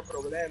teléfono ha tenido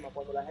problemas.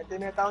 Cuando la gente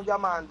me está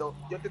llamando,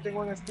 yo te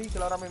tengo en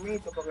speaker ahora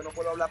mismo porque no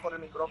puedo hablar por el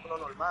micrófono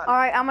normal. All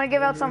right, I'm gonna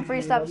give out some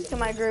free stuff to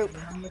my group.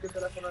 Déjame tu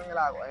teléfono en el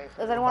agua,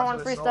 Does anyone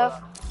want free soda.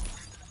 stuff?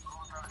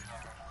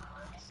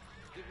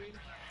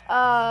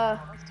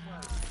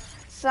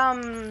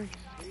 Some.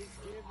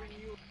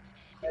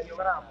 Medio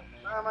gramo.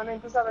 Nada,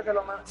 manín, tú sabes que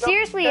lo más.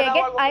 Seriously,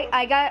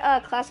 I got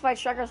a classified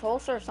striker's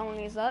holster if someone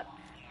needs that.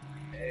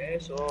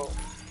 Eso.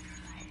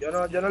 Yo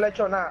no le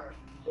echo nada.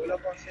 Yo lo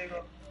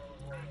consigo.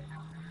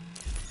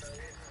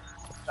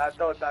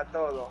 Está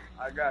todo.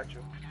 I got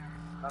you.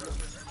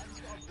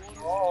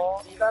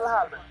 Oh, está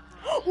la hammer.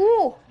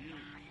 Ooh!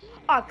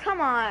 Oh,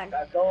 come on.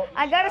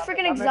 I got a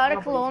freaking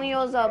exotic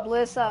colonials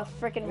bliss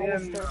freaking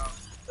holster.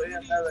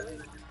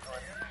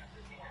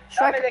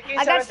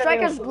 I got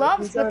striker's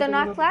gloves, but they're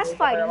not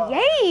classified.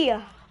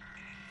 Yay!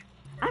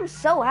 I'm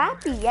so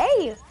happy.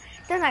 Yay!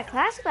 They're not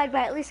classified,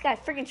 but at least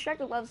got freaking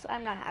striker gloves.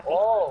 I'm not happy.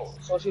 Oh,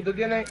 so si tú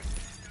tienes.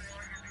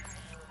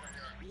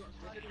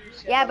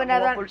 Yeah, but they're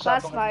not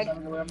classified.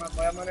 Voy a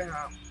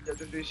manejar. Yo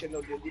te estoy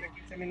diciendo 10,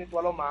 15 minutos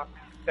a lo más.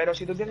 Pero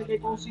si tú tienes que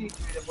ir con un sitio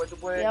y después tú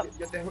puedes,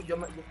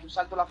 yo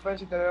salto la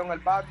fence y te veo en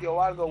el patio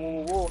o algo,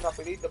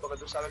 rapidito, porque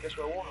tú sabes que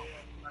eso es uno.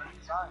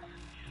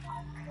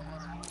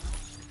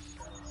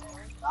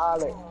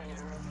 Dale.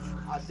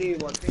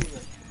 Activo.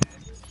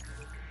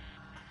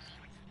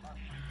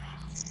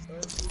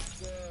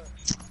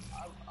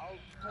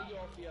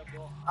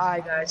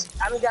 Alright guys,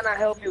 I'm gonna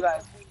help you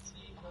guys.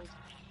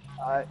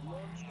 Alright.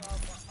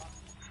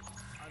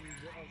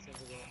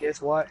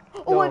 Guess what?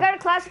 Oh, I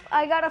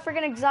got a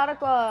freaking exotic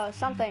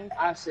something.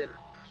 Acid,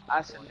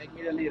 make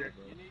me the leader.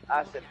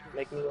 Acid,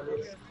 make me the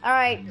leader. All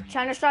right,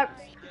 time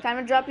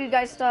to drop you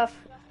guys stuff.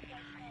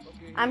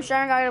 I'm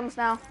sharing items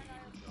now.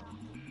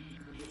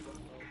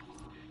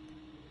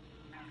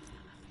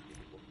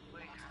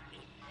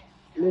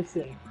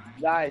 Listen,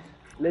 guys.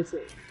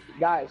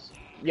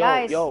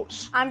 Yo.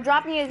 I'm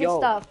dropping you this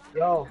stuff.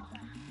 Yo.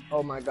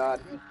 Oh my God.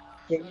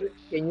 Can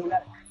you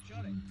let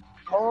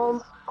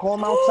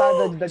come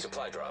outside the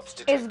Supply drops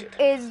detected.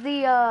 Is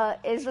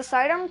the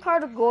sidearm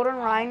card Golden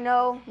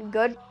Rhino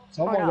good?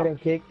 Someone getting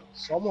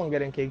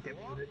kicked.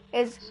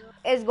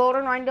 Is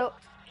Golden Rhino?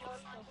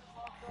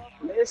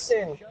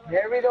 Listen,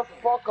 hurry the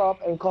fuck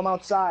up and come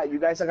outside. You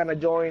guys are gonna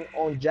join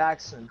on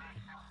Jackson.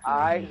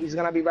 Alright, he's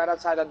gonna be right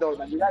outside the door.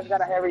 But you guys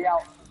gotta hurry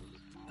out.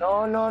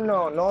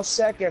 No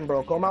second,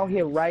 bro. Come out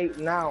here right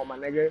now, my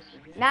nigga.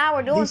 Now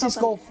we're doing this something. This is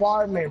called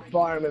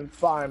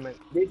farming.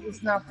 This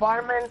is not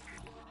farming.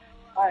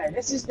 Alright,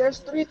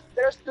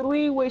 there's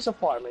three ways of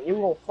farming. You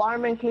go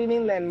farming,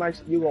 cleaning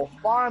landmarks. You go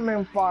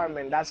farming.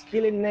 That's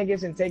killing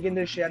niggas and taking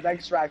their shit at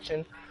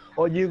extraction.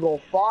 Or you go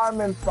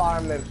farming.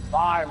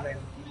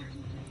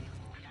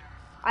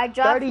 I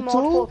dropped 32?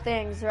 multiple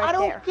things right there. I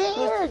don't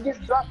care.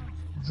 Just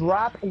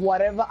drop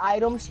whatever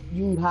items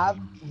you have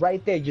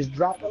right there. Just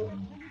drop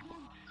them.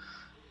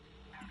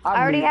 I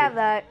already have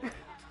that.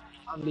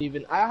 I'm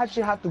leaving. I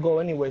actually have to go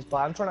anyways, but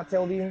I'm trying to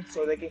tell them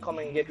so they can come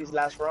and get this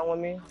last round with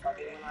me.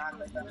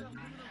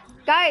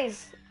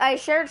 Guys, I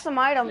shared some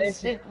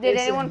items. Did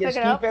anyone pick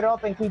it up? Keep it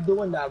up and keep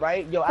doing that,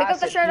 right? Yo, pick up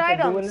the shared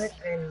items. Doing it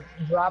and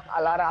drop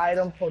a lot of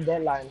items for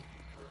deadline.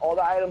 All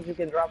the items you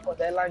can drop for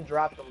deadline,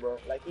 drop them, bro.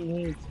 Like he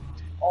needs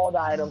all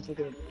the items you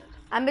can.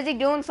 I'm busy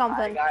doing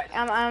something. Right,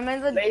 I'm in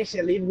the.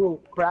 Leisha, leave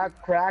group.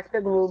 Crack the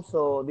group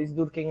so this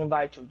dude can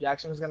invite you.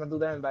 Jackson's gonna do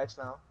the invites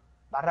now.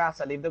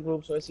 Barraza, leave the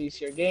group so it's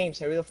easier. Games,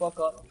 hurry the fuck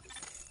up.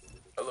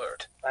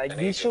 Alert. Like An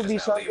this agent should is be now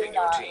something leaving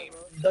your that team.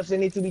 doesn't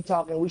need to be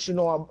talking. We should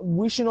know.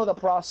 We should know the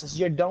process.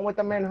 You're done with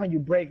the manhunt. You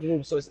break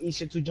rooms, so it's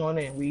easier to join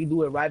in. We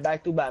do it right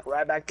back to back,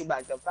 right back to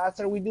back. The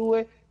faster we do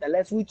it, the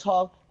less we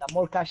talk, the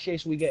more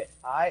cachets we get.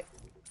 All right?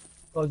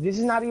 Because this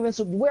is not even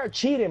so. We're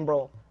cheating,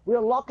 bro. We're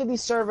locking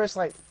these servers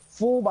like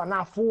full, but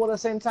not full at the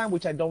same time,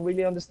 which I don't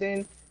really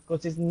understand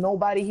because there's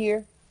nobody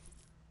here.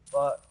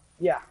 But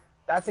yeah,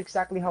 that's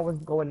exactly how it's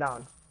going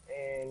down.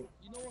 And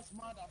You know what's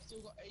mad? I've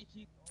still got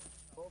 18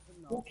 broken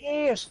now. who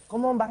cares?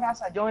 Come on,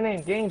 Barraza, join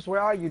in. James,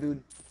 where are you,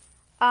 dude?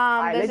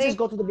 Alright, let's just Busy.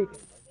 go to the beacon.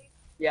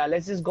 Yeah,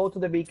 let's just go to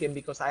the beacon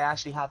because I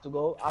actually have to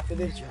go. After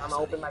this, I'm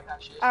gonna open my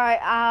caches. All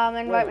right.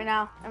 Invite Wait. me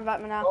now.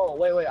 Invite me now. Oh,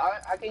 wait.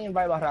 I can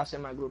invite Barraza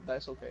in my group.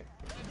 That's okay.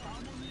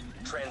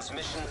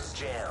 Transmissions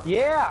jammed.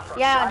 Yeah.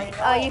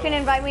 Yeah. You can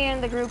invite me in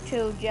the group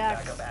too,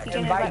 Jax. You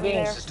can invite Invite me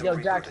there. games. Yo,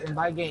 Jax,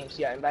 invite games.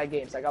 Yeah, invite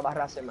games. I got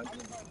Barraza in my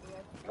group.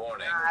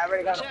 Warning. Nah, I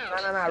already got him.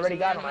 Watch out. No, I already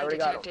got him. I There's a already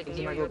got him. manhunt He's in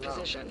detected my near your group now.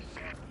 position.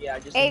 Yeah,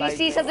 just Hey, if you invite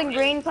see games. something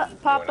green You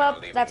pop are now up,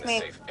 leaving that's the me.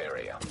 safe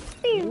area.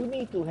 You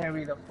need to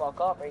hurry the fuck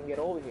up and get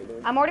over here,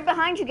 dude. I'm already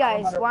behind you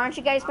guys. Why aren't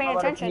you guys paying I'm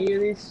about attention? to clear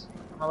this.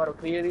 I'm about to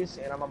clear this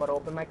and I'm about to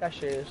open my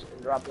caches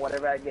and drop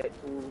whatever I get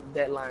to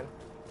deadline.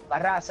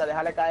 Barraza,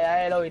 déjale caer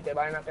a él y te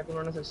vaina que tú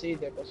no necesites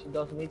because he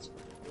does needs.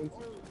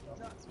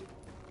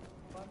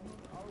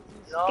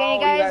 No, Can you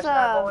guys,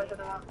 not going to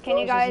the can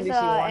you closest guys, DC,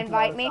 one to the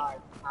invite other me? side.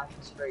 Nice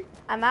and straight.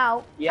 I'm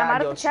out. Yeah, I'm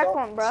out yo, of the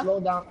checkpoint, bro. slow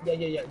down.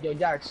 Yeah. Yo,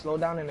 Jack, slow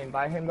down and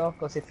invite him though,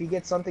 because if he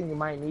gets something you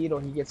might need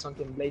or he gets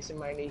something Blazing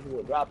might need, he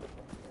will drop it.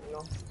 You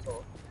know,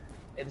 so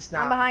it's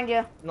not. I'm behind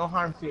you. No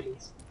harm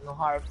feelings. No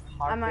harm.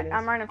 I'm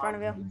feelings. right in front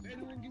of you. If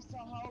anyone gets to a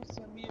house,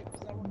 send me it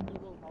because I want to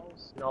build a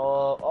house. No,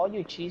 all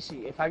you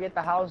cheesy. If I get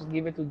the house,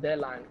 give it to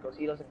Deadline because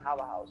he doesn't have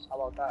a house. How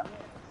about that?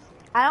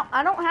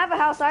 I don't have a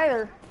house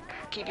either.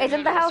 Keep your Isn't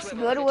head the on a house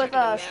swivel. good with Detected a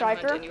a manhunt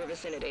striker? in your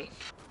vicinity.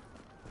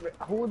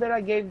 Who did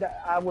I give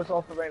that I was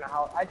offering a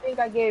house? I think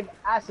I gave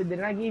Acid.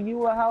 Didn't I give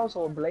you a house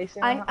or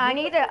Blazing? I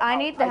need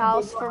the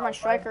house for my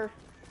striker.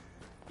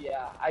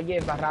 Yeah, I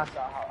gave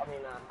Barraza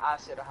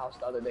Acid a house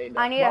the other day.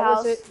 I need what a house.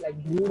 Was it?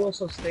 Like Brutal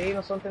Sustain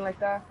or something like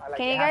that?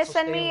 Can you guys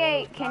send me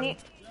a?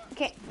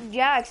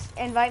 Jax,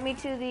 invite me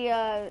to the.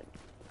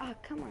 Oh,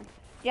 come on,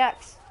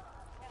 Jax.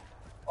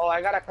 Oh,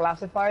 I got a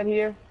classified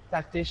here.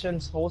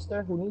 Tactician's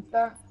holster. Who needs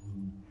that?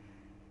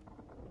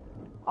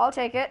 I'll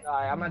take it.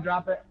 Alright, I'm gonna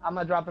drop it. I'm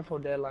gonna drop it for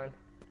Deadline.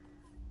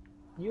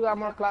 You got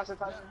more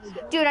classified?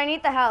 Dude, I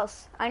need the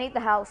house. I need the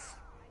house.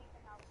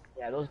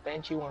 Yeah, those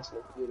benchy ones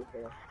look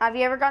beautiful. Have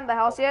you ever gotten the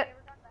house yet?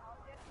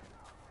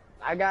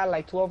 I got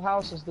like 12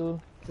 houses, dude.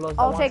 Plus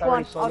the I'll ones take I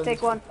already one. sold I'll in take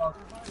this one. TikTok.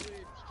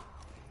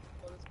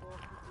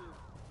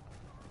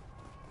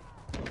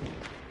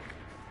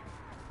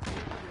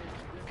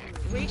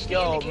 Reach the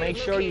Yo, indicated make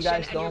sure you location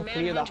guys and your don't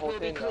clear the manhunt whole will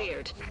be thing, though.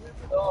 cleared.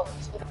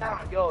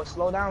 Yo,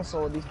 slow down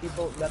so the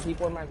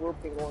people in my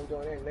group can go and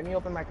join in. Let me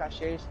open my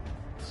caches.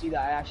 See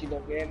that I actually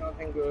don't get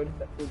nothing good.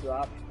 That will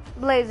drop.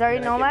 Blaze, are you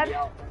Then I can be nomad?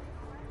 out.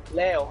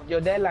 Leo,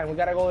 your deadline. We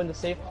gotta go in the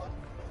safe.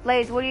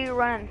 Blaze, what are you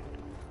running?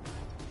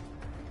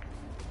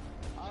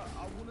 I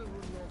wouldn't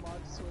run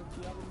nomad, so if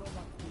you have a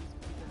nomad,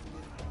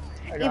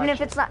 please. I got Even if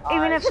you. it's not, even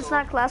Alright, if it's so,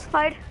 not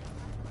classified.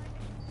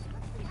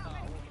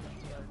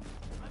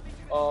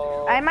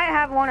 uh, I might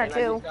have one or and I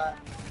two. just got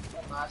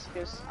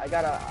Damascus. I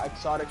got a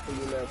exotic for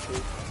you, Leo,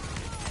 too.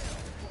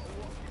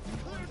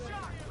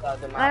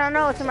 I don't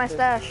know. It's in my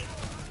stash.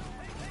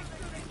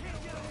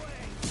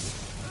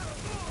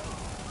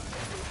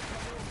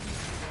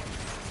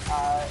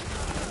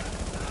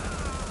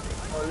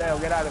 Oh, Leo,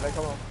 get out of there.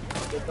 Come on.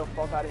 Get the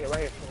fuck out of here. Right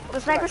here. The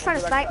sniper's trying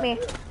to snipe me.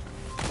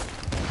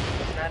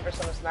 The sniper's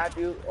trying to snipe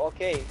you?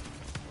 Okay.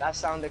 That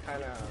sounded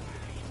kind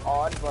of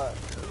odd, but...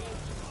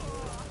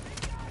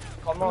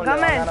 Come on, Leo.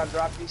 Come I in. gotta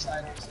drop these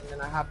items and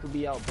then I have to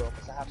be out, bro,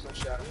 because I have some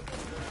shot.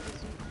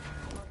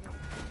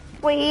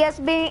 Wait, he has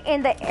to be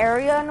in the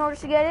area in order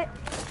to get it?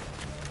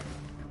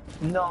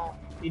 No,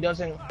 he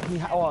doesn't.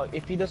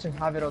 If he doesn't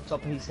have it on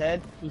top of his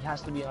head, he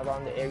has to be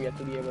around the area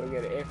to be able to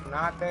get it. If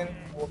not, then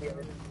we'll be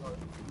able to.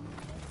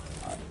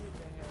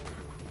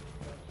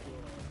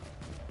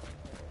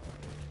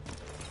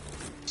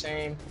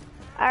 Same.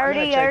 I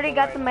already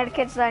got the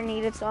medikits that I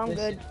needed, so I'm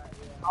Listen, good.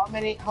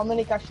 How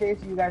many caches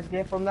do you guys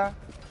get from that?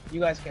 You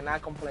guys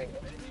cannot complain.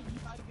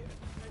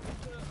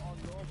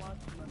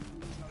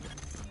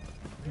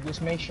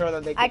 Just make sure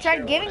that they. I can share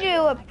tried giving one. you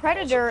a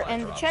predator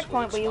and the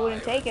checkpoint, but you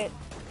wouldn't take it.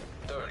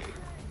 30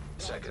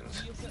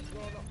 seconds.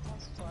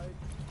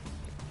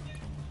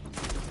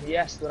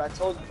 Yes, dude. I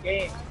told you,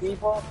 game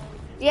people.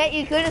 Yeah,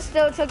 you could have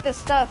still took the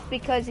stuff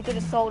because you could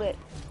have sold it.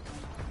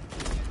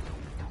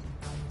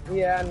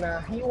 Yeah, nah.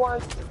 He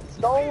wants.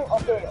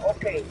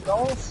 Okay.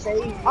 Don't say.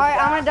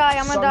 Alright, I'm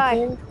gonna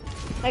die.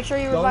 Make sure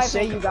you Don't revive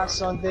say me. you got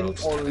something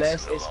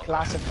unless it's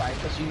classified,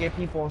 because you get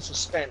people in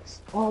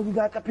suspense. Oh, you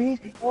got the piece?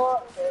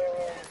 Oh,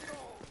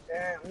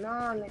 damn.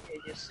 Nah, nigga,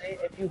 just say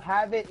it. If you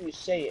have it, you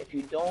say it. If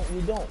you don't, you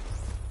don't.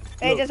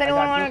 Hey, Look, does I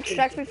anyone got want to this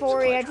extract piece. before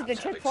we head to the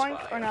checkpoint,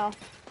 or no?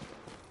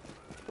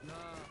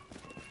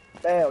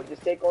 Leo,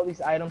 just take all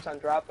these items I'm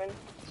dropping.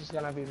 This is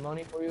gonna be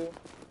money for you.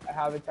 I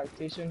have a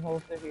tactician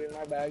holster here in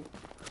my bag.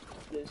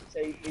 Just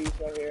take these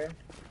right here.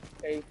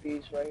 Take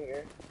these right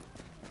here.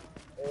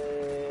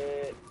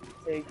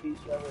 Take these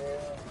right here.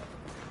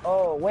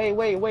 Oh, wait.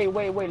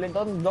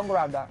 Don't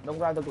grab that. Don't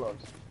grab the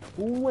gloves.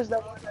 Who's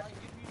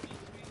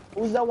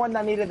the one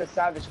that needed the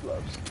savage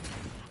gloves?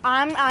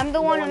 I'm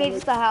the one who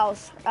needs the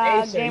house.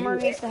 Acer, Gamer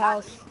you. needs the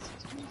house.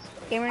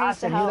 Gamer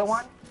needs the Acer, you the house.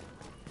 one?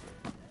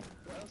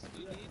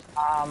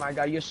 Oh my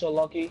god, you're so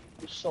lucky.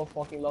 You're so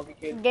fucking lucky,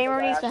 kid.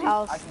 Gamer needs the I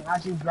house. can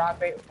actually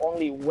drop it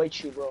only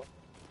with you, bro.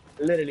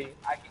 Literally,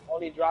 I can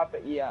only drop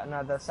it. Yeah,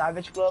 now the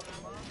savage gloves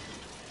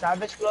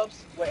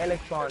were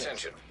electronics.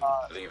 Attention.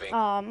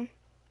 Leaving.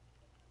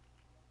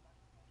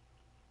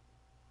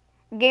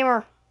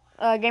 Gamer.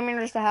 Gamer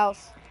needs the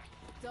house.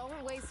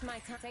 Don't waste my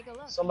time. Take a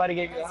look. Somebody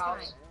gave you the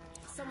house.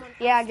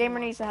 Yeah, Gamer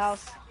needs the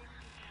house.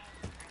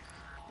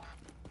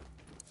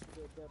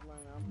 The deadline,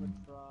 I'm gonna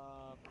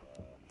drop.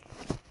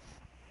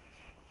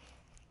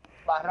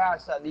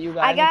 Barraza, do you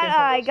got anything for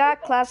I this?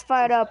 got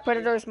classified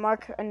Predator's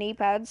Mark knee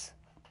pads.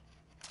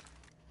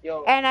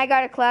 Yo, And I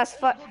got a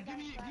classified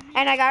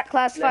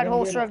Let him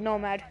holster get it. of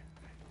Nomad.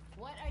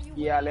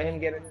 Yeah, let him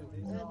get it.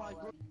 Oh my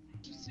god,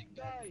 you sick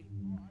guy.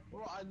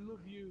 Bro, I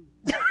love you.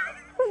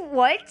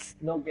 What?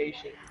 No gay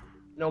shit.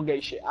 No gay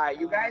shit. Alright,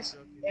 you guys,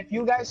 if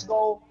you guys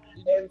go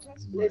and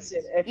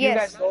listen, if you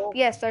guys go,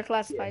 Yes, they're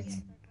classified.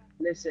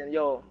 listen,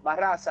 yo,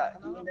 Barraza,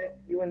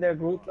 you in their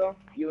group though?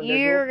 You in their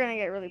You're group? gonna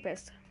get really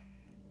pissed.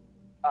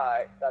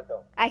 Alright, that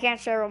though. I can't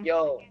share them.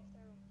 Yo,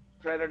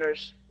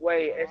 Predators,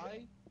 wait,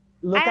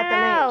 look I at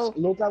the know. names.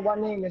 Look at what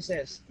name it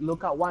says.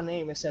 Look at what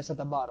name it says at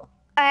the bottom.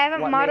 I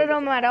haven't What modded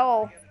name? them at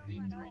all.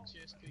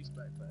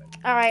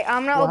 Alright,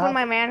 I'm gonna What open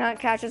my happened? manhunt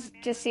couches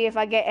to see if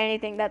I get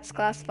anything that's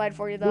classified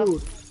for you though.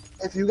 Dude,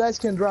 if you guys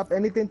can drop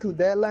anything to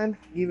Deadline,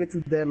 give it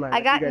to Deadline.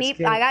 I got If you guys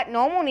I can't, got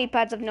normal knee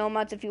pads of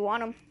Nomads if you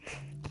want them.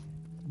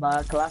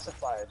 but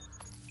classified.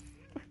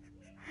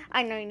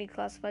 I know you need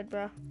classified,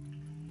 bro.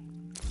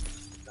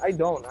 I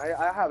don't.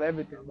 I have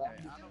everything. But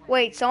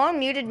Wait, someone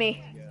muted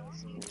me.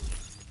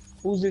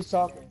 who's this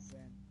talking?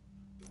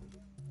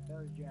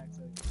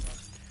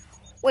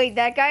 Wait,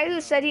 that guy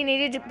who said he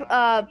needed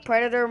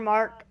Predator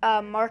Mark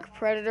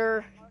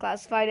Predator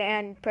classified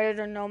and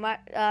Predator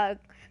Nomad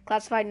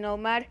classified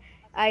Nomad.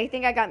 I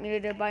think I got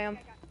muted by him.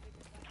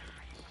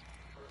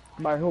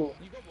 By who?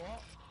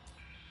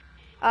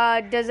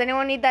 Does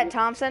anyone need that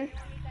Thompson?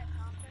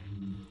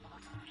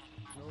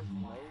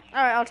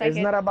 All right, I'll take It's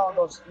it. not about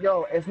those.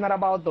 Yo, it's not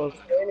about those.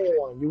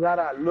 Anyone. You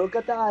gotta look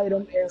at the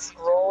item and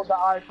scroll the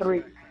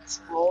R3.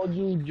 Scroll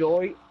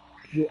you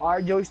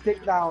R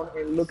joystick down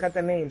and look at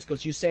the names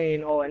because you're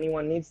saying, oh,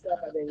 anyone needs stuff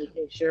and then you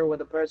can share with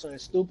the person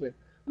is stupid.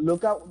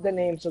 Look at the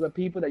names of the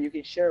people that you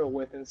can share it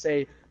with and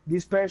say,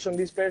 this person, and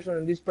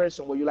this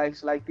person, would you like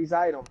this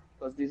item?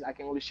 Because this I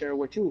can only share it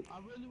with you.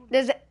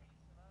 Does it?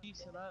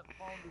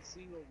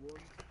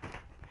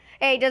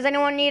 Hey, does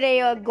anyone need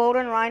a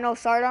golden rhino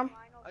sidearm?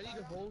 I need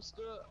a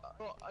holster.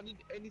 I need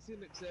anything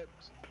except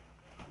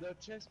the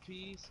chest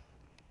piece,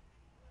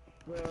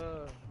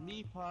 the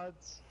knee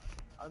pads,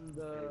 and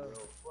the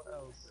what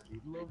else?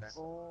 Gloves.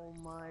 Oh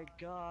my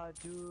god,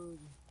 dude.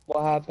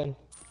 What happened?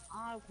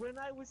 When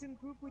I was in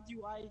group with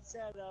you, I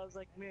said I was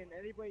like, man,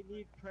 anybody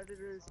need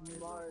Predator's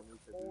Mark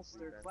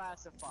holster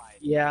classified?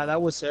 Yeah,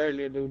 that was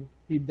earlier, dude.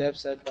 He dev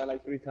said that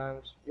like 3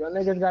 times. You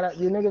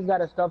niggas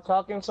gotta stop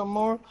talking some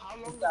more. How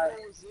long And ago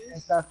was this?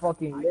 and start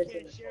fucking I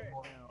listening. can't share it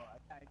now.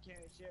 I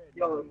can't share it.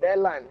 Yo,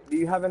 Deadline, do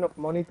you have enough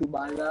money to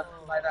buy that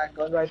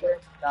gun right there?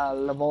 That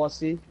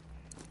Lavoisi?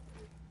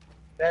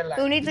 Deadline.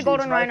 Who needs you a see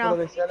golden which rifle rhino?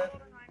 they selling?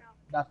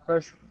 That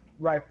first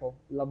rifle.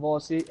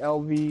 Lavoisi,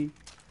 LVAC,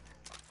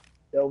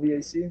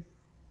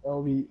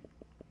 LV.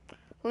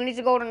 Who needs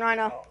a golden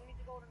rhino?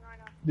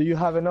 Do you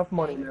have enough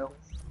money, Leo?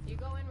 You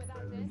go in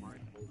without this?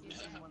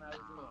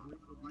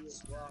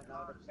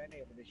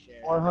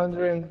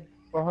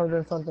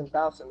 400 something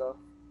thousand though.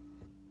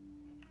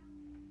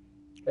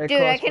 It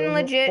Dude, I costs can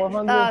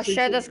legit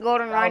share this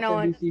golden rhino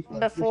 460,000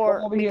 before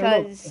Just go over here and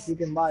look because if you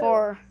can buy it.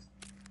 for.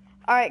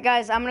 All right,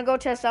 guys, I'm gonna go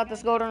test out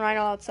this golden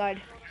rhino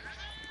outside.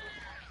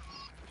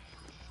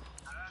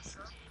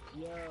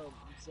 Yo,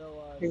 so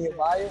Can you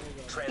buy it?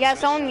 Yeah,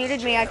 someone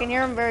muted me. I can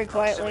hear him very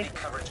quietly.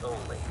 Coverage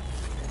only.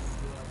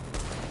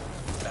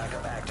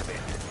 Backup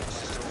activated.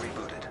 System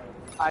rebooted.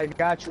 I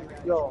got you.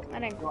 Yo, I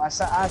didn't. I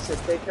said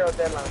take care of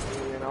Deadline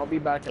for me and I'll be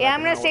back in Yeah, like I'm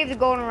an gonna hour. save the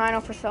golden rhino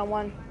for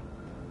someone.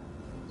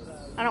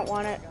 I don't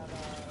want it.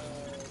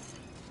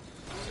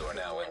 You are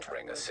now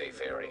entering a safe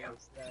area.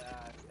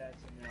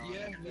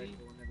 yeah, me.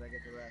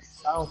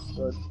 Sounds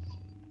good.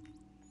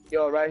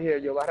 Yo, right here,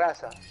 yo,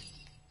 Barraza.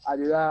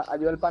 Ayuda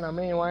al pana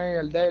mío ahí,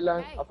 el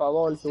Deadline, a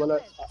favor,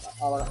 súbele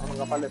a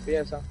una par de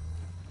piezas.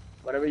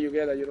 Whatever you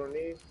get that you don't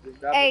need, just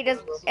grab Hey,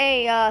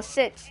 it.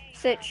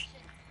 Sitch.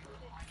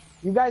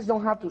 You guys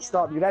don't have to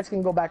stop. You guys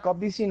can go back up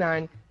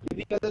DC9,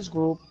 you get this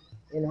group,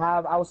 and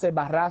have, I would say,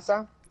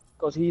 Barraza,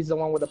 because he's the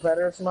one with the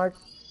Predator Smart.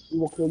 He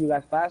will kill you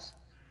guys fast.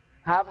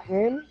 Have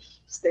him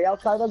stay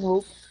outside the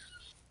group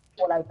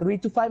for like 3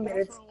 to 5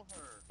 minutes,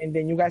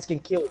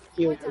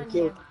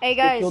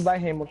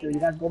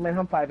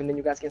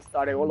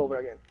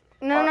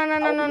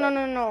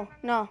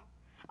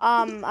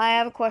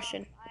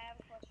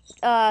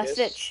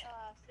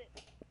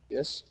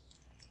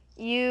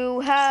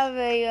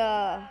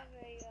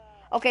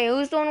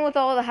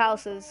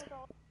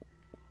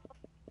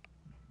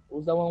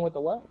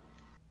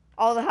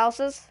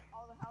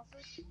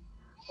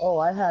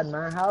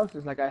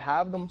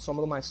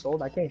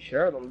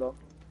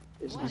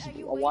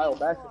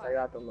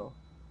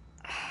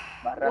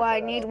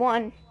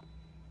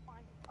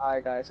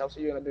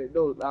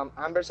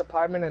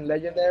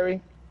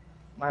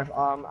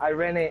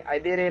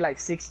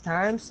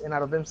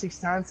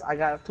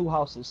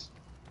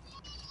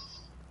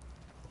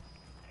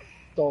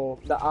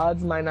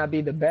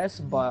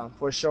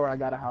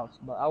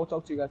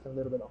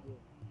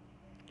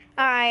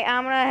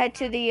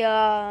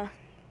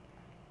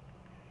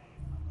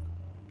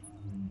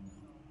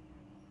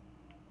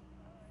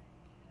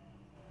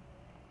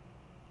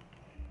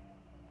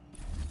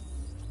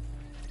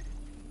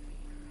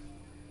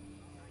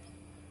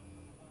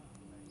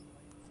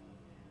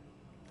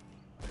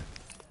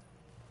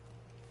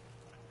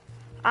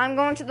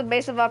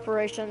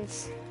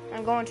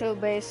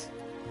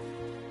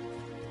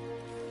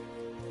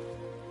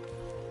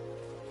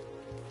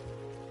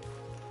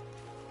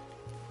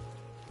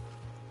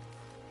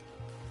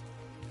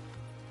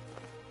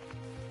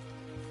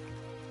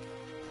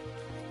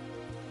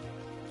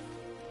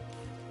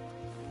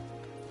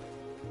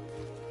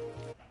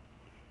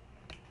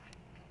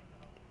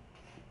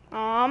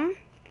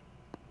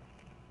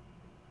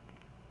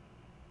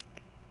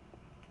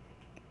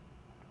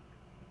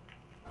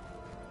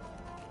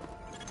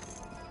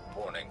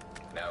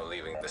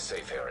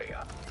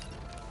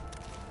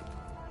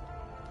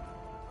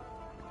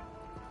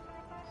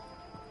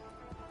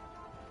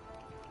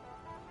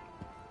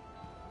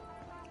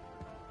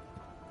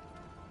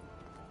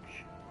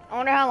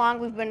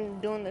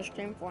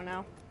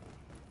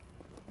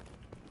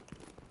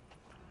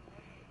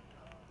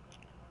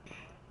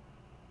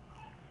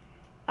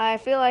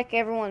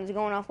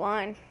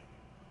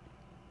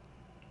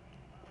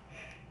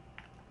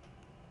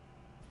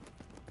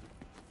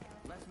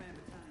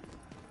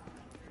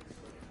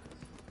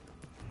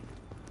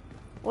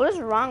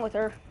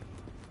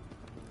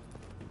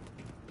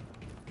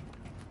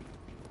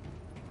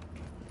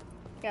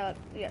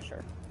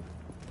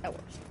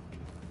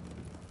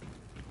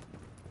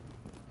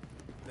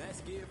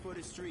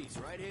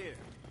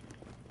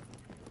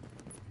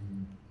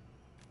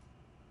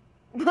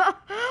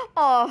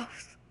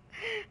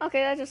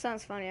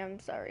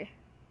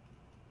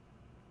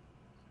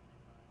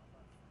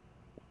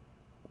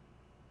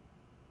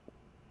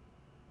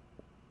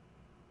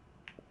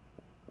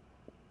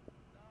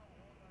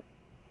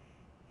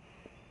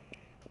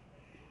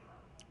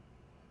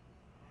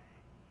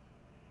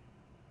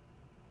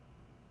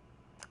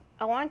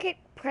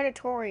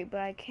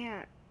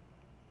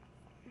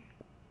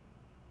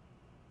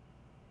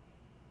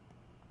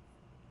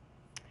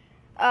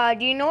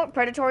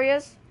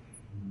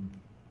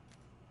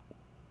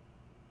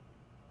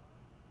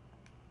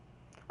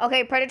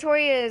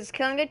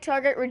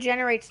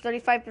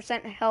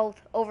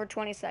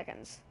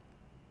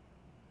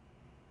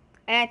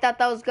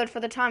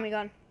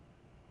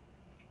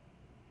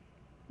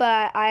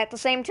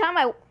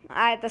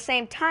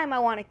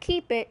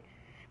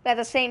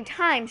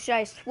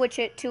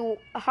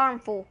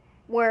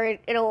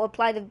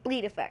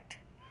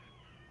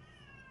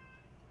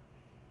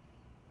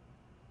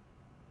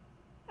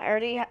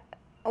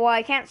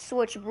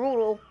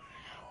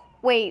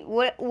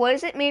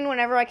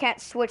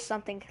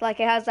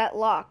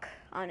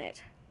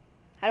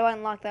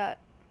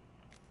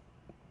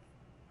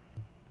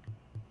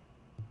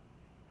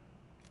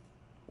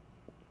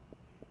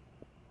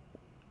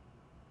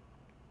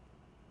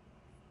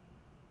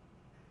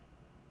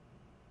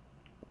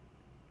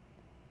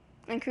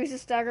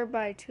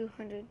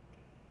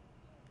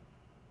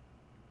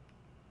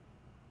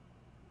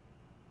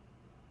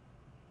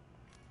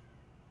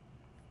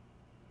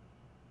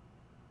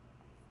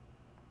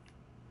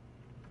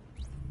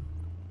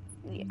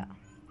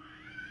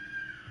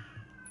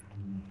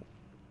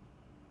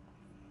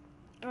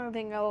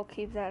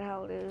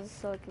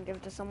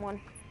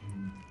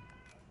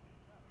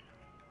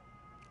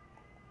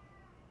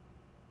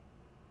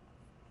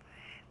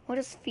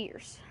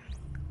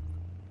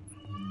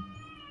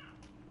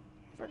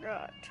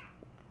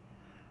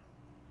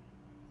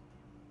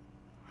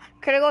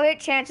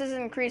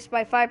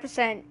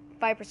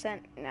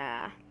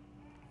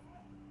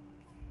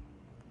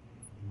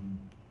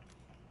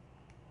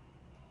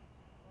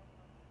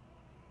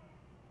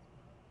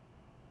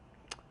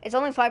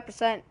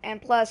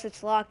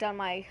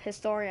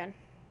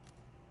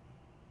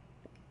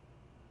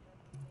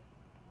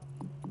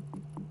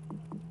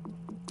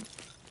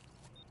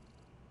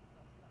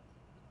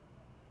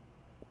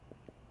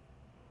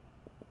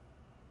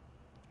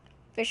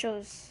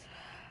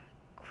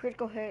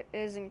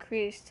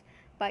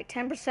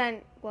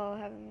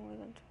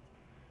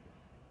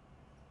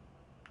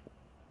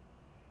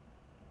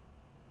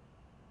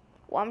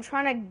 Well, I'm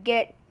trying to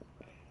get.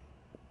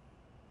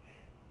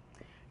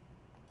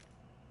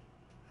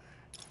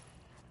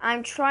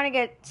 I'm trying to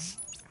get.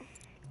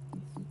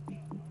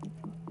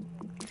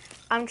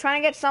 I'm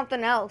trying to get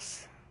something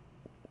else,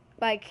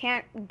 but I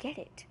can't get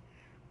it.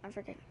 I'm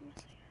forgetting.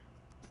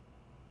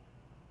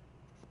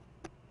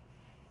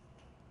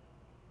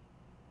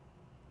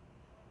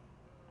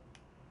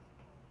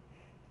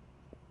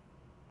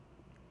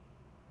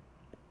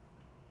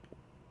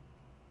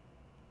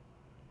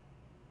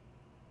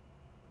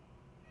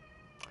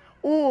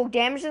 Ooh,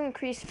 damage is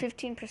increased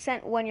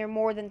 15% when you're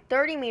more than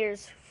 30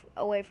 meters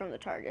away from the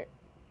target.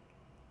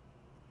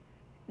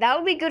 That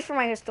would be good for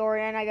my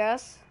historian, I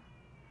guess.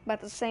 But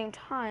at the same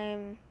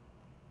time,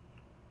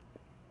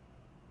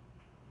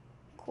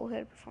 cool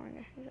hit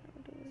performing.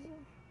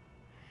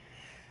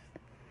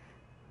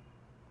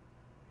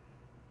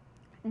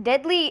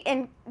 Deadly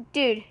and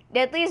dude,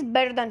 deadly is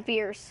better than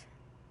fierce.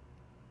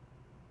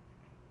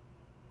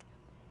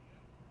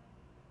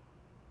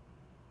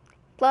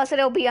 Plus,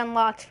 it'll be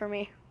unlocked for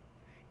me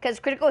because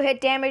critical hit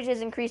damage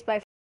is increased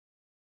by,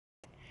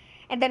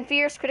 and then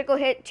fierce critical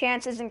hit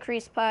chance is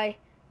increased by.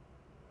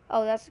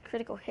 Oh, that's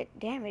critical hit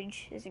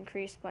damage is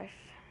increased by.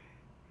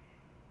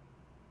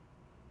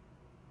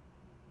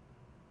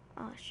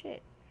 Oh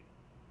shit.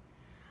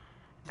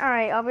 All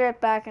right, I'll be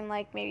right back in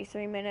like maybe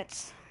 3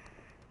 minutes.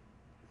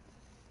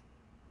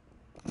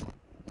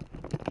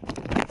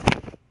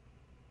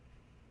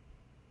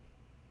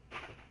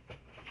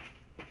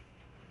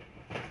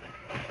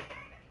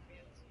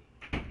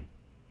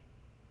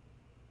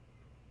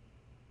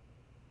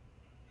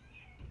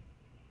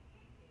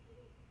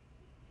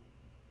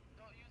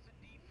 Don't use the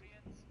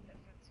defense,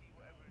 FNC,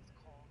 whatever it's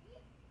called.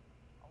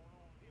 I want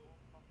to be one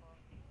papa.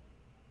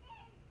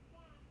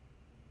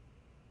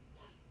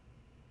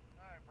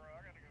 Alright, bro,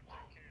 I gotta go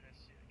take care of that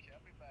shit. Okay,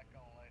 I'll be back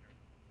on later.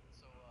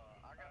 So,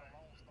 I got a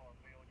Lone Star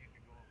build you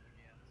could go up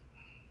against.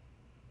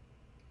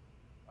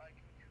 Alright,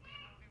 can we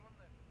 1v1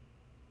 then?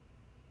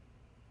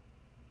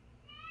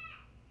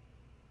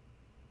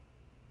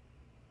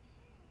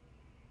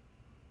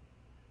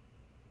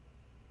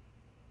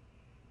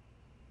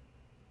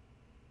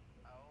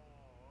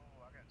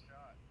 Oh, I got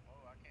shot.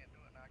 Oh, I can't do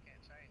it now. I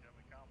can't change. I'm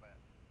in combat.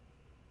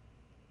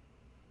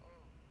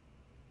 Oh.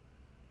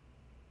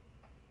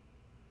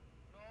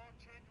 No,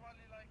 change while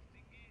you like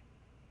thingy.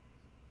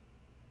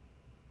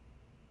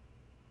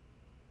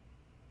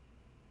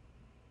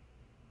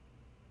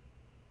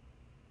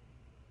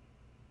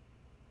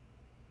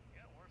 You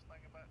know the worst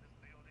thing about this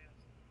build is?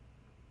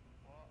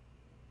 What?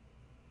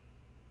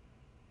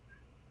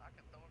 I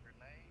can throw a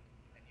grenade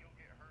and you'll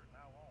get hurt and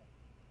I won't.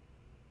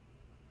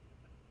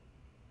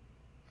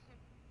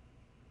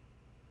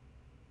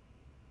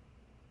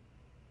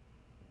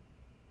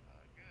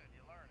 Good,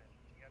 you're learning.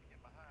 You gotta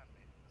get behind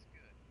me. That's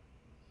good.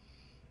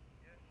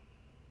 Yeah.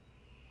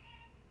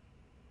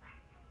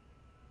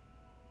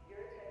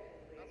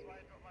 That's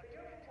why I dropped my 2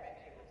 HP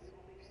and you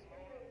will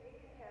slower.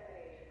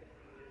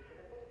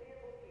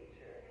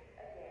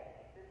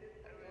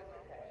 Anyways,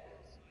 I'm gonna go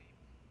to sleep.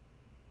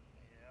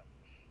 Yep.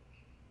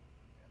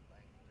 Got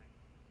things to do.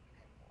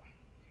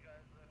 You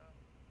guys, you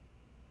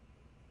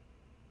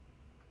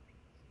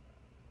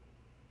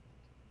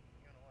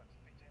gonna watch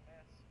PJ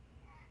Masks?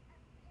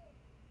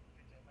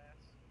 PJ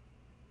Masks?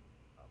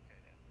 Okay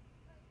then.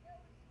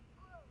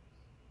 No.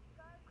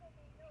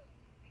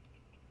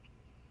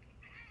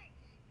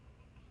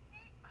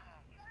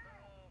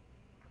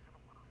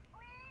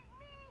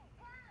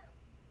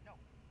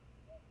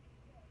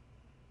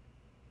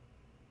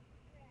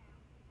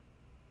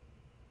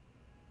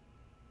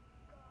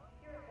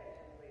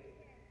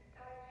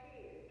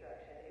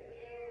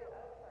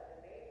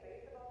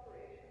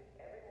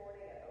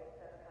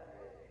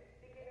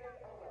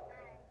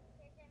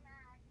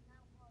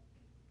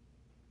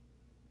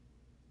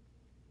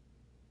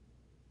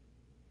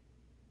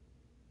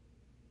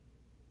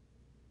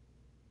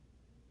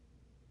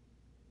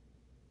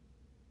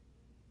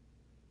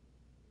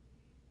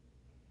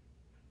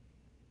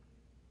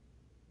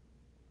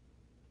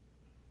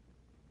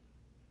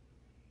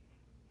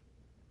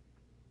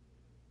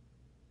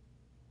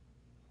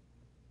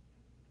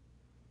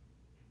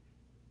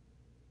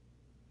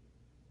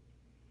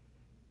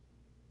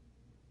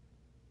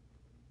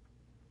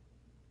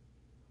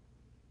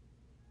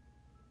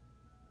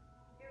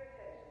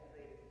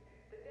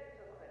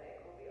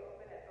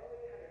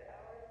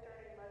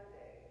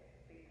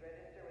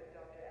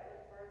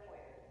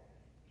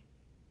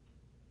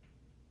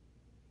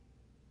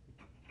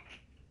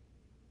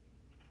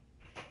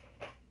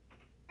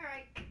 All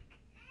right.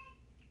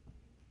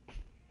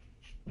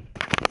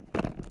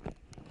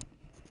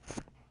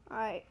 All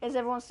right. Is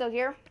everyone still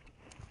here?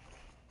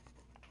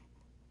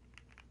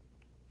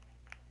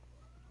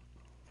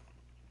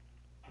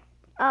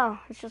 Oh,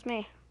 it's just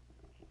me.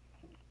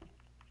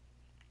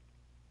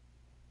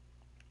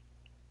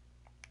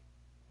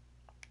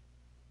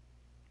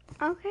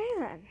 Okay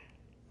then.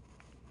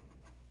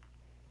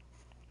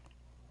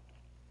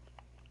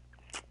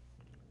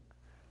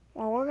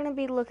 Well, we're gonna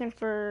be looking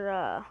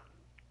for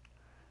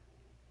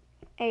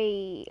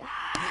a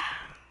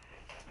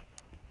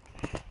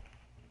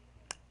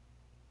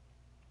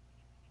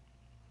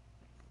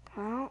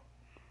Well,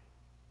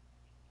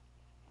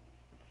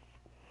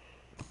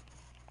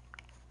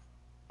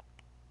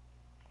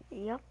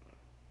 yep.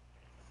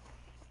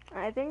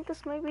 I think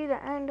this might be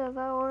the end of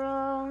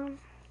our,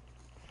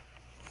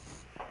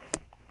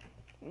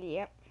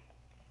 yep.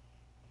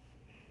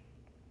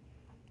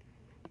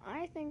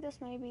 I think this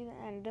may be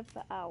the end of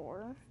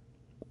our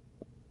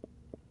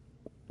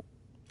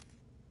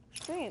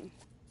stream.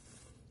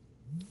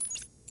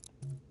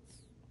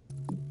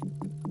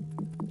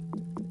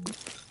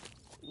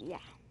 Yeah.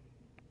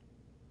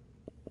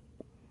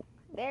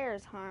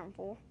 There's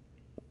harmful.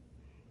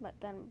 But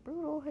then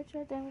brutal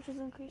headshot damage is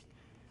increased.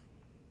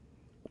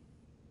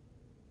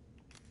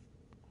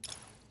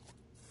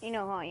 You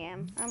know how I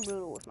am. I'm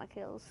brutal with my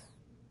kills.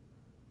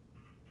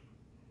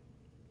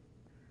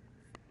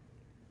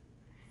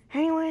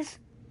 Anyways.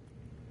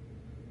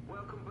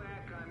 Welcome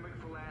back. I'm Rick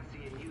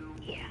Falassi, and you,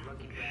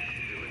 lucky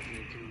bastards, are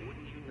listening to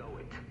Wouldn't You Know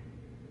It.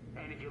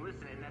 And if you're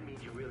listening, that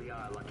means you really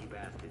are a lucky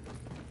bastard.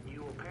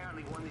 You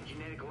apparently won the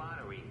genetic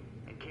lottery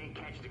and can't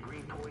catch the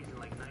green poison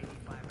like 95%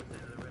 of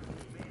the rest of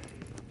humanity.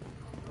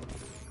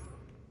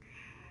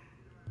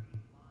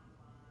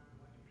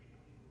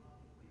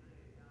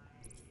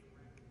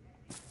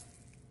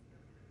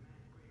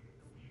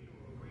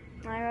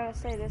 I gotta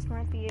say, this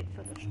might be it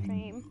for the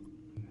stream.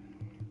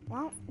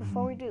 Well,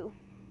 before we do,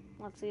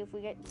 let's see if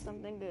we get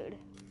something good.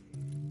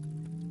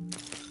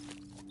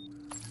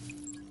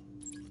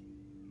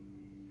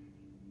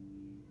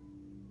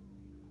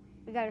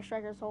 We got a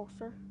striker's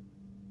holster.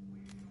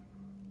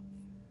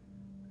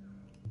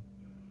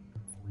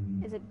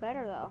 Is it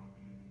better though?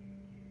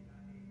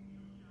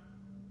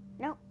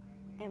 No,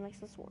 it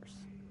makes us worse.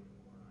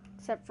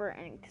 Except for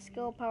any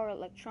skill power,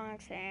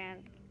 electronics,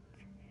 and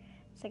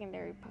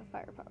secondary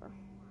firepower.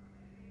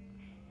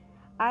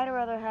 I'd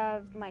rather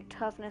have my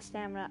toughness,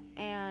 stamina,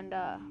 and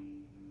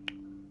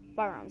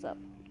firearms up.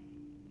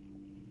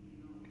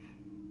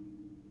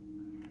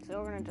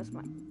 So we're gonna just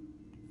you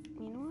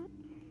know what?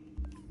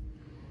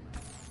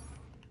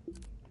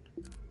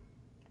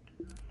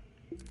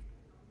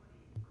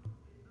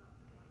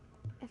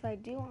 If I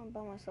do want to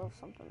buy myself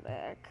something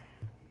back,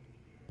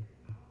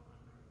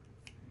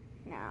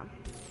 nah.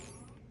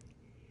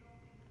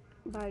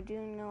 But I do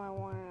know I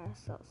want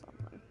to sell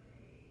something.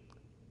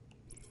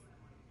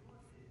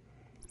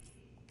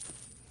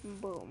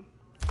 Boom.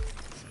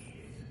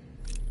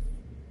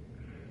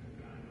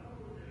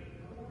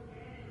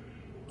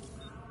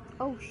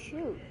 Oh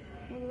shoot,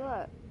 look at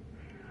that.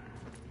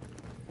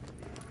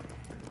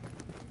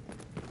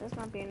 This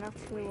might be enough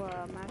to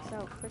max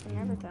out freaking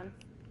everything.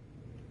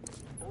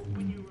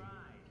 Open your eyes.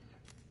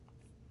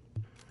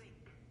 Think.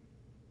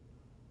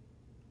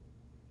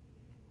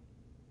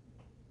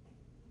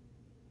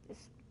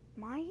 This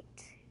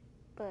might,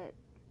 but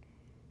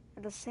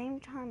at the same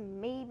time,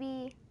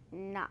 maybe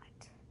not.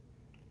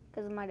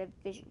 Because it might have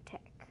vision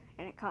tech,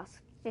 and it costs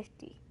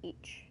 50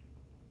 each.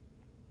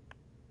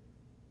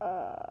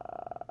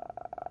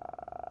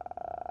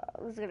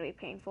 This is gonna be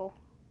painful.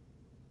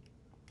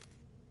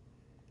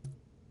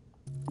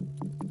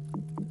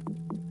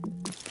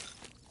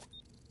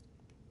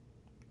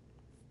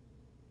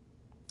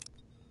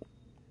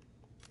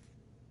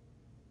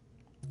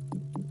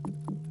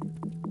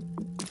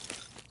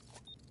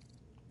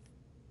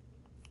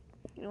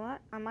 You know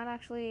what? I might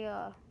actually,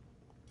 I'm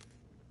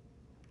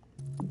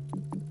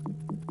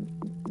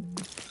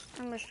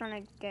just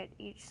trying to get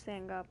each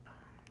thing up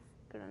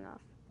good enough.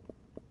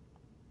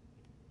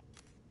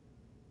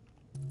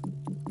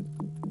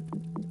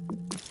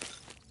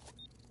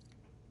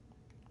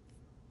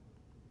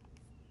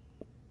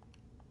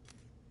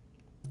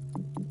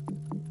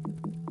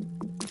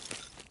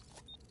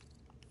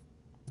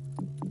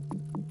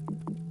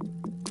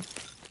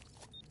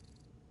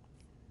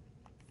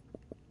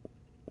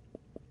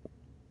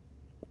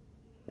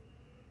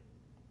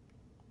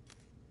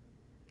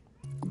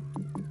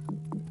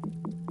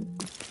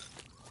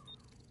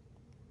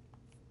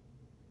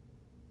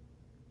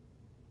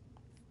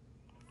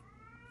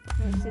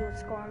 Let's see what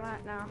score I'm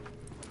at now.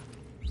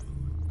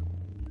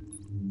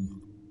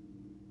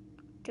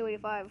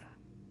 285.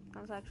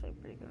 That's actually a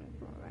pretty good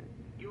improvement.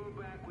 You're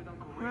back with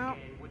Uncle Rick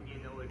and Wouldn't You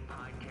Know It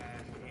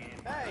podcast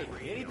and Hey,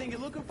 anything you're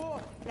looking for?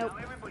 Nope.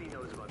 Now everybody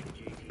knows about the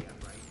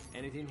JTF, right?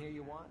 Anything here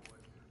you want?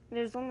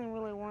 There's only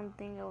really one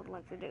thing I would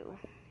like to do.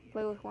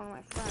 Play with one of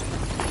my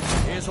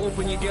friends. Here's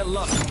hoping you get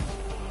lucky.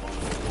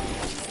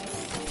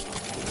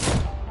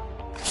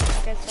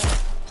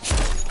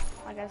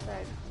 Like I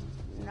said,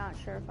 not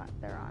sure if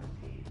they're on.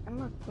 And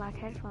look, black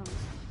headphones.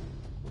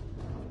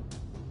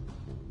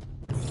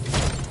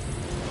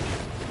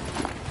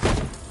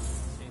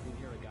 Anything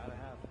here I gotta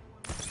have?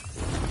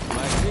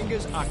 My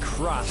fingers are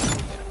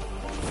crossed.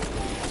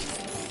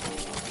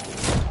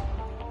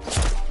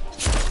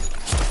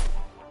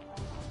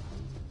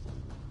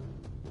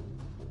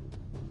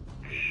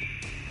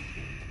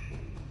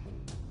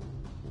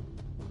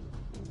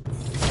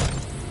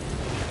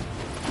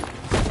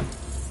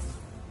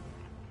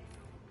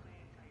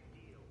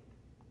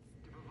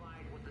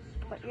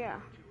 But yeah.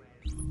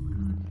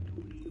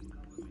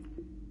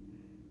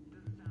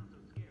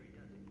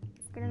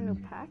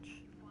 new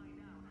patch?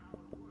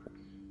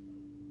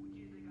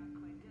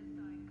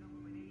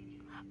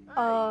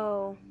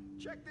 Oh,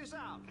 Check this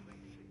out.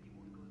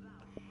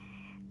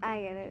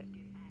 I get it.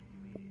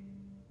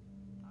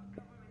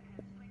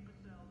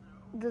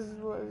 This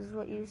is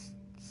what you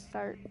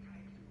start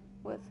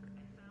with.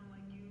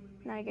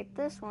 Now you get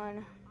this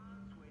one.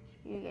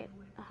 You get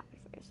a happy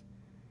face.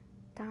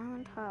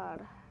 Down Todd.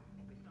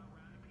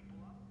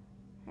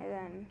 And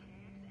then,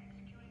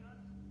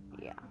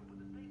 yeah.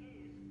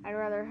 I'd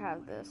rather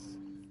have this.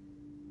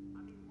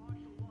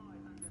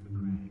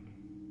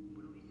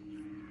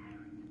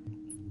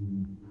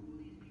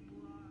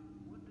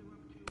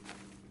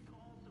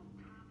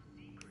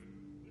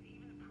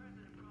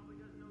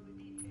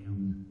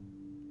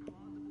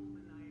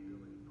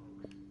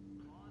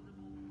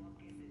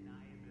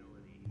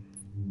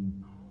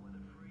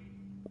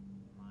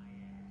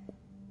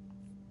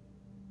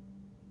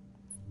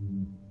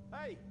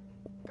 Hey,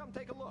 come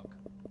take a look.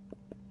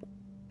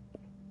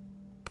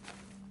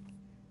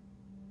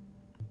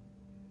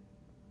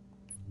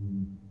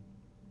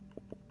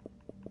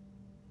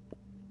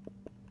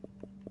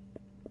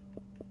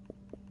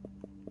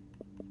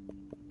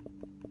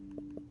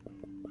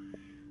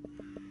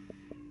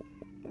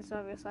 It's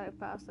obvious I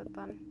passed it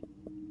then.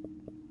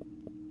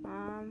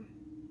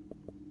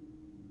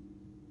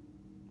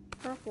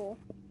 Purple.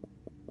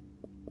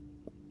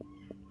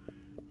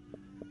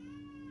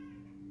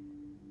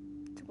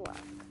 To black.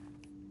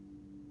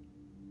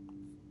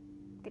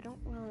 They don't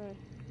really...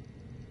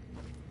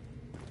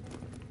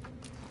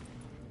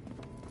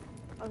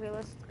 Okay,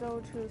 let's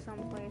go to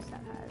some place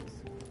that has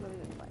really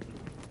good lighting.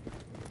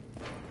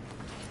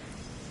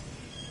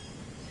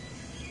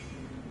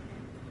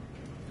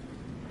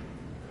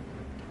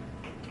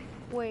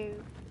 Wait.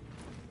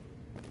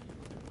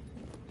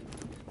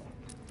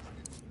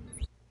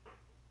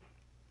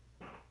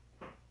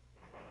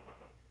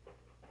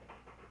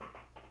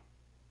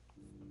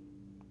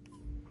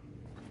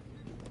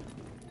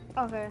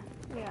 Okay,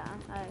 yeah,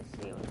 I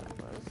see what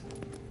that was.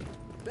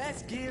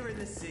 Best gear in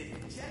the city.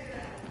 Check it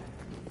out.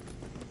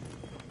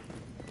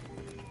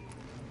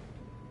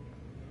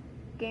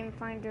 Game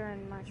Finder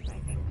and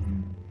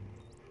Matchmaking.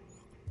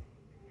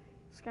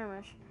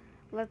 Skirmish.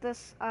 Let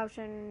this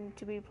option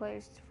to be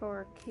placed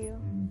for Q.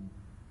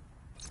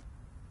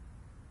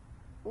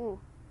 Ooh.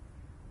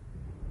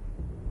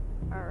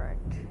 Alright.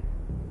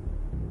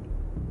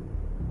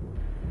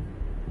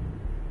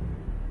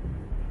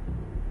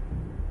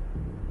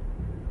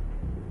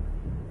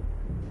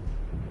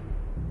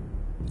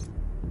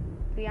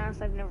 To be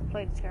honest, I've never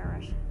played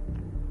Skirmish.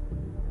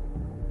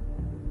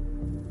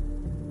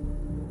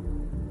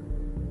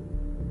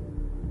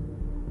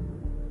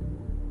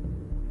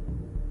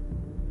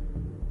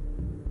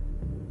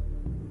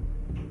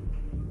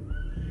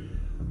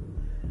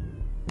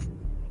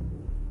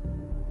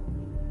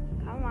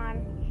 Come on.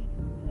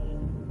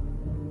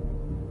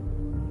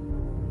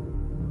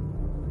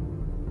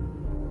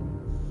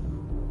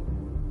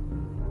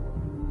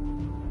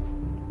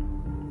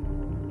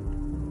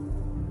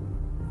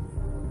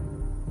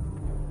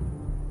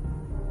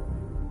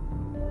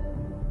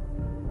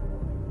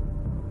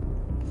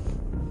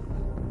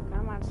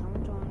 Come on,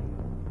 someone join.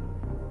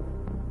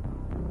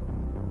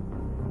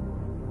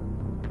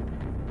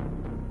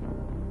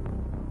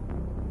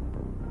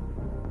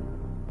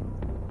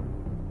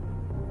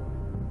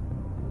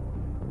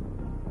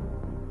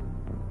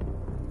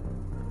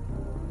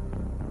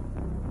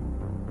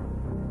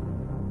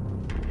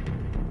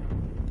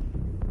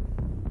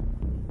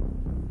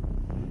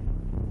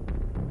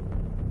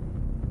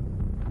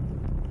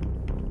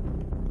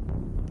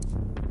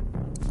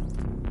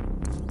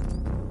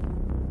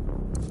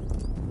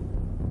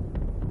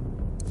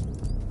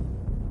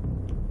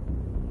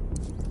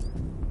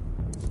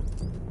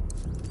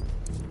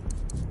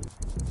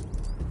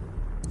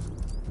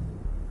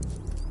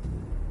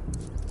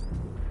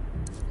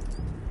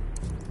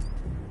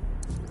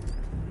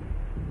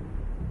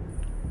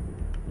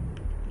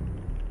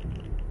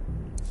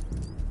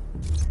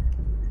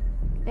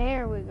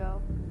 There we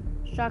go.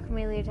 Shock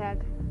melee attack.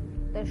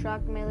 The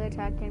shock melee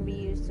attack can be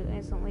used to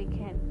instantly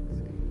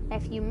cancel.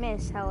 If you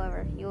miss,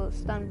 however, you will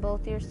stun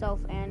both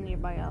yourself and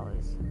nearby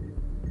allies.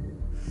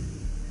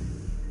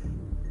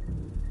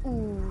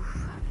 Ooh.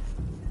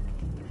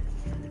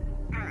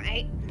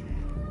 Alright.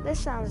 This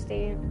sounds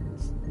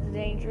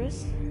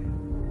dangerous.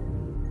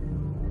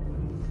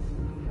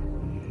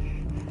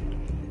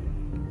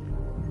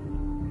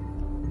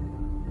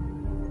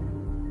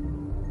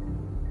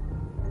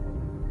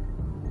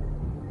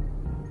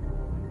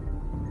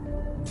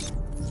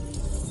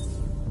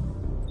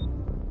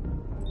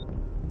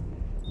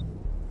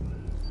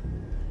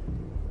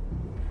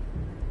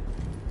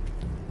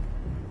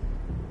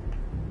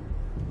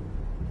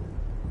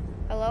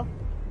 Hello?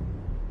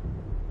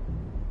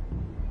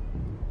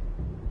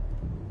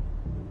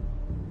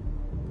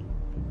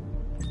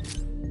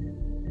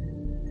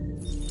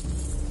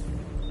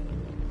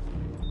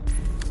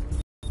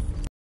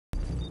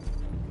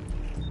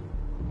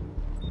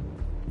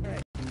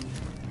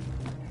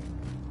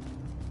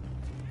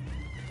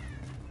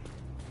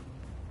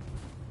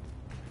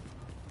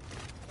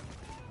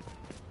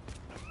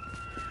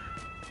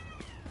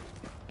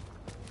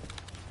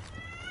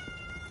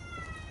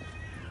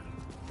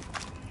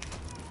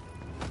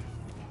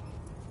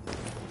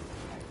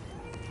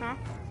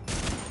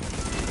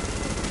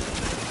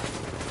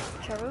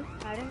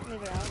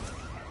 Leave it out.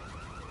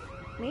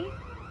 Me?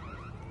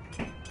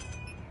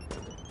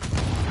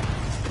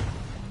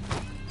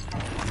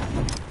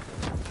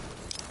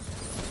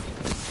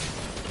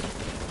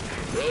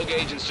 Rogue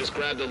agents just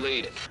grabbed the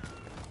lead.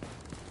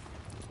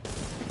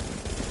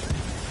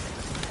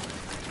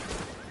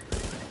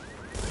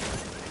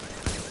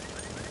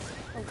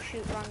 Oh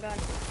shoot, wrong gun.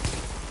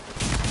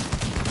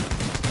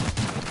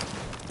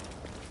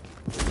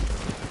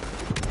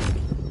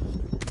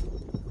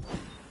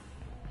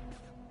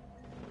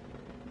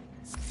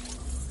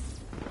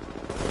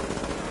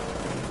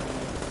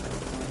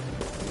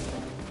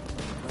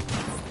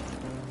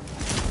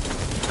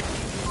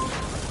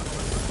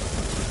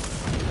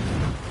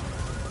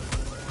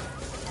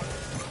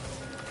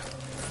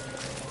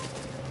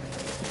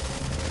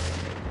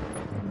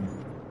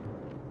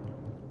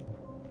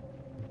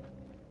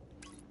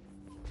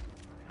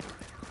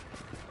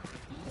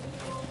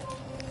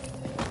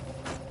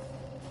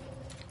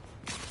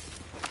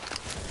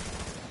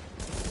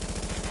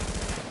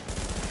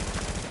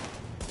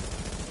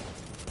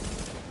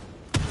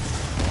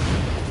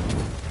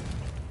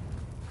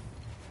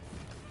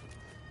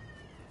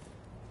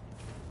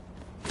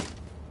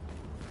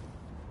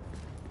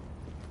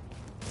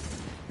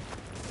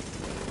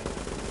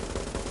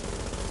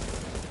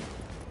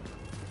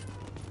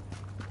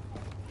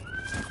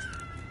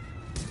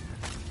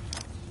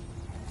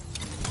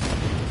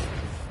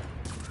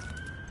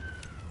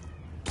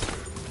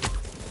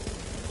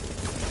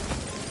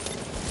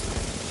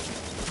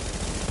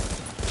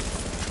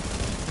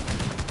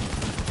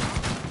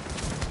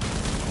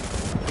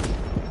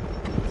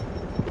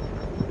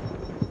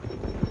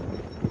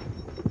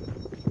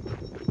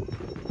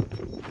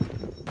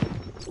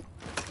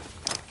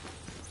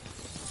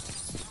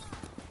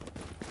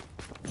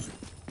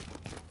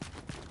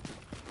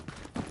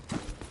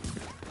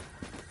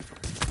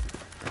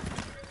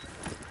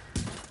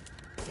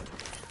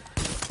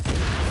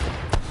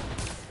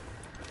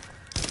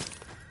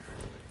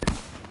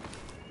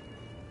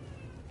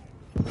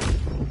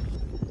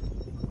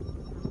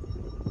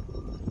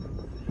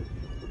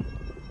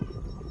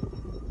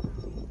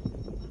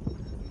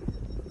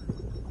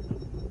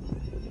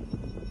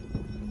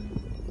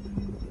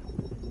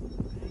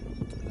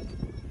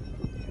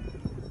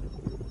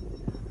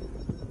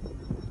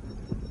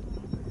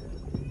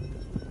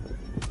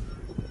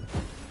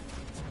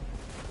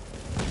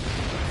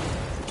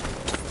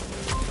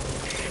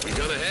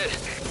 Gun ahead.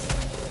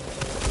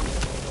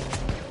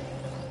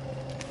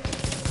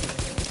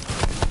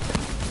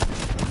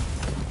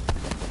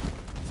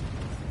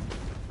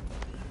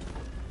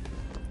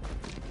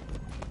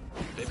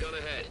 They've gone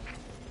ahead.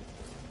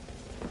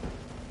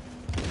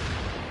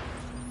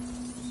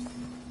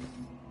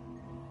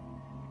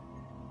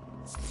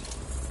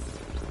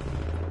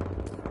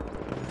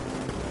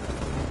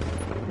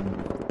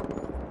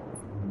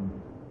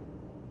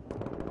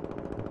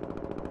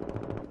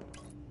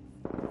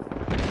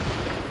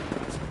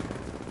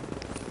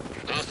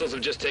 Hostiles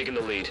have just taken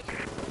the lead.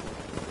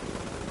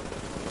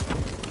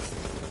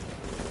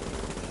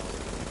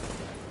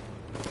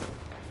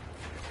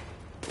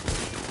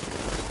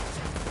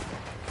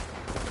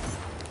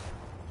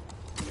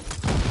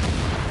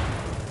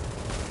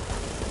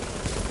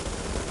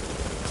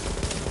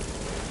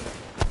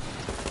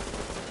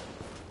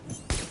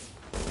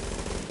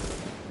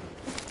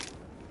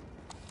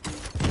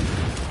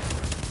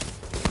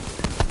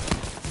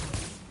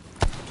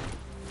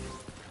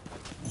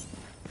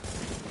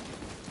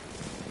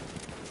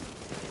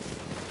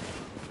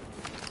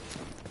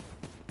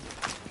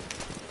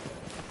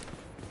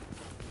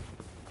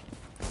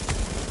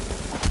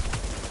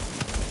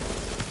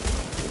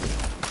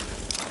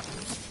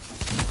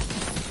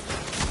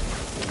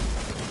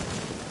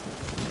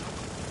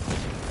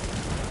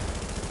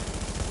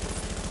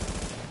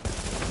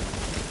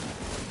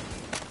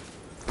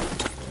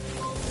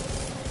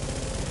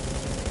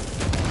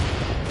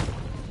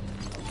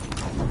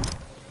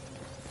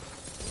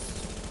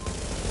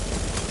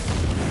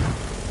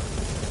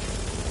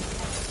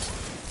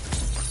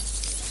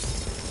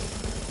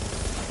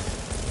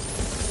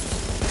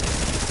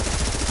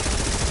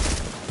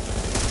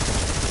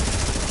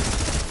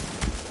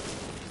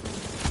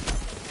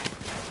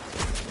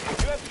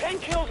 You have 10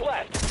 kills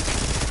left.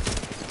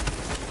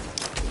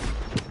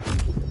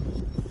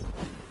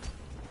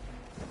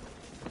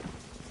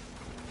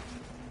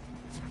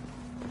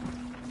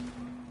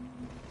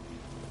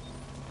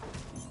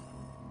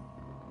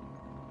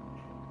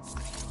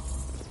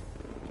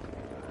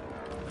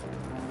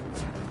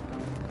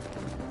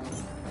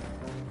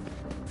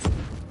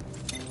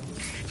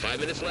 Five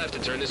minutes left to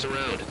turn this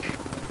around.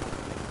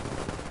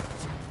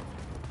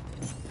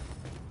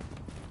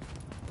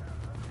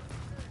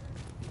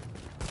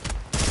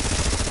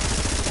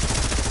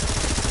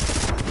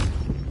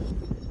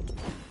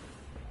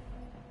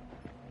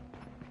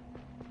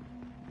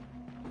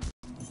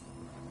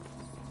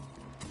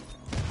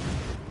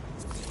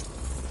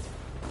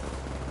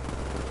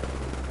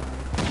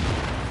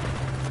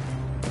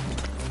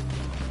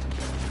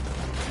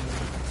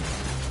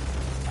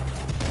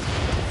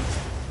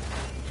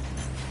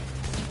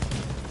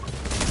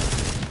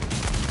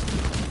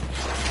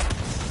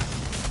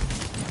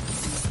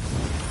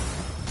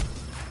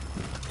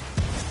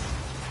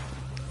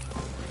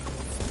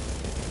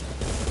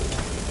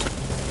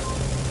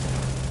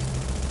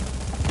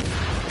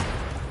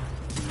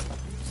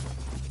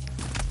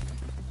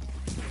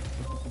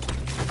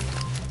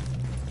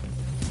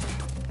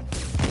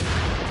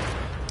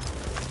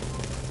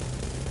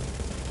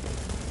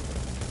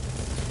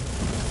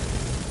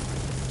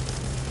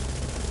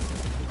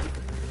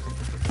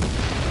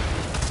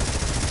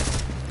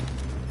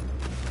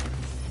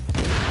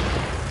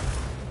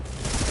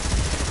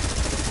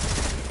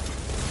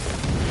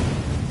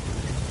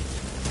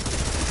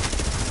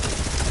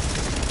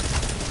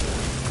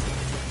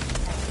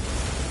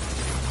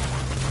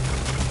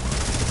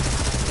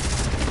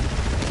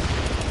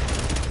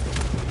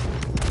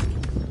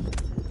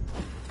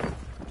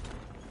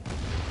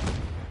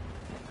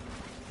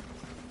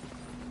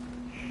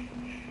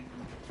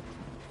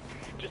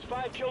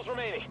 kills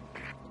remaining.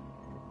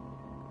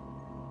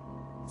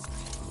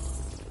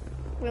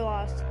 We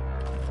lost.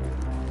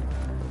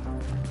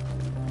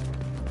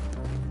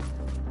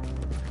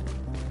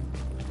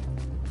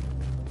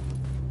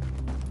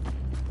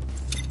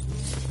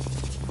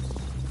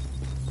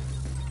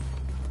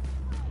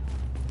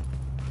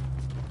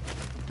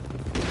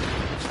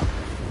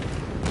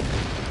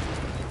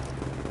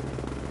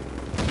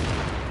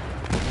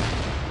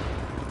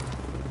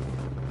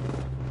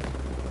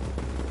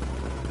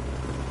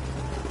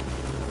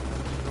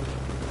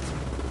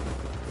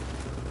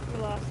 We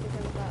lost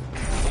because of that.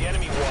 The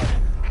enemy won.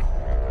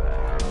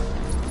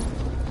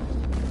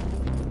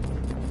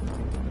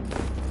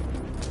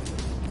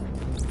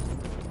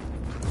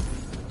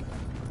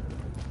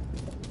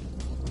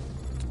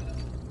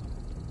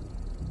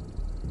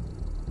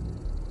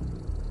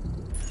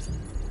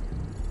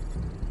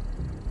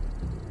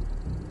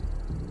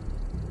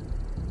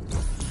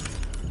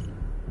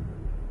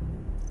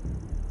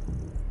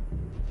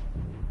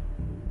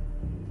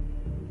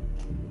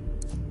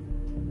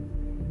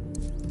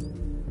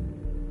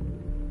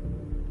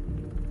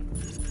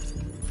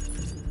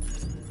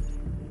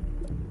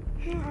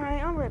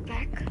 Alright, I'll be right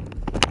back.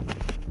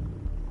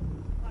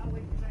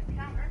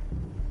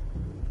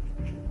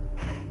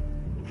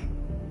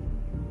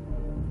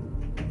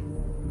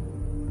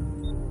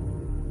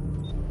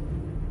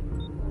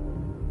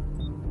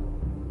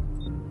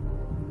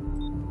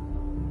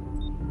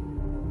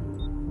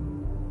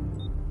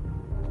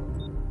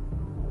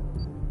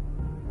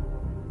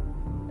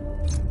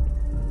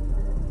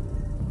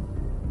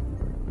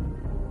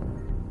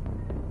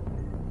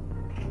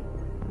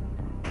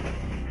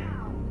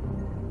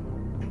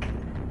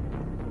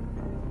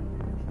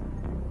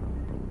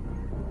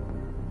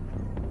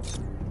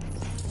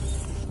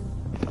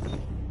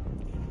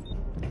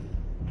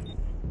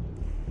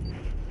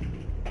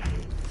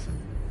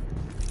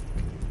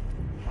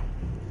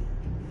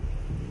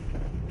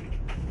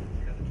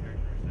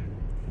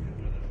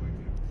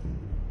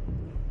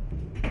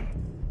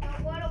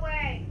 What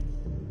away?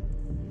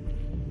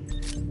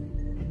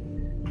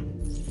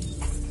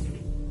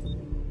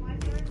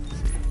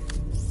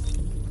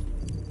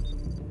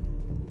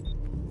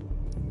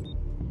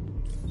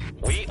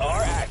 We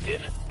are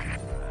active.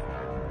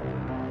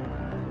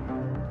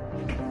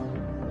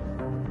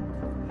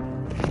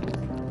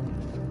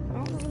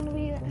 I'm gonna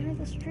be the end of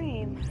the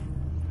stream.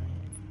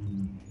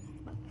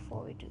 But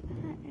before we do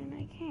that, and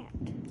I can't.